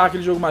zerar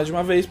aquele jogo mais de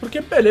uma vez,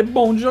 porque ele é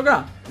bom de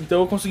jogar.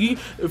 Então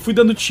eu fui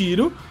dando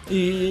tiro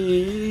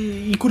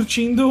e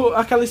curtindo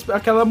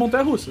aquela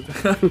montanha-russa.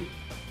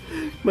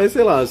 Mas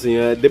sei lá, assim,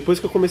 depois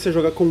que eu comecei a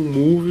jogar com o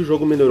Move, o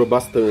jogo melhorou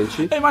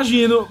bastante. Eu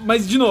imagino,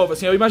 mas de novo,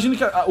 assim, eu imagino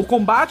que o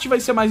combate vai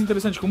ser mais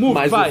interessante com o Move,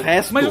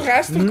 mas o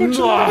resto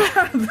continua.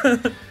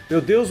 Meu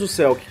Deus do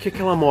céu, o que é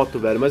aquela moto,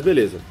 velho? Mas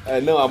beleza.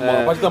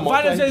 A parte da moto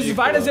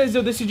várias vezes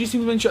eu decidi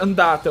simplesmente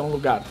andar até um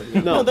lugar, tá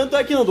ligado? Não, tanto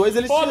é que no 2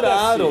 eles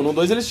tiraram. No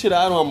 2 eles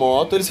tiraram a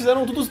moto, eles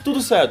fizeram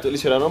tudo certo. Eles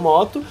tiraram a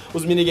moto,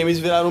 os minigames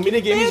viraram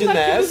minigames de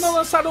NES. Eles não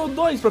lançaram o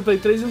 2 pra Play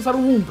 3, eles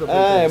lançaram o 1 pra Play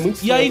 3. É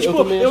muito E aí, tipo,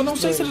 eu não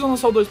sei estranho. se eles vão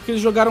lançar o 2, porque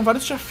eles jogaram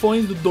vários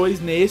chefões do 2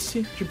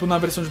 nesse, tipo, na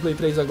versão de Play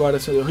 3 agora,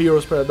 o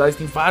Heroes Paradise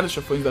tem vários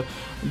chefões do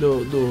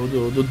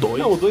 2.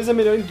 Não, o 2 é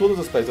melhor em todos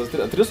os aspectos.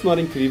 A trilha sonora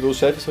é incrível, os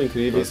chefes são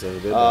incríveis,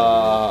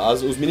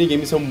 os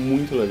minigames são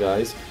muito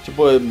legais.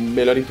 Tipo, é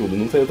melhor em tudo.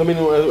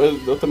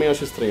 Eu também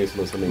acho estranho esse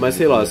lançamento. Mas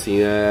sei lá, assim,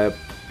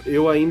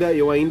 eu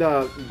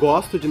ainda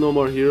gosto de No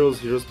More Heroes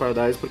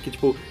Paradise, porque,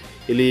 tipo,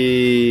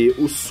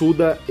 o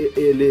Suda,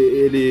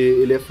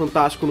 ele é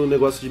fantástico no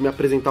negócio de me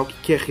apresentar o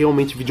que é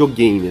realmente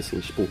videogame, assim,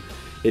 tipo,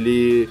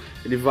 ele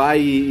vai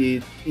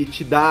e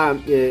te dá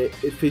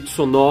efeitos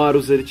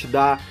sonoros, ele te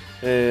dá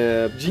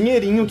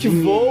dinheirinho que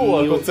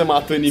voa quando você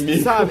mata o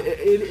inimigo. Sabe,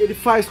 ele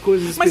faz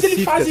coisas Mas específicas.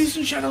 ele faz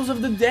isso em Shadows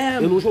of the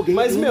Dam. Eu não joguei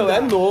Mas, ainda. meu,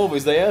 é novo,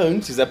 isso daí é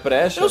antes, é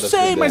pré-Shadows Eu sei,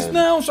 of the mas Dam.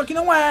 não, só que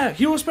não é.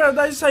 Heroes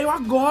Paradise saiu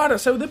agora,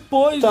 saiu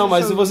depois. Tá, do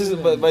mas Shadows of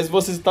the Dam.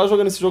 você tá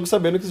jogando esse jogo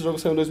sabendo que esse jogo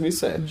saiu em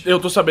 2007. Eu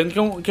tô sabendo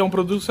que é um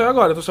produto que saiu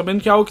agora. Eu tô sabendo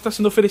que é algo que tá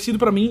sendo oferecido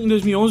pra mim em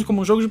 2011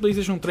 como um jogo de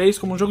PlayStation 3,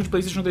 como um jogo de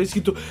PlayStation 3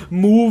 escrito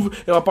Move.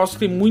 Eu aposto que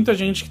tem muita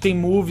gente que tem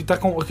Move e tá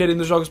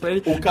querendo jogos pra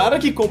ele. O cara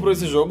que comprou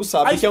esse jogo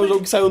sabe que é um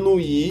jogo que saiu no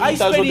Wii e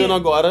tá jogando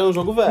agora é um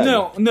jogo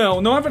velho.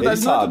 Não é verdade, Ele não é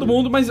sabe. todo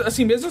mundo, mas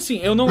assim, mesmo assim,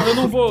 eu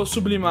não vou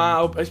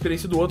sublimar a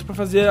experiência do outro pra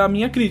fazer a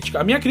minha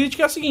crítica. A minha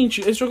crítica é a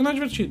seguinte, esse jogo não é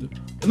divertido.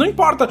 Não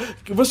importa,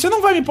 você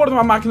não vai me pôr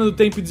numa máquina do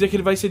tempo e dizer que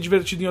ele vai ser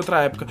divertido em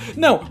outra época.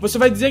 Não, você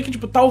vai dizer que,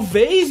 tipo,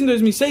 talvez em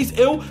 2006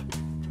 eu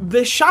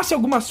deixasse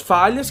algumas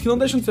falhas, que não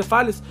deixam de ser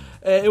falhas,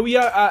 eu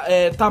ia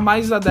tá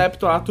mais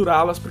adepto a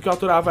aturá-las, porque eu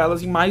aturava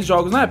elas em mais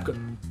jogos na época.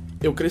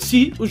 Eu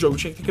cresci, o jogo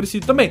tinha que ter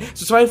crescido também.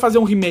 Se você vai fazer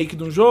um remake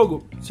de um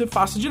jogo, você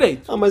faça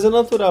direito. Ah, mas é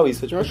natural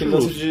isso, é tipo aquele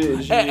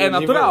lance É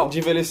natural. de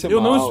envelhecer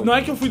eu mal. não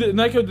é que eu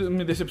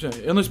me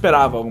decepcionei. Eu não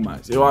esperava algo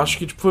mais. Eu acho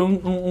que, tipo, foi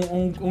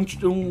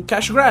um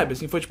cash grab,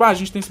 assim. Foi tipo, a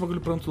gente tem esse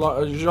bagulho pronto,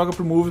 a gente joga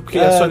pro Move, porque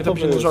a Sony tá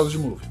pedindo os jogos de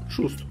Move.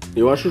 Justo.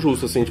 Eu acho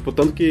justo, assim, tipo,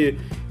 tanto que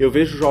eu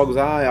vejo jogos,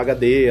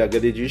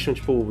 HD Edition,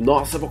 tipo,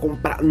 nossa, vou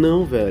comprar.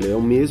 Não, velho, é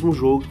o mesmo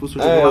jogo que você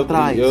jogou lá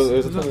atrás.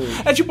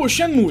 Exatamente. É tipo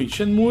Shenmue.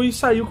 Shenmue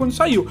saiu quando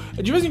saiu.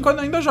 De vez em quando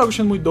eu ainda jogo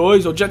Shenmue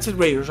 2 ou Jet Set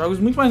Radio, jogos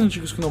muito mais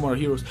antigos que No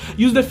More Heroes.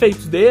 E os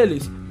defeitos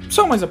deles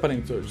são mais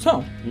aparentes hoje,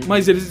 são.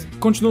 Mas eles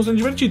continuam sendo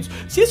divertidos.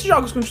 Se esses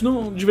jogos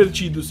continuam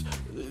divertidos,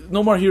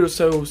 No More Heroes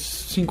saiu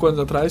 5 anos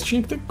atrás,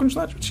 tinha que ter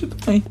continuado divertido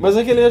também. Mas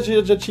é que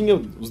ele já tinha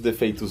os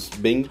defeitos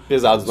bem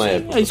pesados na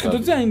época. É isso que eu tô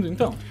dizendo,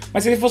 então.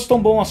 Mas se ele fosse tão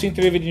bom assim,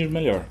 teria vendido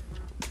melhor.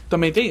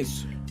 Também tem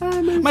isso.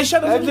 Mas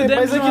Shadows of the Dam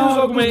Mas é que não os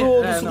jogos do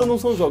Suda não. não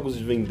são jogos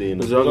de vender,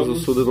 né? Os jogos do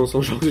Suda não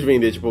são jogos de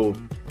vender, tipo,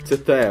 você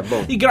tá,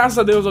 bom. E graças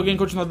a Deus alguém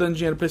continua dando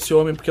dinheiro pra esse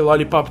homem, porque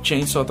Lollipop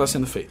Chain só tá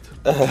sendo feito.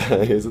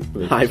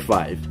 Exatamente. High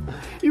five.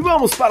 E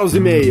vamos para os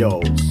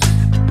e-mails.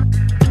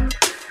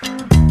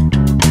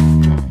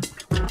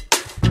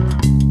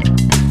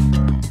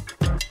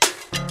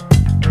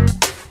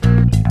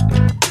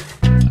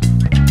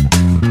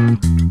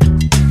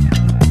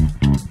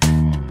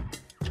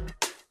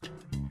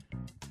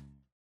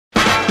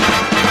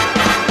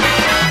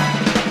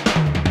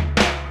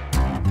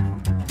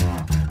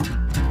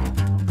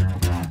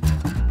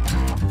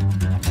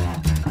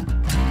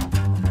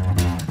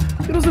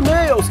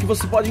 Que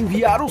você pode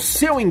enviar o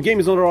seu em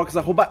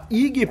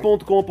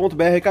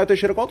gamesonrocks@ig.com.br. Caio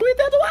Teixeira, qual o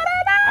Twitter do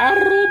Arana?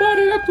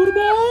 @turbo.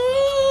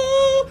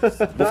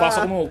 Vou falar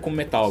só como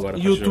metal agora.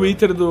 E o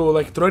Twitter do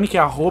Electronic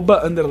é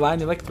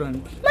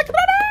 @_Electronic.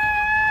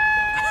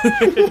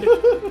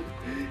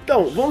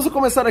 Então, vamos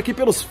começar aqui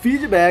pelos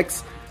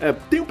feedbacks.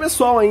 Tem um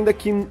pessoal ainda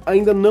que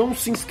ainda não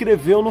se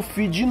inscreveu no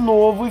feed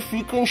novo e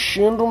fica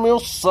enchendo o meu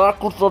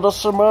saco toda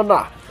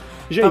semana.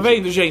 Gente, Tá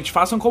vendo, gente?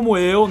 Façam como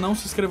eu, não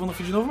se inscrevam no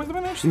feed novo, mas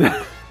também não.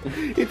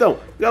 Então,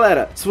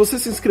 galera, se você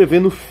se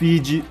inscrever no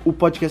feed, o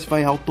podcast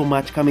vai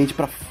automaticamente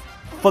pra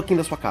fucking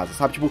da sua casa,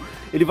 sabe? Tipo,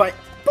 ele vai,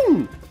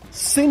 pum,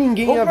 sem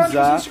ninguém Ou pra onde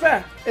avisar. você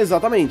estiver.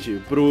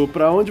 Exatamente,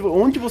 pra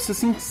onde você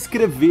se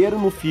inscrever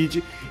no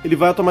feed, ele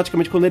vai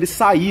automaticamente quando ele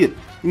sair.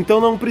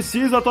 Então não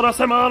precisa toda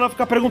semana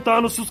ficar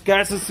perguntando se o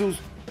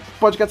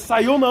podcast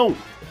saiu ou não.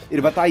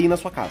 Ele vai estar aí na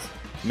sua casa.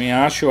 Também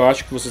eu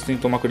acho que vocês têm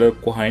que tomar cuidado com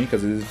o Corraine, que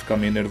às vezes fica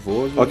meio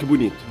nervoso. Ó que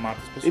bonito. Mata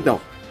as pessoas. Então,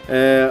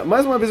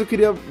 mais uma vez eu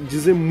queria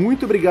dizer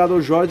muito obrigado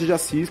ao Jorge de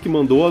Assis, que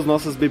mandou as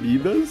nossas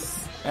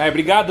bebidas.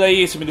 Obrigado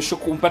aí, você me deixou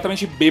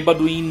completamente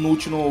bêbado e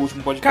inútil no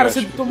último podcast. Cara,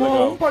 você Muito tomou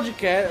legal. um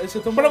podcast. Você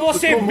tomou, Pra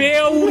você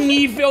ver o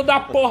nível da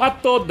porra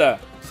toda.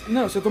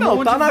 Não, você tomou Não, um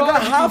monte tá de na vodka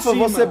garrafa, em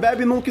cima. você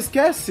bebe e nunca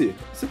esquece.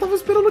 Você tava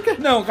esperando o quê?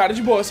 Não, cara,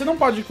 de boa. Você não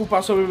pode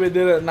culpar sua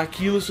bebedeira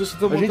naquilo se você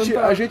tomou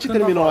A gente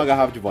terminou uma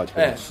garrafa de vodka.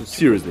 É.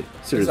 Seriously.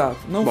 Exato.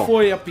 Não Bom,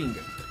 foi a pinga.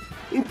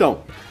 Então,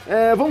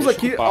 vamos Deixa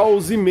aqui eu culpar.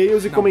 aos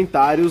e-mails e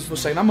comentários. Vou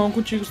sair na mão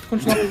contigo se tu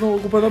continuar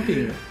ocupando a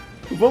pinga.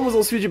 Vamos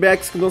aos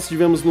feedbacks que nós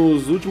tivemos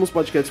nos últimos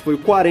podcasts. Foi o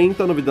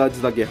 40 novidades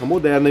da Guerra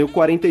Moderna e o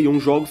 41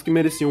 jogos que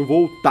mereciam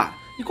voltar.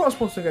 E quais os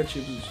pontos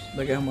negativos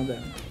da Guerra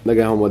Moderna? Na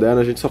Guerra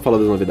Moderna a gente só fala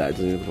das novidades,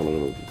 a gente não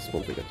fala dos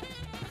pontos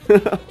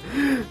negativos.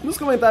 Nos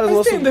comentários Mas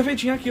do tem um nosso...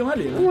 defeitinho aqui, um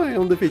ali, né? É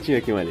um defeitinho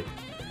aqui, um ali.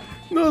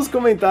 Nos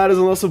comentários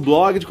do nosso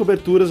blog de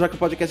coberturas, já que o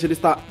podcast ele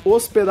está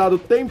hospedado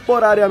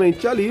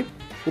temporariamente ali,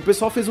 o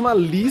pessoal fez uma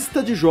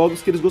lista de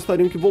jogos que eles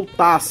gostariam que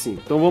voltassem.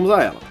 Então vamos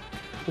a ela.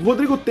 O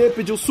Rodrigo T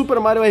pediu Super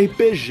Mario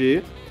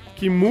RPG,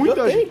 que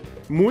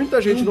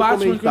muita gente Um no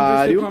Batman comentário... que eu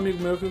emprestei pra um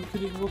amigo meu que eu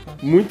queria que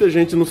voltasse. Muita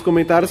gente nos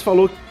comentários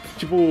falou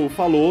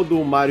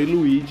do Mario e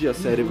Luigi, a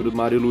série do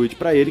Mario e Luigi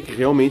pra ele, que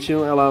realmente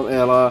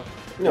ela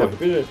Não,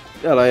 RPG.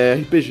 ela é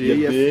RPG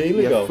E é bem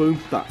legal. é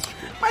fantástico.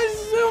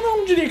 Mas eu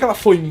não diria que ela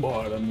foi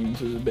embora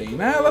muito bem,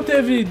 né? Ela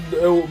teve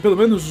pelo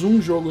menos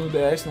um jogo no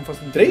DS, não faz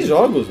muito 3 tempo.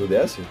 jogos no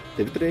DS?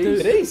 Teve 3.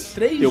 3?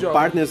 Três Teve o jogos.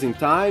 Partners in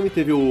Time,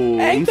 teve o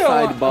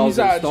Então, Inside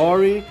Bowser amizade.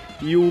 Story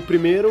e o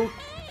primeiro,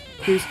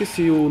 que eu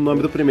esqueci o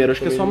nome do primeiro,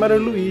 acho que é só Mario e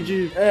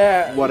Luigi,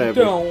 whatever.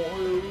 Então,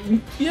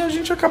 e a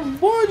gente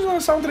acabou de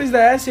lançar um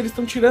 3DS, eles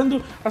estão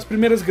tirando as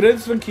primeiras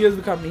grandes franquias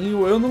do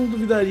caminho. Eu não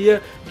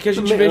duvidaria que a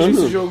gente veja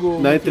esse jogo.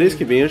 Na E3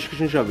 que vem, acho que a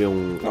gente já vê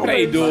um...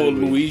 Peraí, do Mario e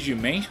Luigi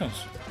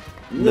Mansions?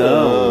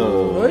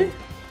 Não. Oi?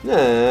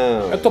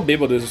 Não. Eu tô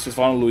bêbado, vocês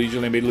falam Luigi,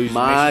 eu lembrei do Luigi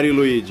Mario e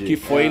Luigi. Mansions, que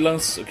foi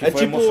lançado, que É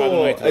foi mostrado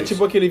no E3.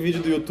 tipo aquele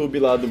vídeo do YouTube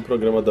lá do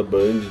programa da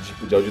Band,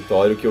 tipo, de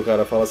auditório, que o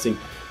cara fala assim,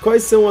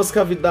 quais são as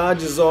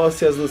cavidades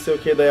ósseas, não sei o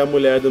que, daí a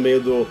mulher do meio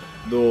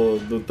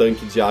do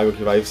tanque de água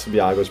que vai subir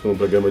água, tipo, num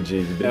programa de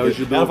É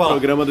brinquedo. o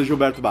programa do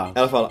Gilberto Barros.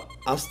 Ela fala,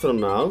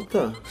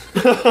 astronauta?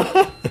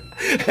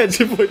 É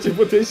tipo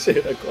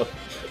Teixeira agora.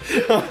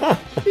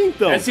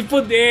 Então, É se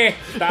fuder,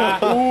 tá?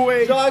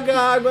 Joga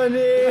água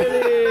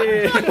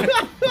nele!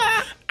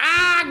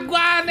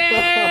 Água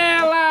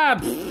nela!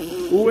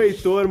 o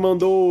Heitor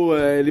mandou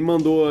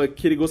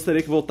que ele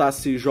gostaria que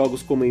voltasse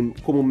jogos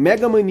como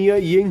Mega Mania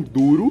e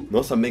Enduro.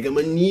 Nossa, Mega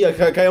Mania,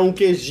 caiu um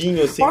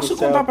queijinho assim Posso no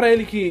céu. contar pra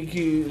ele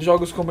que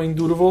jogos como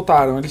Enduro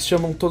voltaram? Eles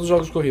chamam todos os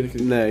jogos de corrida.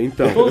 Que Né,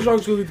 então. todos os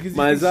jogos de corrida que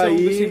existem Mas são aí,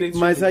 descendentes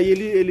mas de aí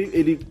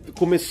ele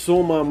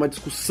começou uma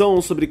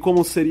discussão sobre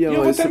como seria... E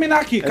eu vou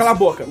terminar aqui, cala a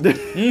boca.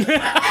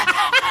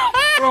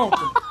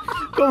 Pronto.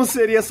 Como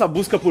seria essa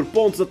busca por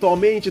pontos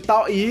atualmente e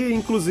tal. E,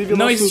 inclusive,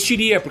 Não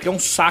existiria, porque é um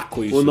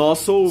saco isso. o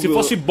nosso... Se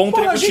fosse bom,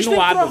 Porra, teria a gente tem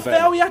continuado,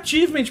 troféu velho. e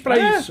achievement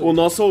pra isso. O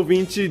nosso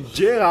ouvinte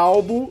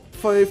Geralbo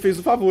fez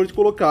o favor de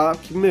colocar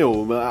que,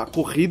 a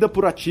corrida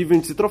por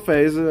achievements e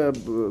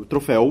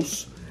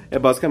troféus é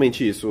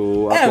basicamente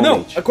isso,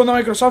 atualmente. Quando a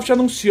Microsoft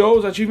anunciou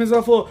os achievements,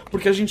 ela falou,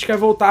 porque a gente quer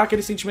voltar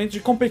aquele sentimento de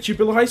competir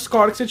pelo high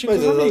score que você tinha com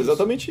Mas seus é amigos.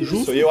 exatamente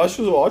isso, e eu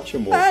acho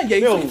ótimo. E é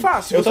isso que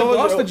faz. Se eu você tava-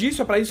 gosta eu-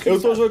 disso, é pra isso que Eu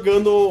eles tô fazem.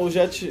 jogando o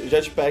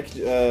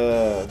Jetpack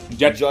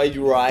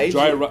Joyride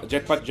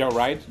Jetpack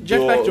Joyride.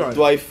 Jetpack Joyride.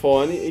 do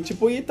iPhone, e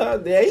tipo,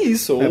 é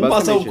isso. Um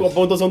passa basicamente a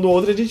pontuação do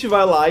outro e a gente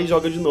vai lá e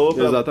joga de novo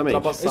pra, Exatamente.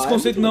 pra passar. Esse É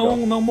conceito muito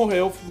legal. não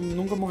morreu,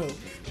 nunca morreu.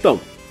 Então,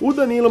 o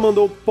Danilo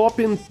mandou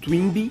Pop and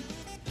Twinbee,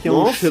 que é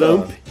um Nossa,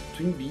 shrimp,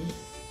 Twin Bee.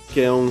 que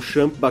é um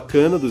shrimp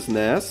bacana do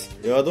SNES.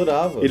 Eu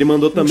adorava. Ele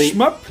mandou também...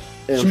 Shmup?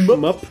 É um Shmup.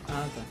 shmup.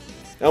 Ah, tá.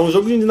 É um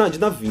jogo de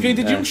navinha. Porque eu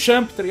entendi um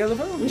champ, tá ligado? Eu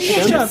falei, e aí,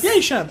 champ? champ? E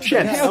aí, champ?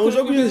 Champ. É um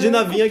jogo de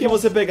navinha que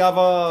você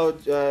pegava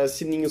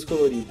sininhos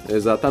coloridos.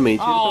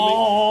 Exatamente. Ele também...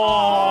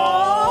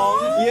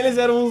 E eles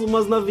eram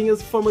umas navinhas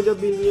em forma de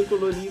abelhinha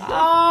colorida.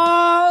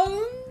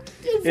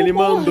 Ele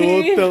mandou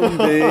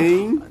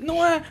também...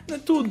 Não é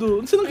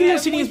tudo. Você não queria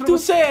sininhos pra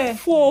você?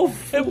 Fofo.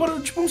 Eu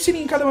pôr, tipo, um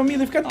sininho em cada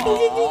mamila e ficar... Tipo,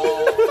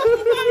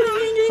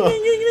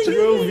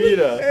 eu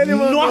vira. Ele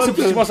mandou Nossa, eu também.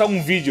 preciso mostrar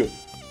um vídeo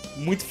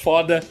muito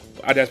foda.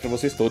 Aliás, pra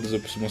vocês todos, eu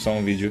preciso mostrar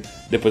um vídeo.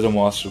 Depois eu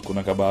mostro quando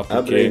acabar, porque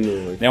Abre aí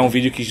no- é um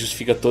vídeo que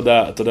justifica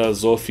toda a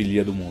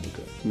zoofilia do mundo,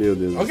 cara. Meu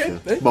Deus Ok, do céu.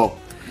 bem. Bom,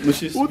 No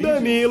X O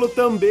Danilo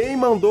também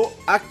mandou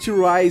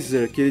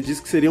Actraiser, que ele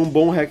disse que seria um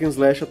bom hack and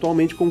slash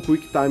atualmente com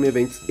Quick Time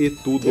Events e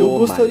tudo Eu mais.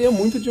 gostaria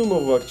muito de um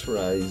novo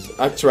Actraiser.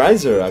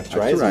 Actraiser?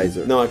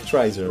 Actraiser. Não,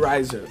 Actraiser.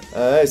 Riser.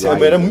 Esse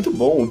era muito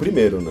bom, o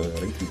primeiro, né?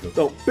 Era incrível.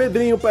 Então,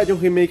 Pedrinho pede um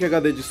remake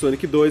HD de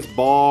Sonic 2,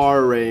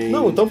 boring.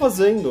 Não, estão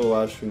fazendo, eu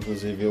acho,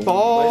 inclusive.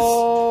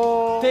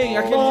 Tem,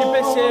 aquele de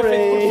PC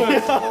feito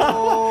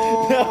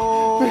por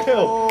fãs.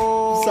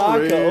 Meu,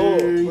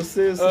 saca?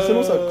 Você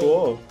não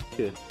sacou? O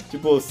quê?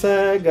 Tipo,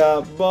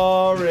 Sega,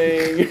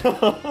 boring.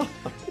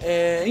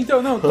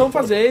 Então, não, estão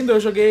fazendo. Eu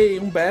joguei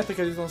um beta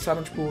que eles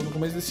lançaram, tipo, no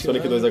começo desse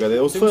Sonic ano. 2 HD.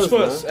 Os Tem os fãs,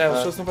 fãs, né? os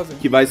fãs estão fazendo.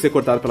 Que vai ser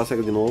cortado pela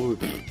SEGA de novo.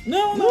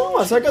 Não,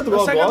 a SEGA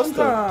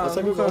gosta. A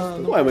SEGA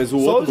gosta. Ué, mas o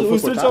Só outro não o foi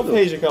Street cortado? of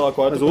Rage que ela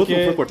corta. Mas o outro não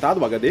porque- foi cortado,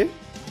 o HD?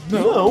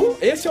 Não.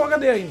 Esse é o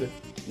HD ainda.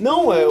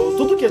 Não,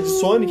 tudo que é de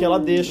Sonic ela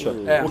deixa.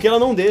 É. O que ela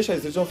não deixa é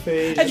Street of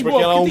Rage. É de boa,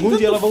 porque ela, porque tem algum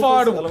dia ela tanto vai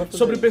fórum ela vai fazer.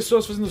 sobre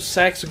pessoas fazendo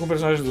sexo com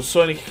personagens do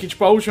Sonic que,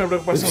 tipo, a última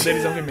preocupação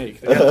deles é o remake,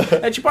 tá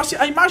ligado? É tipo assim,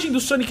 a imagem do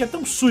Sonic é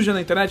tão suja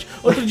na internet.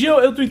 Outro dia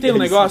eu tuitei um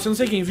negócio, eu não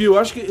sei quem viu, eu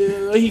acho que,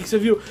 Henrique, você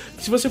viu,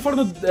 que se você for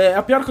no,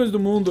 a pior coisa do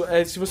mundo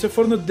é se você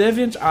for no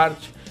DeviantArt,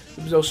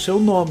 você puser o seu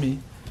nome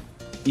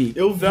e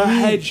Eu The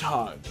vi.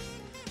 Hedgehog.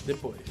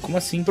 Depois. Como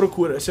assim?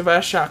 Procura, você vai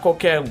achar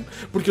qualquer um.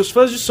 Porque os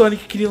fãs de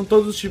Sonic criam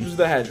todos os tipos de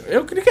The Hedgehog.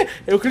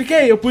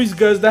 Eu pus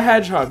Gus the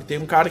Hedgehog. Tem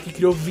um cara que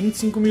criou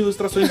 25 mil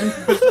ilustrações de um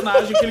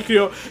personagem que ele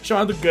criou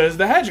chamado Gus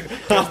the Hedgehog.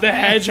 Gus the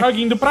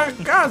Hedgehog indo pra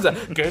casa.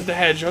 Gus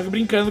the Hedgehog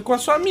brincando com a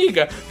sua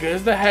amiga.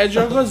 Gus the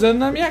Hedgehog gozando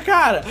na minha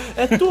cara.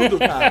 É tudo,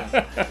 cara.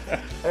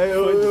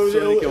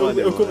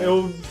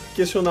 Eu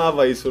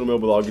questionava isso no meu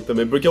blog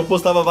também, porque eu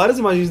postava várias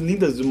imagens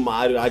lindas do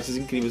Mario, artes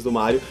incríveis do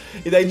Mario,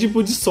 e daí,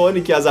 tipo, de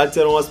Sonic, as artes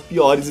eram as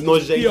piores e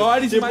nojentas.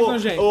 Piores e tipo, mais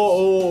nojentas.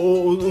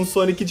 Um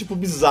Sonic, tipo,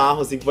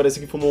 bizarro, assim, que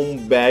parecia que fumou um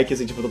beck,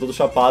 assim, tipo, tá todo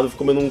chapado,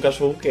 ficou comendo um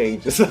cachorro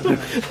quente, sabe?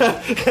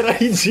 Era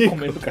ridículo.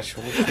 Comendo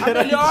cachorro.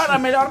 A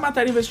melhor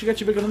matéria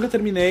investigativa que eu nunca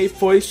terminei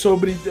foi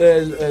sobre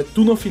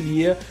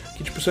tunofilia,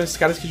 que tipo, são esses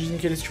caras que dizem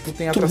que eles tipo,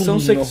 têm atração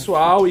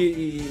sexual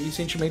e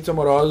sentimentos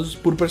amorosos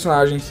por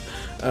personagens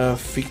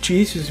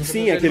fictícios.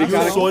 Sim, aquele animação.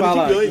 cara que Sonic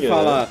fala, ganha, que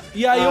fala... né?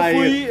 E aí eu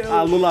fui...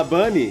 A Lula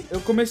Bunny... Eu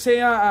comecei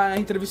a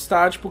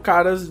entrevistar, tipo,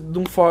 caras de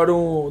um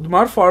fórum, do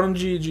maior fórum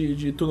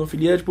de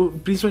tunofilia, tipo,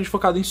 principalmente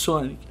focado em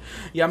Sonic.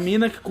 E a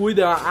mina que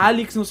cuida, a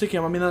Alex, não sei o que, é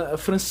uma mina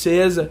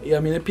francesa, e a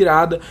mina é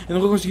pirada. Eu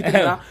nunca consegui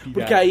terminar,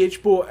 porque aí,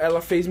 tipo,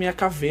 ela fez minha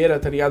caveira,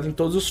 tá ligado? Em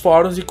todos os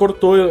fóruns e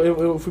cortou,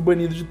 eu fui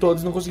banido de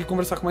todos, não consegui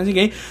conversar com mais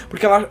ninguém,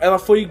 porque ela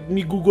foi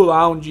me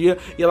googlar um dia,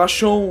 e ela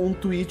achou um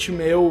tweet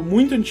meu,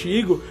 muito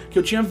antigo, que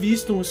eu tinha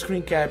visto um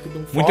screen cap de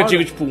um fórum. Muito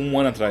antigo, tipo, um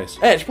ano atrás.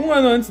 É, tipo um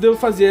ano antes de eu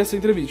fazer essa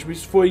entrevista. Tipo,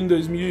 isso foi em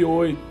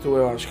 2008,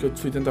 eu acho que eu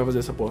fui tentar fazer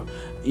essa porra.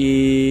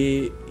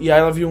 E aí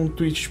ela viu um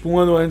tweet, tipo, um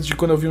ano antes de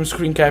quando eu vi um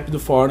screen cap do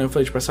fórum. Eu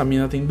falei, tipo, essa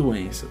mina tem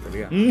doença, tá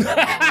ligado?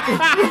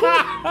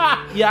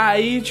 E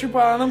aí, tipo,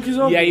 ela não quis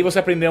ouvir. E aí você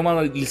aprendeu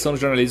uma lição de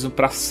jornalismo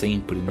pra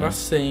sempre, né? Pra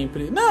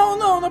sempre.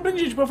 Não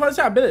aprendi. Tipo, eu falei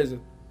assim, beleza.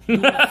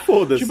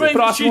 Foda-se. Tipo, eu investi,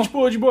 Próximo.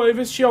 tipo, de boa, eu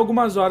investi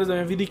algumas horas da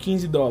minha vida e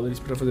 $15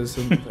 pra fazer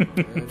essa...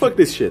 Fuck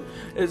this shit.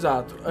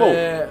 Exato. Bom,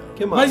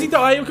 que mais? Mas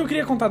então, aí o que eu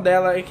queria contar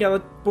dela é que ela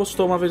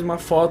postou uma vez uma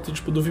foto,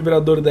 tipo, do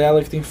vibrador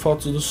dela que tem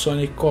fotos do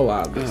Sonic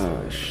coladas.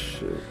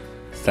 shit.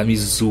 Você tá me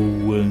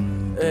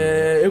zoando.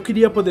 Eu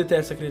queria poder ter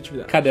essa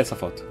criatividade. Cadê essa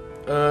foto?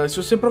 Se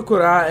você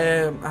procurar,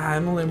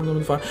 eu não lembro o nome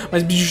do fórum,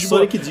 mas tipo,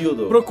 Sonic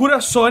Dildo. procura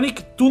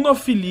Sonic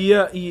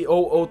Tunofilia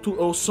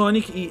ou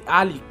Sonic e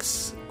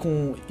Alex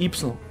com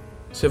Y.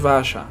 Você vai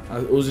achar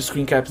os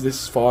screen caps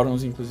desses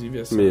fóruns, inclusive.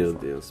 Assim. Meu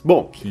Deus.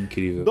 Bom, Que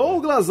incrível.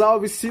 Douglas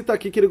Alves cita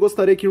aqui que ele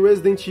gostaria que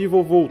Resident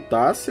Evil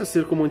voltasse a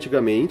ser como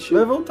antigamente.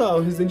 Vai voltar,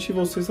 o Resident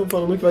Evil 6 estão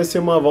falando que vai ser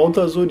uma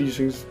volta às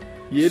origens.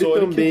 E ele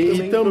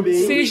Sonic também...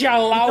 Seja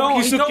lá Então- o que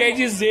isso então- quer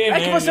dizer, né?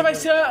 É que você vai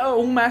ser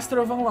um Master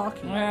of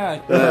Unlocking.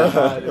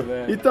 Caralho,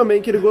 velho. E também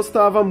que ele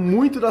gostava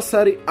muito da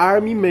série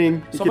Army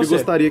Man. E Só que ele você.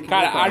 gostaria que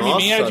Cara, voltasse. Army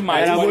Man era Nossa,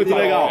 demais. era pode muito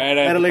falar. legal.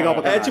 Era legal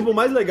pra É, tipo, o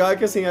mais legal é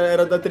que, assim,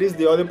 era da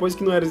 3DO depois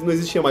que não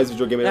existia mais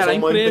videogame, era Era só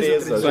uma empresa,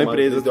 empresa. só chamada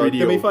empresa, 3DO, que 3DO.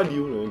 também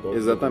faliu, né? Igual-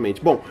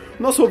 Exatamente. Bom,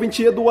 nosso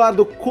ouvinte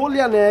Eduardo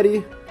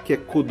Colianeri, que é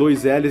com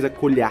 2 L's, é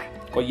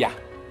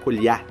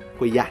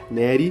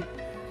Colianeri.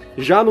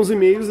 Já nos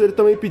e-mails ele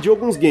também pediu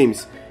alguns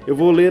games. Eu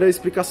vou ler a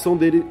explicação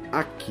dele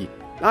aqui.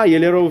 E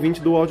ele era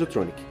ouvinte do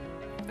Audiotronic.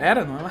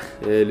 Era, não é?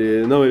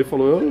 Ele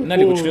falou... Não,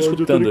 ele continua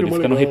escutando, ele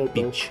fica no legal,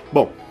 repeat.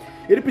 Bom,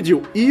 ele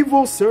pediu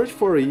Evil Search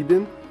for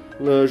Eden,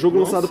 jogo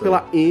Nossa. lançado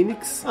pela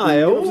Enix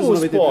É o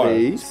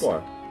 1993.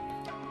 Spore.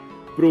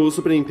 Pro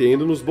Super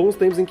Nintendo, nos bons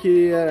tempos em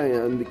que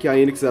a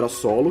Enix era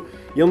solo,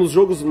 e é um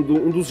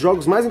dos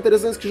jogos mais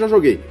interessantes que já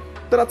joguei.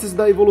 Trata-se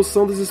da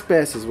evolução das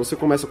espécies. Você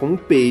começa como um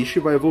peixe,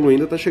 vai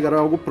evoluindo até chegar a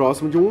algo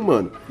próximo de um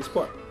humano.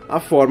 Spore. A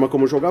forma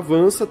como o jogo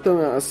avança,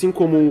 assim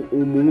como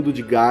o mundo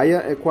de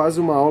Gaia, é quase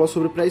uma aula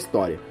sobre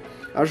pré-história.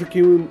 Acho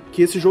que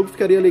esse jogo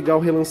ficaria legal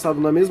relançado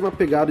na mesma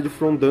pegada de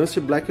From Dust e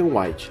Black and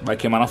White. Vai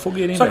queimar na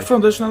fogueira, hein, Só que velho? From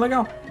Dust não é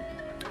legal.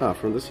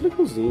 From Dust é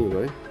legalzinho,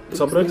 vai.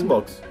 Só pro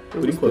Xbox,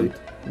 por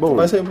enquanto. Bom,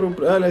 Vai sair pro...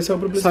 Aliás, saiu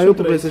pro PlayStation 3. saiu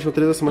pro PlayStation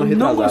 3 a semana Eu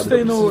não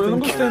retrasada.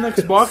 gostei no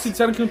Xbox e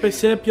disseram que no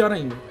PC é pior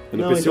ainda.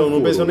 No Não, PC então,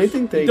 no PC eu nem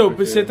tentei. Então, o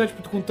porque- PC tá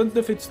tipo, com tantos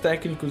defeitos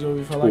técnicos, eu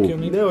ouvi falar Pô, que eu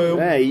nem... Não, eu...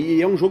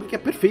 E é um jogo que é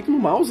perfeito no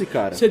mouse,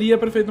 cara. Seria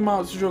perfeito no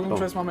mouse se o jogo não Então.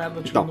 tivesse uma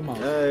merda tirando o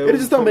mouse.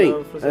 Eles também,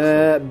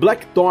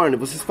 Blackthorn,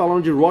 vocês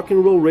falaram de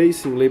Rock'n'Roll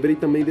Racing, lembrei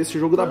também desse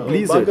jogo da O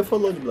Blizzard. Baga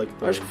falou de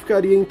Blackthorn. Acho que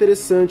ficaria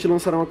interessante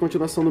lançar uma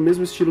continuação no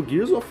mesmo estilo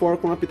Gears of War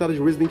com uma pitada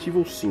de Resident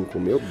Evil 5,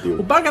 meu Deus.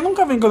 O Baga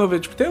nunca vem quando eu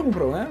vejo, tipo, tem algum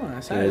problema?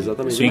 É sério? É,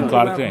 exatamente. Sim, Não,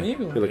 claro que Não, tem.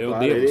 comigo? Pelo Eu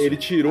claro, odeio ele, isso. ele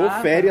tirou Ah,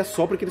 férias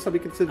só porque ele sabia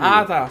que ele servia.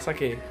 Ah, tá,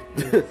 saquei.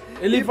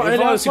 Ele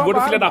Fala, esse gordo raspou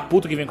a filho da barba.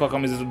 puta que vem com a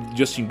camisa do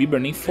Justin Bieber,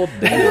 nem Eu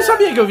fodendo. não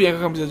sabia que eu vinha com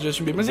a camisa do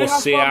Justin Bieber, mas ele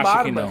Você raspou a acha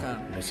barba, que não.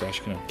 cara. Você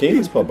acha que não. Quem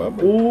raspou a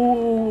barba?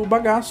 O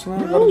bagaço,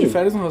 né? Agora de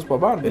férias não raspou a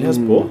barba? Ele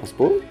raspou?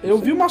 Raspou? Eu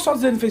vi umas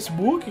fotos dele no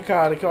Facebook,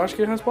 cara, que eu acho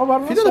que ele raspou a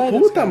barba Filho nas da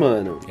férias, puta, cara.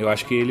 mano. Eu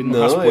acho que ele não,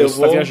 Não, raspou, eu você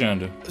tá vou-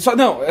 viajando.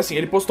 Não, assim,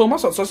 ele postou uma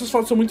foto, só se as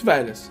fotos são muito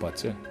velhas.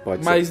 Pode ser.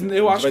 Pode Mas ser.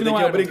 eu acho Vai que ter não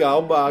que era. obrigar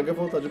o Baga a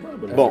voltar de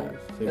barba. Né? Bom,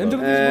 Sem Entra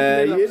no barba. Facebook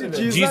dele, e dá ele pra você ver.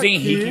 diz Diz aqui,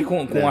 Henrique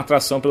com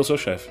atração pelo seu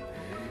chefe.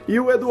 E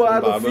o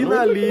Eduardo Barba não-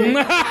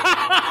 finaliza...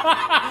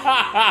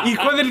 E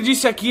quando ele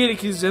disse aqui, ele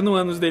quis dizer no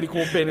ânus dele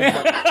com o pênis.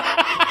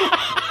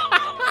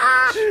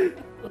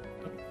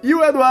 E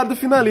o Eduardo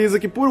finaliza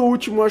que, por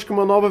último, acho que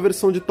uma nova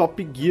versão de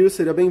Top Gear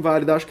seria bem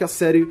válida. Acho que a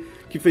série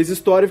que fez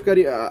história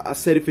ficaria... A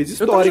série fez Eu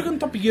tava história jogando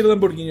Top Gear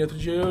Lamborghini outro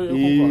dia, eu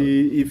concordo.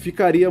 e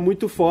ficaria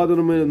muito foda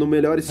no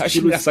melhor Acho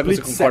estilo engraçado que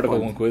você Split concorda com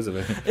Second. alguma coisa,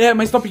 velho. É,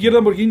 mas Top Gear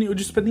Lamborghini eu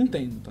disse pra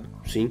Nintendo, tá?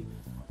 Sim.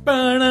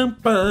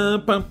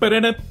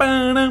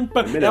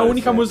 É a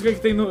única música que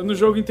tem no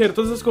jogo inteiro.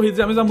 Todas as corridas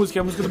é a mesma música,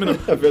 é a música do menu.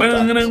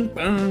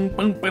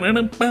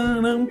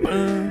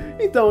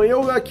 Então,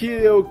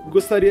 eu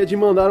gostaria de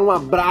mandar um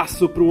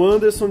abraço pro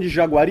Anderson de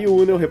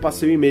Jaguariúna. Eu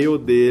repassei o e-mail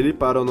dele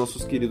para os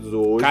nossos queridos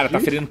hoje. Cara, tá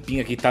fedendo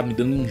pinga aqui, tá me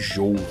dando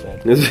enjoo,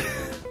 velho.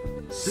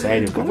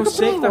 Sério, cara.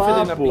 Você que tá Lá,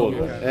 fedendo a porra.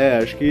 pinga, cara. É,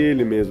 acho que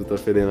ele mesmo tá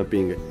fedendo a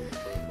pinga.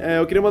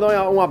 Eu queria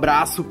mandar um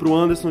abraço pro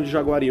Anderson de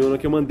Jaguariúna,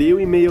 que eu mandei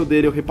o e-mail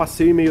dele, eu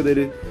repassei o e-mail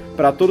dele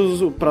pra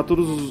todos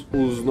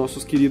os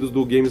nossos queridos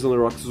do Games on the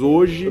Rocks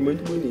hoje. Foi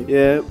muito bonito.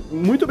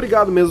 Muito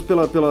obrigado mesmo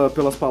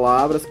pelas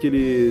palavras que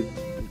ele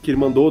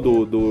mandou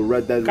do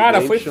Red Dead Cara,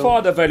 foi Redemption.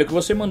 foda, velho. O que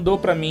você mandou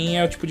pra mim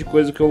é o tipo de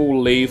coisa que eu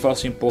leio e falo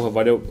assim, porra,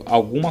 vale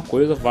alguma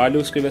coisa, vale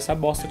eu escrever essa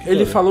bosta aqui. Ele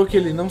toda. falou que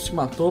ele não se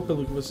matou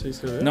pelo que você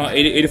escreveu? Não,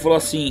 ele falou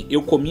assim,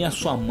 eu comi a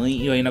sua mãe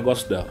e eu ainda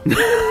gosto dela.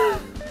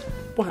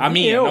 Porra, A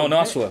nem minha, eu. não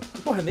a sua.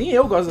 Porra, nem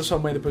eu gosto da sua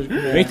mãe depois de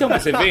comer. Então,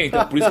 mas você vê,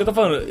 então, por isso que eu tô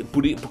falando,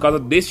 por causa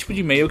desse tipo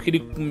de e-mail que ele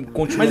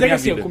continua Mas é que minha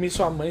assim, vida. eu comi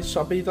sua mãe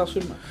só pra irritar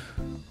sua irmã.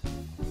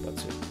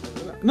 Pode ser.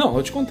 Não,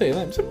 eu te contei,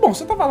 né? Bom,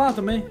 você tava lá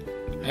também.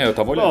 É, eu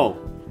tava olhando. Bom,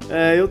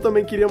 eu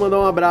também queria mandar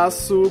um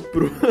abraço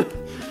pro...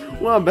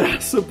 um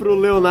abraço pro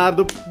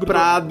Leonardo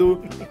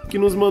Prado, que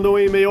nos mandou um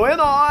e-mail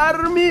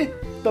enorme,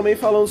 também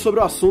falando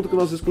sobre o assunto que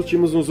nós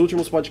discutimos nos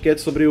últimos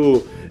podcasts sobre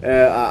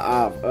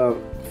a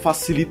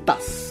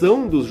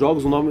facilitação dos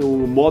jogos, o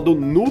modo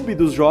noob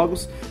dos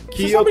jogos.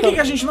 Que Você sabe o que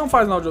a gente não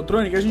faz na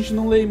Audiotronic? A gente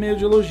não lê e-mail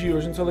de elogio,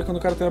 a gente só lê quando o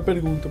cara tem uma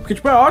pergunta. Porque,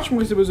 tipo, é ótimo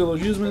receber os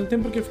elogios, mas não tem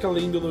por que ficar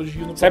lendo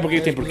elogio no Sabe por que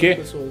podcast tem por quê?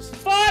 das pessoas.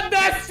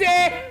 Foda-se!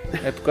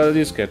 É por causa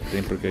disso que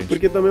tem porque a gente...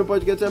 Porque também o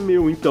podcast é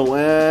meu, então,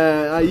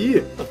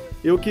 aí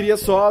eu queria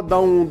só dar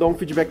um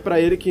feedback pra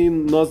ele que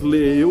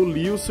eu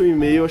li o seu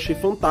e-mail, achei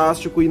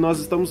fantástico e nós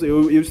estamos,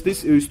 eu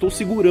estou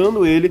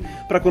segurando ele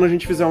pra quando a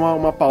gente fizer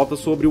uma pauta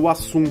sobre o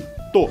assunto.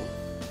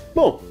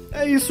 Bom,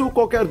 é isso,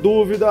 qualquer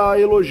dúvida,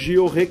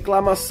 elogio,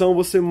 reclamação,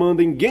 você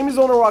manda em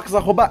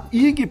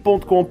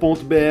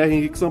gamesonrocks@ig.com.br.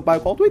 Henrique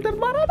Sampaio, qual o Twitter?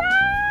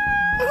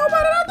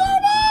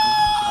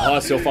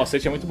 Nossa, seu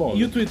falsete é muito bom.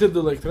 E o Twitter do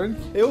Electronic?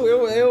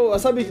 Eu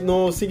sabe,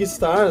 no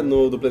SingStar,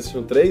 do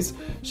PlayStation 3,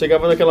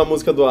 chegava naquela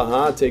música do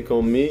Ahá, Take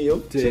On Me, eu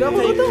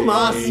tirava a nota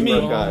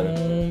máxima, cara.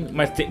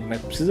 Mas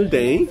precisa de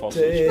Tem?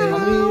 falsete.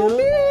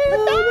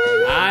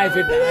 Ah, é verdade,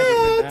 é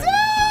verdade.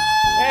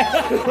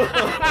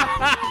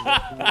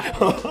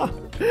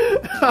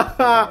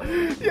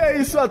 E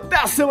é isso, até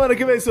a semana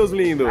que vem, seus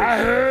lindos!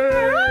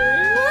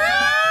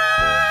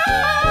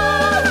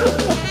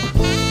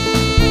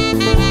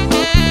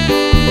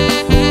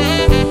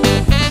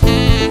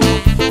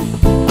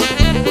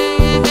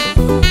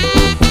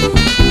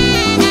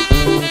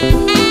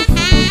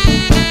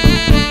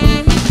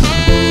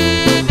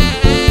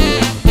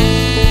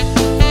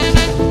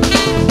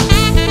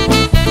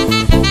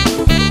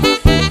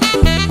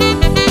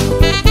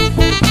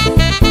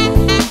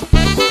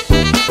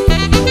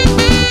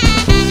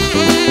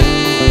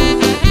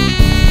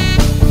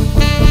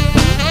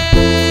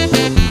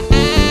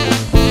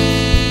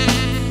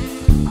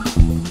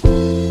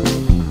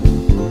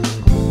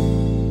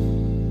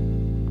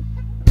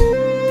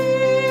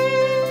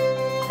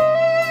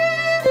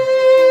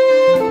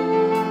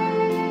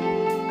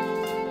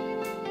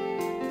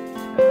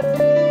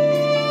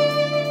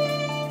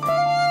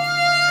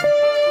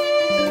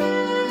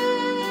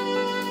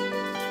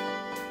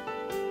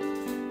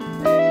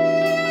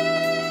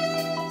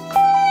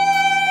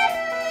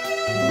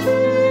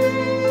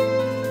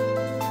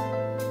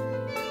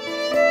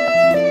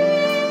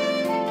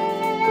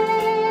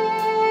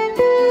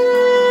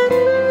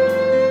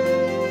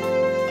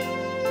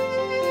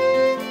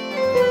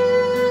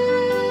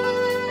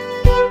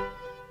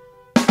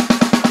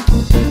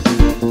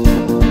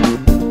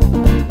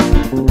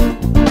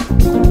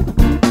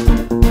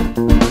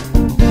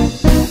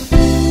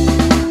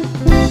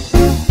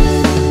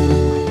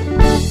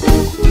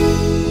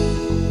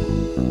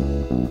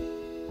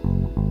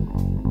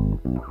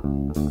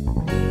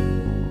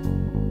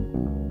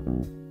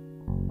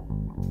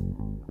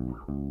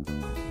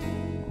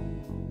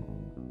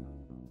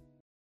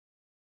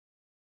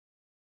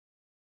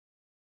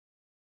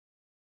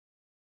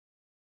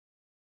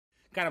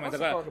 Cara, mas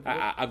Nossa, agora, Coca, por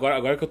favor.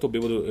 agora que eu tô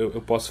bêbado,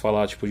 eu posso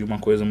falar, tipo, de uma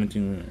coisa muito...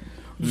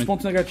 Dos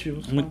pontos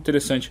negativos. Muito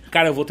interessante.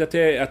 Cara, eu vou ter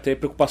até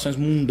preocupações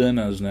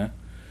mundanas, né?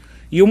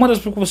 E uma das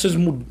preocupações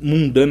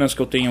mundanas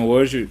que eu tenho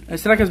hoje...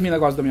 Mas será que as meninas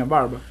gostam da minha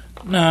barba?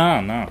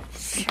 Não.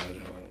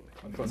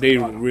 They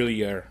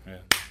really are.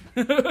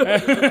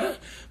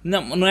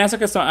 Não é essa a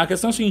questão. A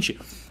questão é a seguinte.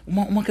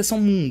 Uma questão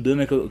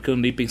mundana que eu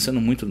andei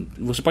pensando muito.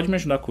 Você pode me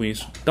ajudar com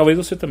isso. Talvez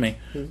você também.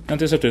 Não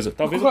tenho certeza.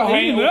 Talvez O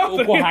Corraine não,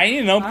 o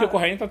Corraine não, porque o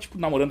Corraine tá, tipo,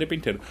 namorando o tempo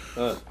inteiro.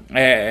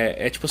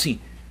 É tipo assim...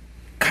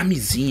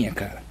 Camisinha,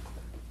 cara.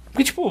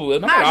 Porque, tipo, eu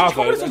não A gente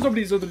conversou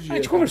sobre isso outro dia. A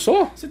gente cara.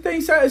 conversou?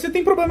 Você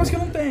tem problemas que eu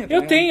não tenho. tá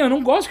Eu ligado? tenho, eu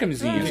não gosto de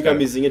camisinha. De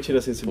camisinha tira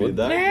a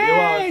sensibilidade?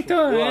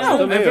 Então... Não,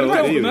 também, é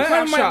verdade, eu não é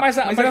odeio achar, Mas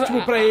mas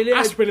tipo, pra ele,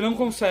 tipo, ele não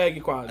consegue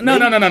quase. Não,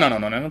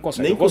 não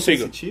consigo. Nem eu consigo.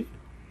 sensitivo?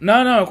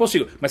 Não, eu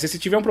consigo. Mas se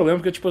tiver um problema,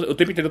 porque, tipo, o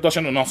tempo inteiro eu tô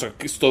achando, nossa,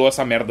 que estourou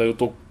essa merda, eu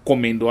tô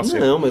comendo a seco.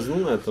 Não, mas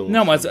não é tão...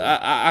 Não, mas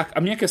a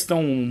minha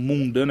questão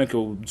mundana que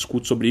eu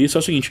discuto sobre isso é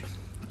o seguinte: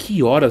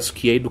 que horas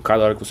que é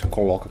educado a hora que você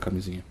coloca a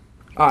camisinha?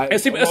 É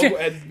sempre- assim,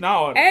 é na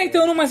hora.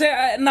 Então, não, mas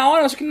é na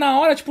hora, só que na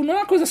hora, tipo, não é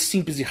uma coisa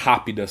simples e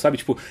rápida, sabe?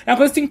 Tipo, é uma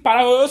coisa que tem que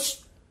parar.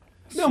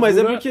 Não, mas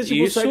é Segura porque,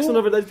 tipo, isso, o sexo,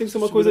 na verdade, tem que ser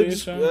uma segura coisa...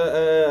 isso,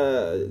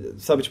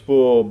 sabe,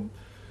 tipo...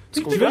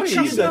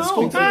 Divertida,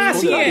 Ah,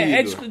 sim,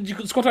 é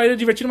descontraído. descontraído, é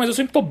divertido, mas eu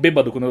sempre tô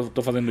bêbado quando eu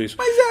tô fazendo isso.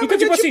 Mas então,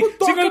 tipo é assim, tipo,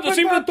 toca sempre pra eu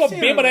tô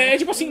cima, bêbado, né? é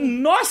tipo assim,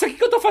 nossa, o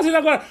que eu tô fazendo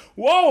agora?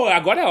 Uou,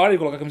 agora é a hora de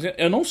colocar a camisinha.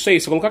 Eu não sei,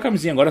 se eu colocar a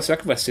camisinha agora, será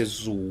que vai ser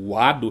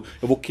zoado?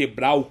 Eu vou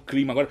quebrar o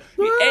clima agora?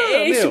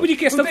 É esse tipo de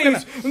questão. Não tem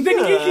isso. Não tem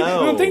ninguém que...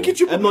 Não tem que,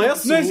 tipo... É nóia não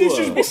sua.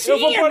 existe, tipo...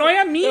 Sim, é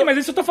nóia minha, mas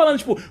isso eu tô falando,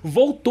 tipo,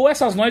 voltou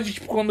essas noias de,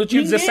 tipo, quando eu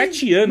tinha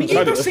 17 anos, ninguém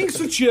sabe? tá sem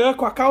sutiã,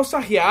 com a calça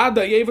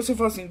riada, e aí você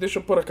fala assim, deixa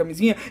eu pôr a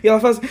camisinha, e ela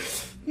fala assim,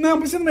 não,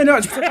 pensando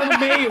melhor, tipo, você tá no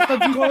meio, você tá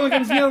desenrolando a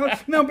camisinha, ela fala,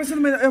 não,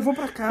 pensando melhor, eu vou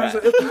pra casa,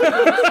 eu tenho que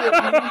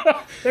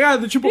tá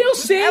ligado? Tipo, Eu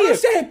sei. elas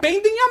se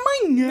arrependem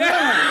amanhã.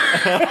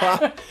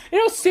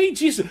 Eu sei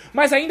disso,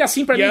 mas ainda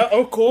assim, pra mim...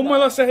 Como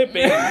ela se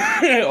arrepende.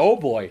 Oh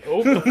boy.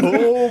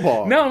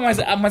 Não,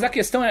 mas a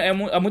questão é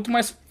muito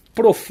mais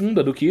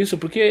profunda do que isso,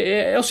 porque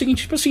é o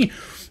seguinte, tipo assim,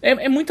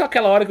 é muito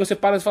aquela hora que você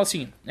para e fala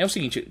assim, é o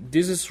seguinte,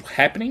 this is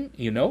happening,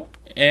 you know,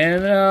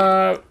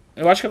 and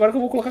eu acho que agora que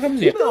eu vou colocar a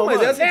camisinha. Não,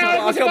 mas é assim, tipo, aí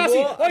você fala assim,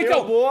 então,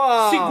 acabou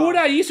a...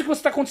 segura isso que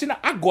você tá acontecendo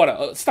agora.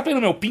 Você tá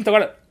pegando meu pinto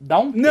agora? Dá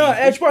um Não,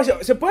 tempo. é tipo assim,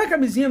 você põe a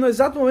camisinha no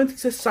exato momento que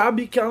você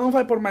sabe que ela não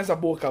vai pôr mais a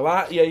boca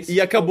lá, e aí... E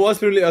acabou as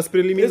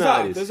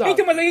preliminares. Exato.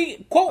 Então, mas aí,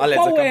 qual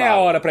Aliás, é a acabaram.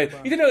 hora pra ir?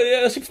 Entendeu?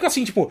 Eu sempre fico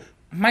assim, tipo,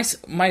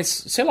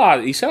 mas, sei lá,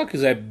 e se ela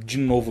quiser de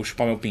novo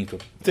chupar meu pinto?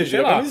 Você Sei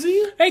tira a lá.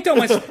 camisinha. Então,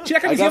 mas tira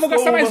a camisinha,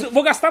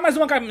 vou gastar mais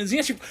uma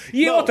camisinha, tipo,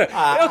 e Não, outra,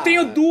 eu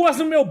tenho duas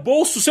no meu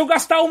bolso, se eu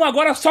gastar uma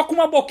agora só com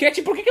uma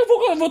boquete, por que eu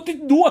vou ter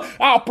duas?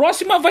 A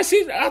próxima vai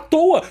ser à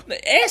toa.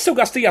 Essa eu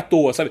gastei à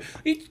toa, sabe?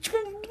 E, tipo...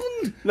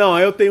 Não,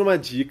 eu tenho uma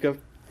dica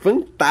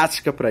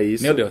fantástica pra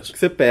isso. Meu Deus. Que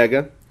você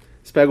pega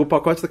o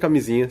pacote da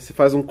camisinha, você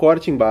faz um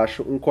corte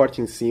embaixo, um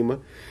corte em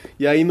cima,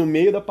 e aí no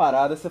meio da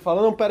parada você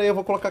fala, não, pera aí, eu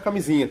vou colocar a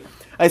camisinha.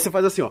 Aí você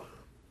faz assim, ó,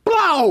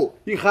 plau!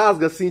 E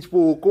rasga assim,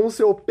 tipo, com o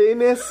seu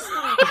pênis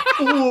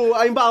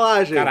a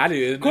embalagem.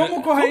 Caralho. Como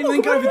o Correio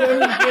engravidou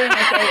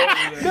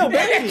não Não,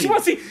 é tipo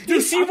assim,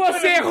 e se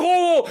você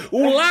errou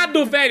o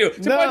lado, velho?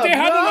 Você pode ter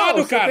errado o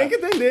lado, cara. Você tem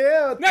que entender.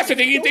 Não, você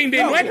tem que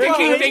entender, não é ter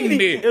que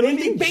entender.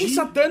 Ele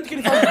pensa tanto que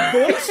ele faz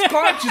dois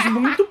cortes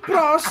muito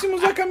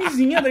próximos da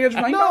camisinha, daí tipo,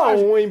 lá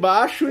embaixo. Não, um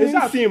embaixo e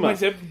Exato, em cima.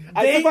 mas é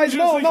Aí você faz,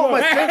 não,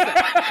 mas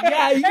E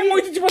aí, É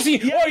muito tipo assim,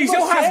 aí e se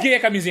eu você rasguei a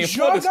camisinha?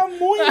 Foda-se. joga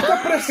muita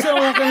pressão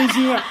na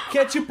camisinha, que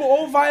é tipo,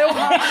 ou vai ou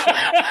racha.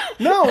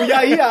 Não, e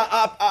aí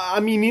a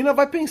menina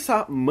vai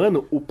pensar,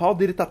 mano, o pau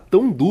dele tá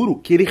tão duro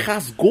que ele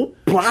rasgou o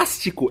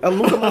plástico. Ela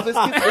nunca mais vai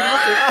esquecer de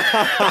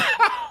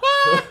você.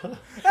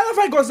 Ela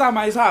vai gozar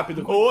mais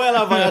rápido? Ou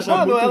ela vai achar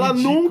Mano, muito ela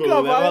ridículo, nunca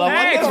né? vai- Ela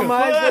É, nunca tipo,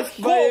 mais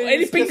vai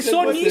Ele esquecer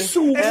pensou de você.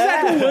 nisso É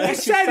sério,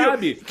 antes, sério.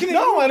 sabe? Que nem-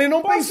 Não, ele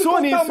não Posso pensou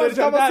contar nisso. umas Ele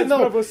tava assim, verdades não,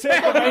 pra você,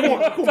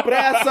 com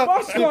pressa.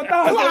 Posso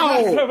contar uma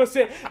verdade pra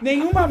você?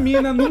 Nenhuma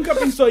mina nunca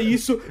pensou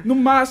isso. No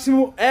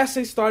máximo, essa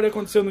história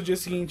aconteceu no dia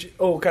seguinte.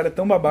 Oh, o cara é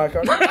tão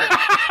babaca.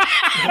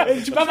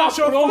 Ele tipo, Tava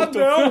achou pronto.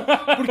 fodão,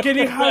 porque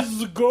ele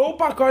rasgou o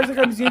pacote da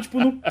camisinha, tipo,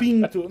 no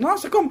pinto.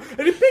 Nossa, como?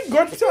 Ele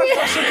pegou, tipo, sei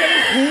lá, achou que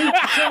era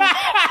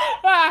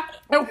ruim.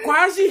 Eu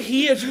quase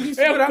ri, eu tive que Eu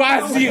segurar pra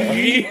quase não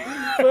ri.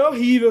 Foi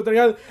horrível, tá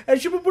ligado? É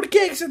tipo, por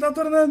que você tá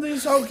tornando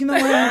isso algo que não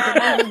é, tá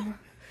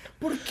ligado?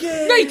 Por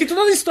quê? Não, e tem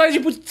todas as histórias,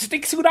 tipo, você tem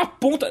que segurar a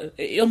ponta.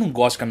 Eu não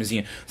gosto de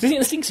camisinha. Você tem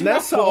que segurar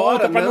Nessa a ponta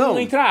hora, pra não não.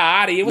 entrar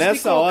ar. E aí você tem que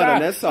Nessa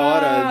colocar...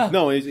 hora. Ah.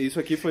 Não, isso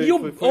aqui foi E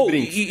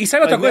brinks. e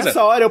sabe outra Mas coisa?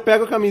 Nessa hora eu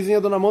pego a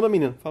camisinha, dou na mão da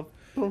menina. Falo,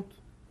 pronto.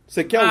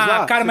 Você quer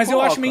usar? Cara, Você mas eu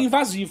coloca. acho meio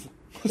invasivo.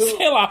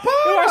 Sei lá,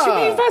 eu acho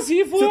meio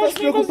invasivo. Você eu tá acho se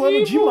meio preocupando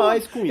invasivo.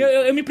 demais com isso.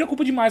 Eu me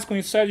preocupo demais com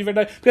isso, sério, de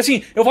verdade. Porque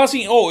assim, eu falo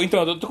assim,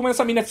 então, eu tô comendo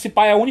essa mina, esse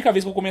pai é a única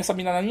vez que eu comer essa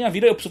mina na minha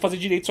vida, eu preciso fazer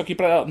direito isso aqui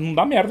pra não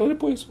dar merda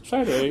depois.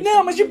 Sério.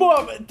 Não, mas de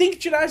boa, tem que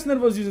tirar esse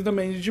nervosismo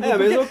também. Tipo, É a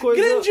mesma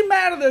coisa. Grande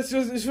merda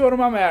se for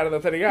uma merda,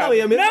 tá ligado? Não,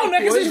 e a mesma Não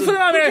é questão de fazer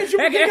uma merda. Porque,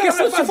 tipo, o que É ela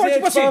questão vai de se for, fazer?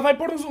 tipo assim. Ela vai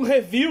pôr um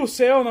review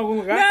seu em algum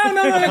lugar?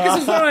 Não é questão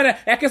de fazer uma merda.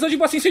 É questão de,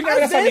 tipo assim, se eu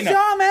engravidar Às essa vezes mina.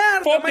 é uma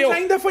merda, Fodeu. mas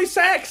ainda foi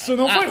sexo,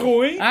 não foi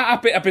ruim.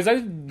 Apesar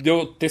de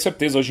eu ter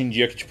certeza hoje em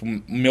dia que, tipo,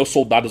 meus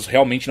soldados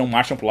realmente não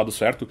marcham pro lado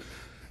certo,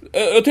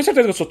 eu tenho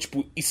certeza que eu sou,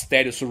 tipo,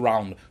 estéreo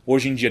surround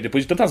hoje em dia,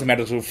 depois de tantas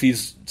merdas que eu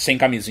fiz sem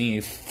camisinha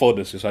e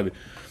foda-se, sabe?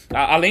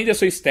 Além de eu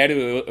ser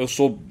estéreo, eu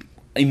sou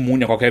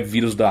imune a qualquer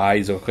vírus da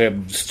AIDS, a qualquer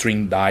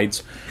string da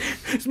AIDS.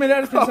 Os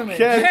melhores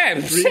pensamentos.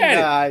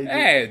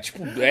 Sério.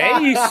 Tipo,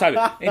 é isso, sabe?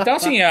 Então,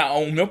 assim,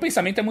 o meu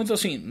pensamento é muito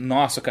assim,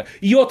 nossa, cara.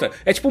 E outra,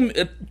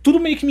 tudo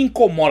meio que me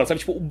incomoda, sabe?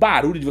 Tipo, o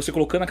barulho de você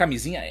colocando a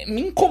camisinha me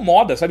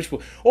incomoda, sabe?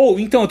 Tipo,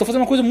 então, eu tô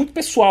fazendo uma coisa muito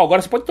pessoal,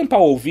 agora você pode tampar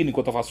o ouvido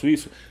enquanto eu faço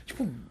isso?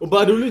 Tipo... O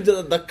barulho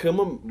da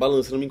cama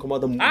balançando me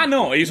incomoda muito.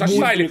 Não, isso eu acho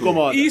Muito style. me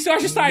incomoda. Isso eu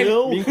acho style.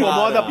 Não, Me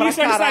incomoda cara. pra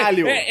Isso eu acho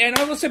caralho. style.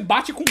 Não, você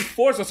bate com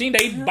força, assim,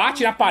 daí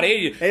bate na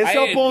parede. Esse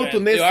é o ponto,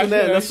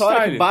 nessa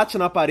hora que bate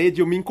na parede,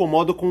 eu me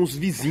incomodo com os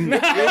vizinhos.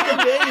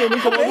 Eu me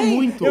incomodo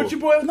muito.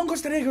 Eu não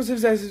gostaria que você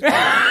fizesse isso.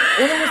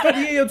 Eu não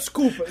gostaria,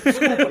 desculpa.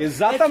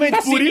 Exatamente,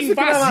 assim, por isso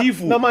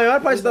invasivo. que na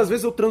maior parte das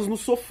vezes eu transo no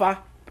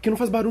sofá, porque não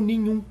faz barulho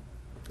nenhum.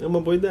 É uma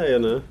boa ideia,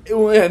 né?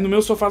 No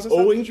meu sofá, você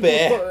Ou sabe, em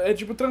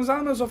tipo, pé. Transar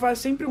no meu sofá é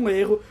sempre um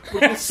erro,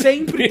 porque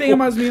sempre tem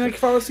umas minas que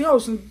falam assim,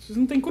 vocês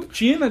não tem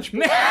cortina, tipo,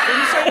 eu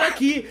não saio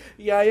daqui.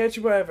 E aí é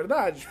tipo, é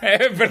verdade.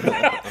 É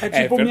verdade. É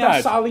tipo,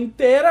 minha sala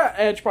inteira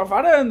é tipo a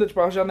varanda,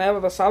 tipo, a janela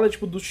da sala é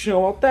tipo do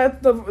chão ao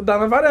teto, dá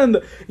na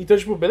varanda. Então,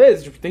 tipo,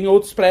 beleza, tipo, tem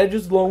outros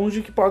prédios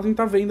longe que podem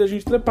estar vendo a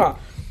gente trepar.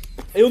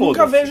 Eu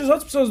nunca vejo as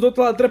outras pessoas do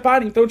outro lado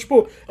treparem, então,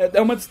 tipo, é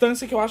uma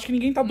distância que eu acho que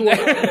ninguém tá doido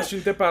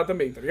assistindo trepar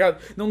também, tá ligado?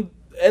 Não...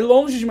 É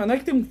longe demais, não é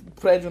que tem um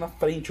prédio na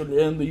frente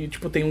olhando e,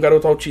 tipo, tem um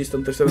garoto autista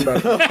no terceiro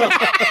andar.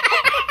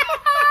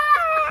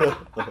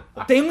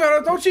 Tem um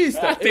garoto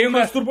autista, tem um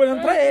masturbo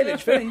olhando pra ele, é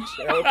diferente,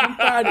 é o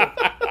contrário.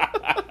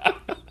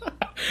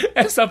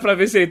 É só pra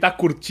ver se ele tá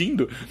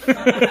curtindo?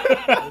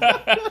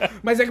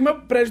 Mas é que o meu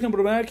prédio tem um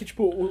problema, é que,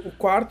 tipo,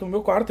 o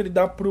meu quarto, ele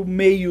dá pro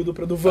meio do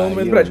vão no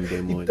meio do prédio.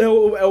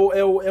 Então, é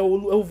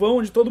o vão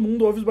onde todo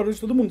mundo ouve os barulhos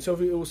de todo mundo. Você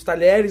ouve os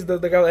talheres da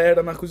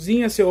galera na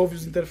cozinha, você ouve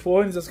os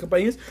interfones, as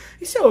campainhas,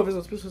 e você ouve as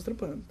outras pessoas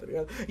trepando, tá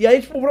ligado? E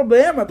aí, tipo, o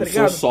problema, tá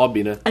ligado? O som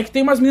sobe, né? É que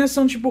tem umas meninas que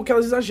são, tipo, que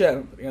elas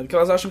exageram, tá ligado? Que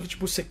elas acham que,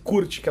 tipo, você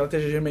curte que ela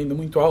esteja gemendo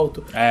muito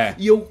alto. É.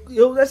 E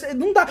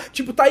não dá.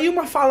 Tipo, tá aí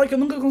uma fala que eu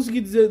nunca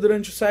consegui dizer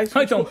durante o sexo.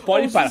 Então, tipo,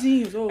 pode parar.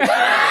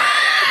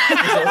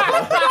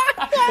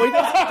 Ou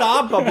então você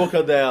tapa a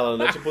boca dela,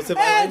 né? Tipo, você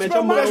vai lá e mete tipo,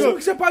 a o mão. máximo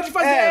que você pode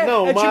fazer.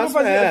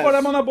 mas Pôr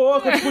a mão na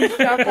boca, tipo,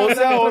 enfiar a cara Ou no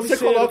você travesseiro,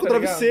 coloca o tá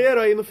ligado?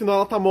 travesseiro, aí no final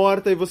ela tá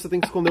morta e você tem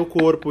que esconder o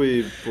corpo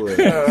e... Pô,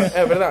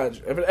 É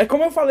verdade. É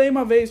como eu falei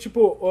uma vez,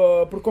 tipo,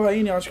 pro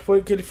Corraine, acho que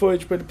foi que ele foi,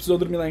 tipo, ele precisou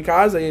dormir lá em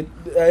casa, e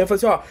aí eu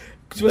falei assim,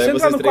 se você Daí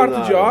entrar vocês no quarto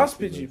de treinaram,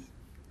 hóspede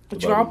e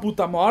tiver uma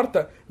puta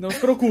morta, não se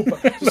preocupa.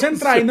 Se você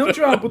entrar e não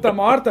tiver uma puta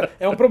morta,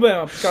 é um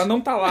problema, porque ela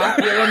não tá lá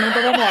e ela não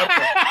tava morta.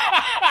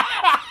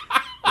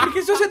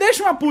 Porque se você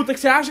deixa uma puta que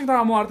você acha que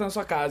tava morta na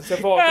sua casa, você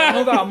volta e ela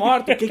não tava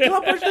morta, o que ela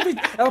pode ter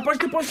feito? Ela pode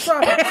ter posto sua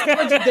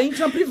escova de dente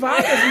na privada,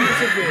 assim, pra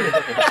você ver.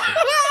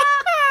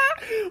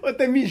 vai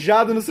ter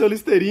mijado no seu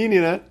Listerine,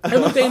 né? Eu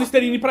não tenho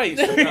Listerine pra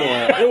isso.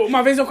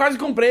 Uma vez eu quase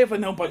comprei, eu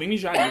falei, não, podem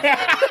mijar nisso.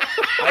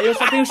 Aí eu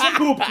só tenho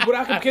shampoo, porque o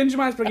buraco é pequeno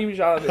demais pra quem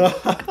mijar lá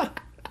dentro.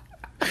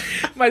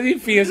 Mas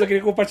enfim, eu só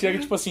queria compartilhar que,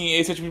 tipo assim,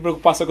 esse é o tipo de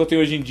preocupação que eu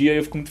tenho hoje em dia e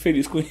eu fico muito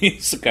feliz com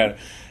isso, cara.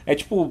 É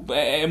tipo,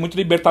 é muito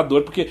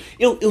libertador, porque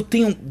eu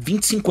tenho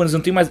 25 anos, eu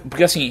não tenho mais...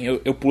 Porque assim,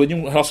 eu pulei de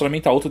um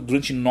relacionamento a outro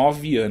durante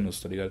 9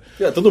 anos, tá ligado?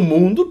 Todo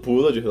mundo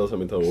pula de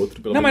relacionamento a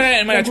outro, pelo Não,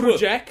 menos. mas Tipo, tipo...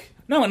 Jack.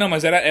 Não,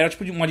 mas era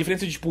tipo uma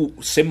diferença de, tipo,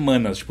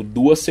 semanas. Tipo,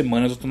 2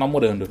 semanas eu tô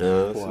namorando.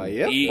 Pô, aí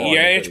é E foda,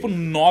 é tá tipo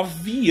ligado?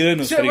 9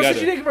 anos, tá ligado? Você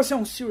diria que você é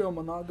um serial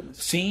monogamous?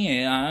 Sim,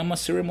 I'm a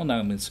serial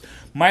monogamous.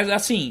 Mas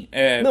assim,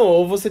 Não,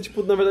 ou você,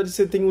 tipo, na verdade,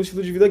 você tem um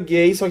estilo de vida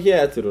gay, só que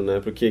hétero, né?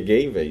 Porque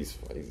gay, velho,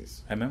 faz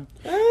isso. É mesmo?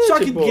 Só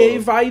tipo- que gay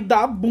vai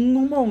dar boom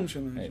num monte,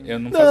 né? Eu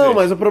não Não, fazia.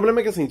 mas o problema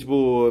é que assim,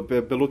 tipo,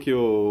 pelo que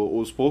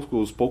os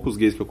poucos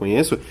gays que eu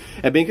conheço,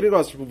 é bem que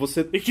negócio, tipo,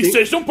 você E que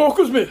sejam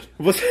poucos mesmo.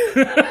 Você,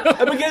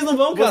 É porque eles não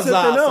vão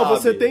casar, não, sabe?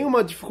 você tem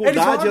uma Eles vão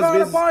dificuldade às agora,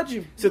 vezes.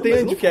 pode. Você tem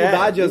mas a não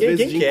dificuldade quer. às vezes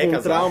Ninguém de quer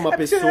encontrar casar. uma É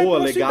porque você pessoa vai pra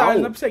sua legal. idade,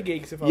 não é pra ser gay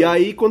que você fala. E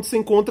aí quando você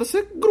encontra,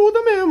 você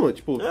gruda mesmo,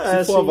 tipo,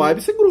 se for a sim.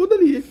 vibe, você gruda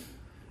ali.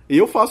 E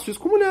eu faço isso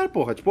com mulher,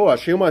 porra. Tipo,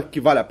 achei uma que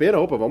vale a pena,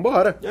 opa,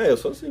 vambora. Eu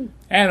sou assim.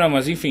 Não,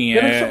 mas enfim.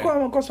 Eu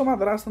não com a sua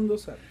madrasta, não deu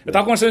certo. Eu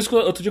tava conversando isso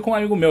outro dia com um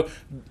amigo meu.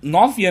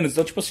 9 anos,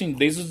 então, tipo assim,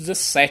 desde os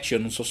 17 eu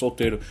não sou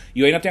solteiro. E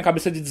eu ainda tenho a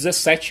cabeça de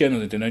 17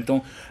 anos, entendeu?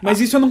 Então. Mas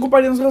isso eu não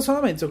culparia nos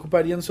relacionamentos, eu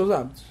culparia nos seus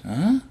hábitos.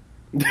 Hã?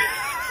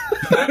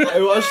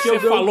 Eu acho que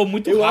Você falou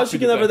muito Eu rápido, acho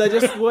que, na cara.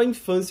 verdade, a sua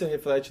infância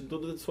reflete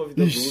toda a sua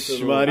vida adulta. Ixi,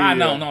 não? Maria. Ah,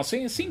 não,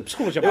 sem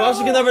psicologia. Eu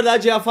acho que, na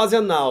verdade, é a fase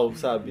anal,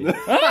 sabe?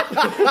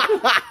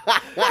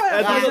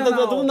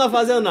 Tá tudo na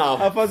fase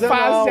anal. A fase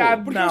anal.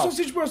 Porque eu só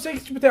sei, tipo, eu sei que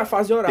tipo, tem a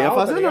fase oral, Tem a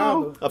fase tá anal.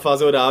 ligado? A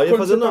fase oral e a Quando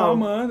fase você tá anal.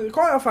 amando.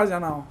 Qual é a fase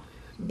anal?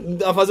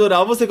 A fase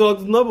oral você coloca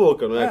tudo na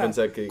boca, não é? Quando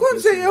você é Quando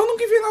você... Eu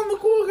nunca enfiei nada no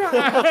cu,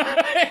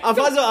 cara. A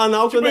fase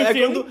anal quando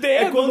enfia um é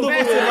dedo, quando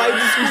né? você vai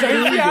Já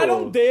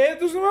enfiaram descobrindo.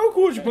 dedos no meu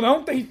cu, tipo, não é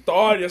um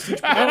território, assim,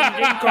 tipo, não,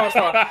 ninguém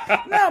encosta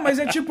lá. Não, mas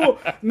é tipo,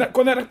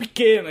 quando eu era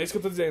pequeno, é isso que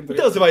eu tô dizendo. tá Então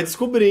ligado? você vai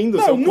descobrindo.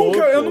 Não, seu corpo.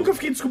 eu nunca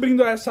fiquei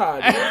descobrindo essa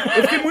área.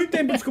 Eu fiquei muito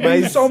tempo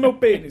descobrindo só o meu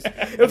pênis.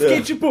 Eu fiquei,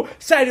 tipo,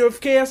 sério, eu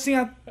fiquei assim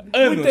há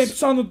muito tempo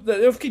só no...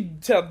 Eu fiquei,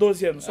 sei lá,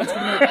 12 anos só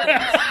descobrindo meu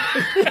pênis.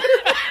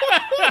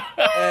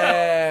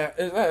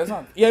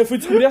 Exato. E aí eu fui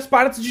descobrir as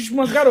partes de tipo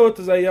umas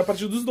garotas aí, a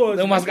partir dos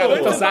 12. Umas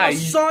garotas Antes eu tava aí.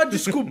 só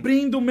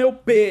descobrindo o meu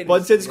pênis.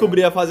 Pode ser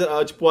descobrir a fase,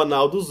 tipo,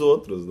 anal dos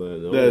outros, né?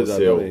 Não o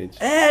seu. Exatamente.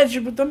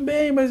 Tipo,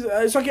 também, mas...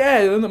 Só que,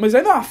 mas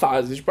aí não é uma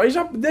fase. Tipo, aí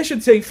já deixa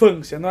de ser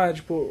infância, não é?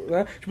 Tipo,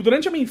 né? Tipo,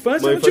 durante a minha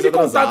infância Uma eu não tive infância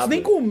contatos atrasada.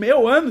 nem com o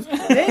meu anos,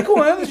 nem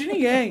com anos de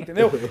ninguém,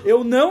 entendeu?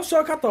 Eu não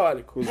sou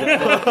católico.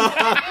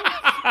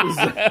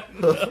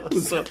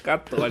 Sou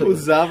católico.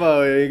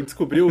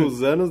 Descobriu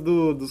os anos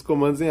dos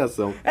comandos em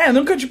ação.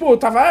 Nunca, tipo, eu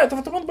tava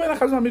tomando banho na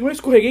casa de um amigo, eu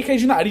escorreguei e caí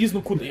de nariz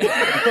no cu dele.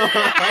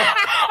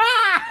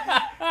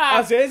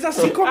 Às vezes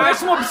assim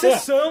começa uma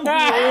obsessão com o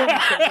homem.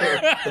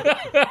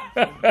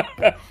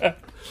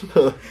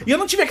 E eu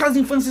não tive aquelas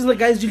infâncias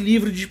legais de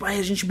livro, de tipo, a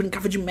gente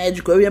brincava de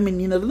médico, eu e a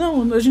menina.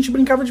 Não, a gente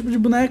brincava tipo, de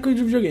boneco e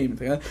de videogame,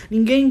 tá ligado?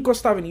 Ninguém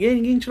encostava em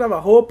ninguém tirava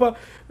roupa.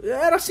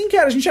 Era assim que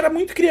era, a gente era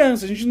muito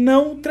criança, a gente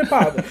não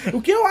trepava.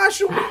 O que eu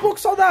acho um pouco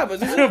saudável.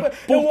 Às vezes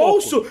eu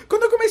ouço,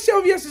 quando eu comecei a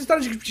ouvir essas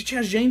histórias de que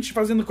tinha gente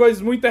fazendo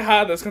coisas muito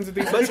erradas quando você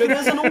tem... Mas a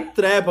criança não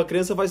trepa, a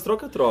criança faz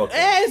troca-troca.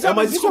 Exato. É uma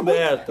mas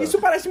descoberta. Isso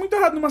parece muito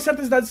errado. Numa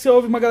certa idade você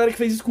ouve uma galera que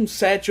fez isso com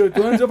 7,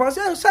 8 anos, eu falo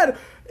assim, sério,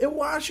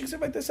 eu acho que você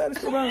vai ter sérios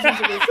problemas.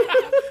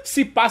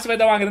 Se passa, vai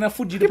dar uma grana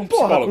fodida pra um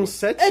Porra, psicólogo. com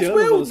 7 Tipo,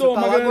 anos, eu você dou tá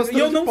uma lá grana gostando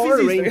e eu de não Power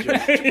fiz isso.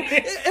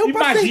 Ranger.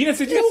 Imagina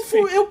se tivesse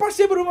feito. Eu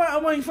passei por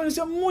uma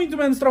infância muito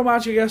menos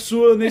traumática que a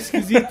sua nesse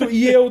quesito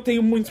e eu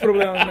tenho muitos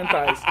problemas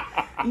mentais.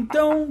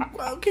 Então,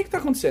 o que tá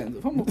acontecendo?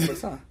 Vamos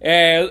conversar?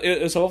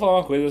 Eu só vou falar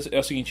uma coisa, é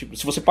o seguinte,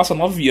 se você passa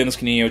 9 anos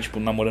que nem eu, tipo,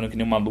 namorando que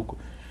nem um maluco,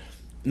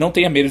 não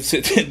tenha medo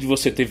de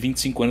você ter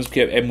 25 anos,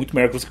 porque é muito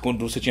melhor que você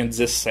quando você tinha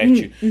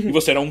 17 e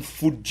você era um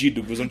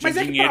fudido, que você não tinha Mas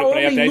é que dinheiro pra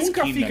pra ir até a homem nunca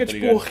esquina, fica, tá tipo,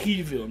 ligado?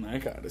 horrível, né,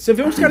 cara? Você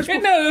vê uns caras, tipo...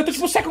 Não, eu tô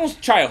tipo second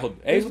childhood,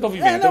 é isso que eu tô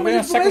vivendo, não, mas é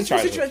tipo, second se você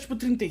childhood. tiver, tipo,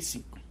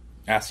 35,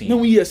 Ah, sim.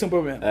 não ia ser um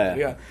problema, tá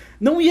ligado?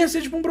 Não ia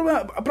ser, tipo, um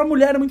problema. Pra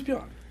mulher é muito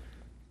pior.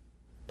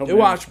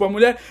 Eu acho, tipo,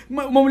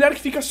 uma mulher que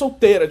fica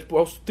solteira, tipo,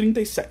 aos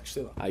 37,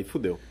 sei lá. Aí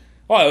fudeu.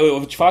 Ó, eu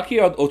vou te falar que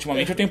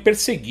ultimamente eu tenho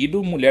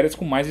perseguido mulheres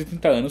com mais de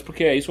 30 anos,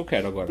 porque é isso que eu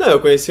quero agora. Não, eu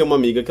conheci uma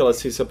amiga que ela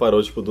se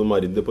separou, tipo, do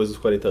marido depois dos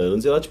 40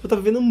 anos e ela, tipo, tá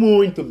vivendo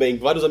muito bem.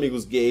 Vários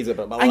amigos gays, vai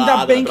pra balada,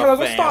 Ainda bem vai que pra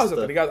ela é festa. gostosa,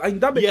 tá ligado?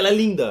 Ainda bem. E ela é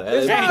linda. Ela é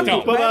Exato,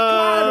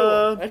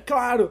 então. é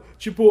claro.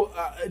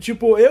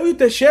 Tipo, eu e o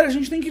Teixeira, a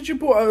gente tem que,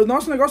 tipo, o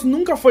nosso negócio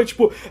nunca foi,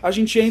 tipo, a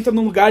gente entra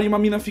num lugar e uma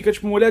mina fica,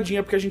 tipo,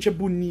 molhadinha porque a gente é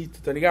bonito,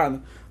 tá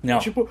ligado? Não.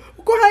 Tipo,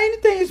 o Corraine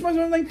tem isso mais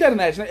ou menos na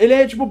internet, né? Ele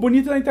é, tipo,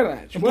 bonito na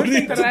internet. Tipo, antes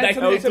Bonito da internet,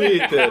 da você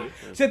Twitter.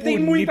 Você tem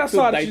Bonito muita da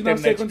sorte de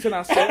nascer internet. quando você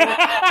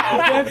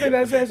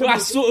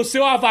nasceu. O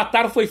seu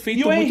avatar foi E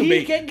feito o muito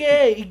Henrique bem. é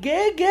gay. E gay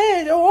é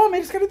gay. É homem,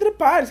 eles querem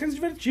trepar, eles querem se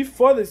divertir,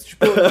 foda-se.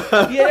 Tipo,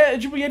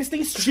 e eles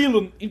têm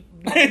estilo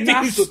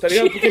nato, tá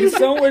ligado? Porque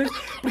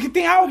porque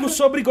tem algo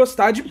sobre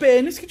gostar de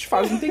pênis que te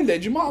faz entender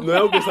de moda. Não é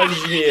eu gostar de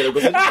dinheiro, eu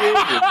gostar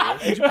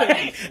de pênis,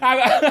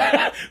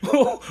 né?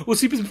 O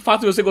simples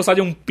fato de você gostar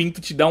de um pinto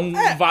te dá um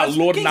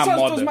valor quem na são as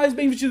moda. pessoas mais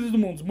bem vestidas do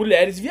mundo?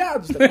 Mulheres e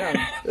viados, tá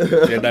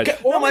ligado? Verdade.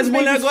 Não, mas Homens bem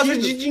mulher gosta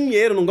vestidos. de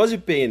dinheiro, não gosta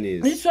de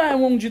pênis. Isso é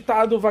um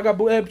ditado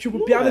vagabundo, é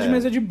tipo piada de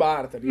mesa de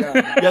bar, tá ligado?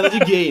 Piada de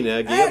gay,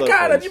 né? Gay adora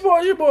Cara, pênis.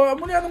 de boa. A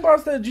mulher não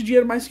gosta de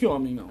dinheiro mais que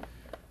homem, não.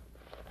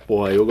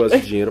 Porra, eu gosto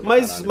de dinheiro pra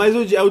Mas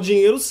caralho. é o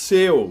dinheiro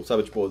seu,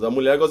 sabe? Tipo, a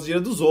mulher gosta do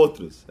dinheiro dos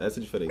outros. Essa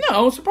é a diferença.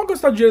 Não, você pode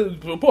gostar de dinheiro.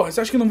 Porra,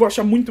 você acha que eu não vou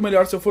achar muito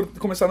melhor se eu for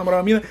começar a namorar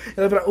uma mina?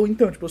 Ela vai falar,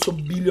 então, tipo, eu sou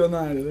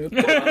bilionário.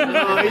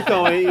 Não,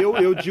 então,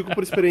 eu digo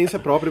por experiência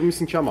própria, eu me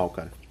sentia mal,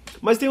 cara.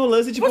 Mas tem um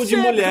lance, tipo, de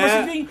Porque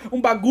mulher... você tem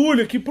um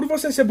bagulho que, por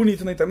você ser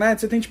bonito na internet,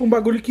 você tem, tipo, um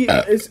bagulho que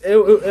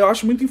eu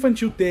acho muito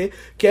infantil ter,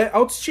 que é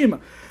autoestima.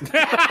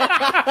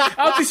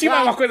 Autoestima é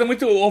uma coisa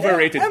muito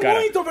overrated, É cara.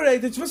 muito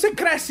overrated. Se você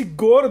cresce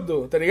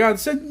gordo, tá ligado?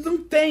 Você não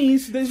tem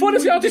isso desde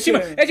Foda-se muito a autoestima.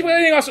 pequeno. É tipo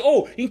aquele negócio.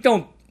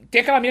 Então, tem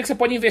aquela mina que você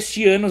pode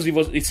investir anos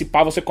e se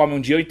pá, você come um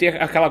dia e tem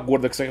aquela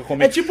gorda que você quer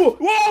comer. É tipo...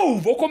 Uou,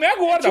 vou comer a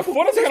gorda. Tipo,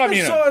 Foda-se quando aquela as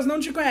mina. pessoas não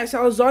te conhecem,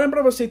 elas olham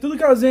pra você e tudo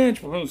que elas veem,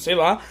 tipo, sei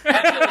lá,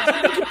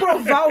 você tem que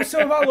provar o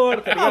seu valor,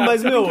 tá ligado? Ah,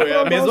 mas, meu, Tem que é a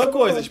provar o mesma seu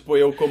coisa. valor. Tipo,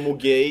 eu como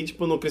gay,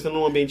 tipo, não crescendo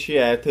num ambiente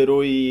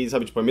hétero e,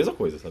 sabe, tipo, é a mesma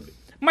coisa, sabe?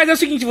 Mas é o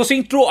seguinte, você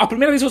entrou. A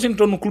primeira vez que você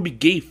entrou no clube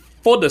gay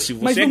foda-se,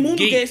 você Mas no é mundo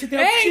gay. gay você tem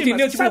autoestima,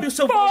 entendeu? você sabe o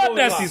seu valor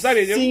foda-se, lá.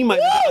 sabe? Sim, mas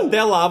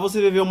até lá você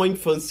viveu uma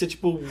infância,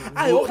 tipo...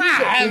 É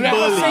horrível.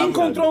 bullying, Você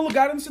encontrou um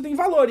lugar onde você tem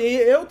valor. E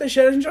eu,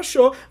 Teixeira, a gente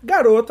achou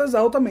garotas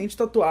altamente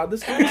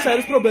tatuadas com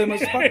sérios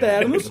problemas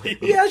paternos.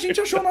 E a gente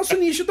achou o nosso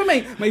nicho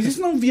também. Mas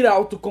isso não vira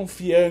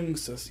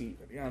autoconfiança, assim,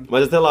 tá ligado?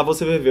 Mas até lá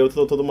você viveu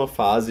toda uma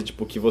fase,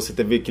 tipo, que você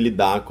teve que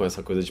lidar com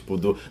essa coisa, tipo,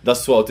 da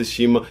sua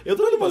autoestima. Eu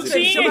também passei por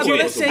Sim, isso. chama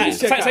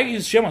adolescência, Sabe cara. o que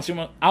isso chama? Se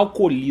chama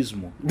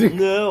alcoolismo.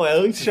 Não, é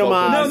antes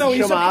Chama, Não,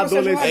 isso chama é porque você é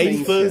adolescência. É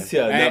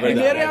infância, na verdade.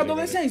 Primeiro é a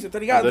adolescência, tá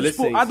ligado?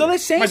 Adolescência. Tipo,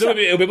 adolescência. Mas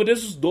eu bebo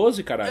desde os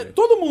 12, caralho.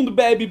 Todo mundo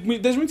bebe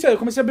desde muito cedo. Eu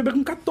comecei a beber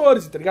com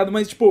 14, tá ligado?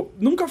 Mas, tipo,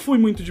 nunca fui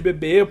muito de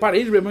beber. Eu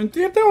parei de beber muito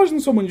e até hoje não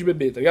sou muito de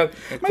beber, tá ligado?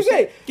 Mas,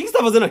 véi, O que você tá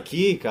fazendo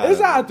aqui, cara?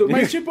 exato.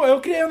 Mas, tipo, eu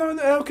criei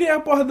a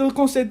porra do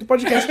conceito do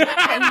podcast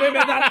pra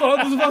embebedar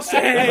todos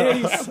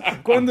vocês.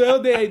 Quando eu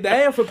dei a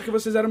ideia foi porque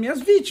vocês eram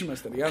minhas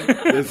vítimas, tá ligado?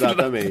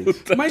 Exatamente.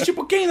 Mas,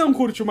 tipo, quem não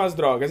curte umas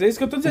drogas? É isso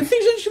que eu tô dizendo.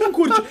 Tem gente que não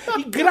curte.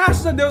 E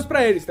graças a Deus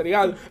pra eles, tá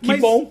ligado? Mas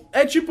bom.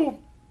 é tipo...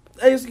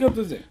 É isso que eu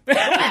tô dizendo.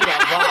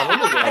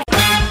 Vamos gravar.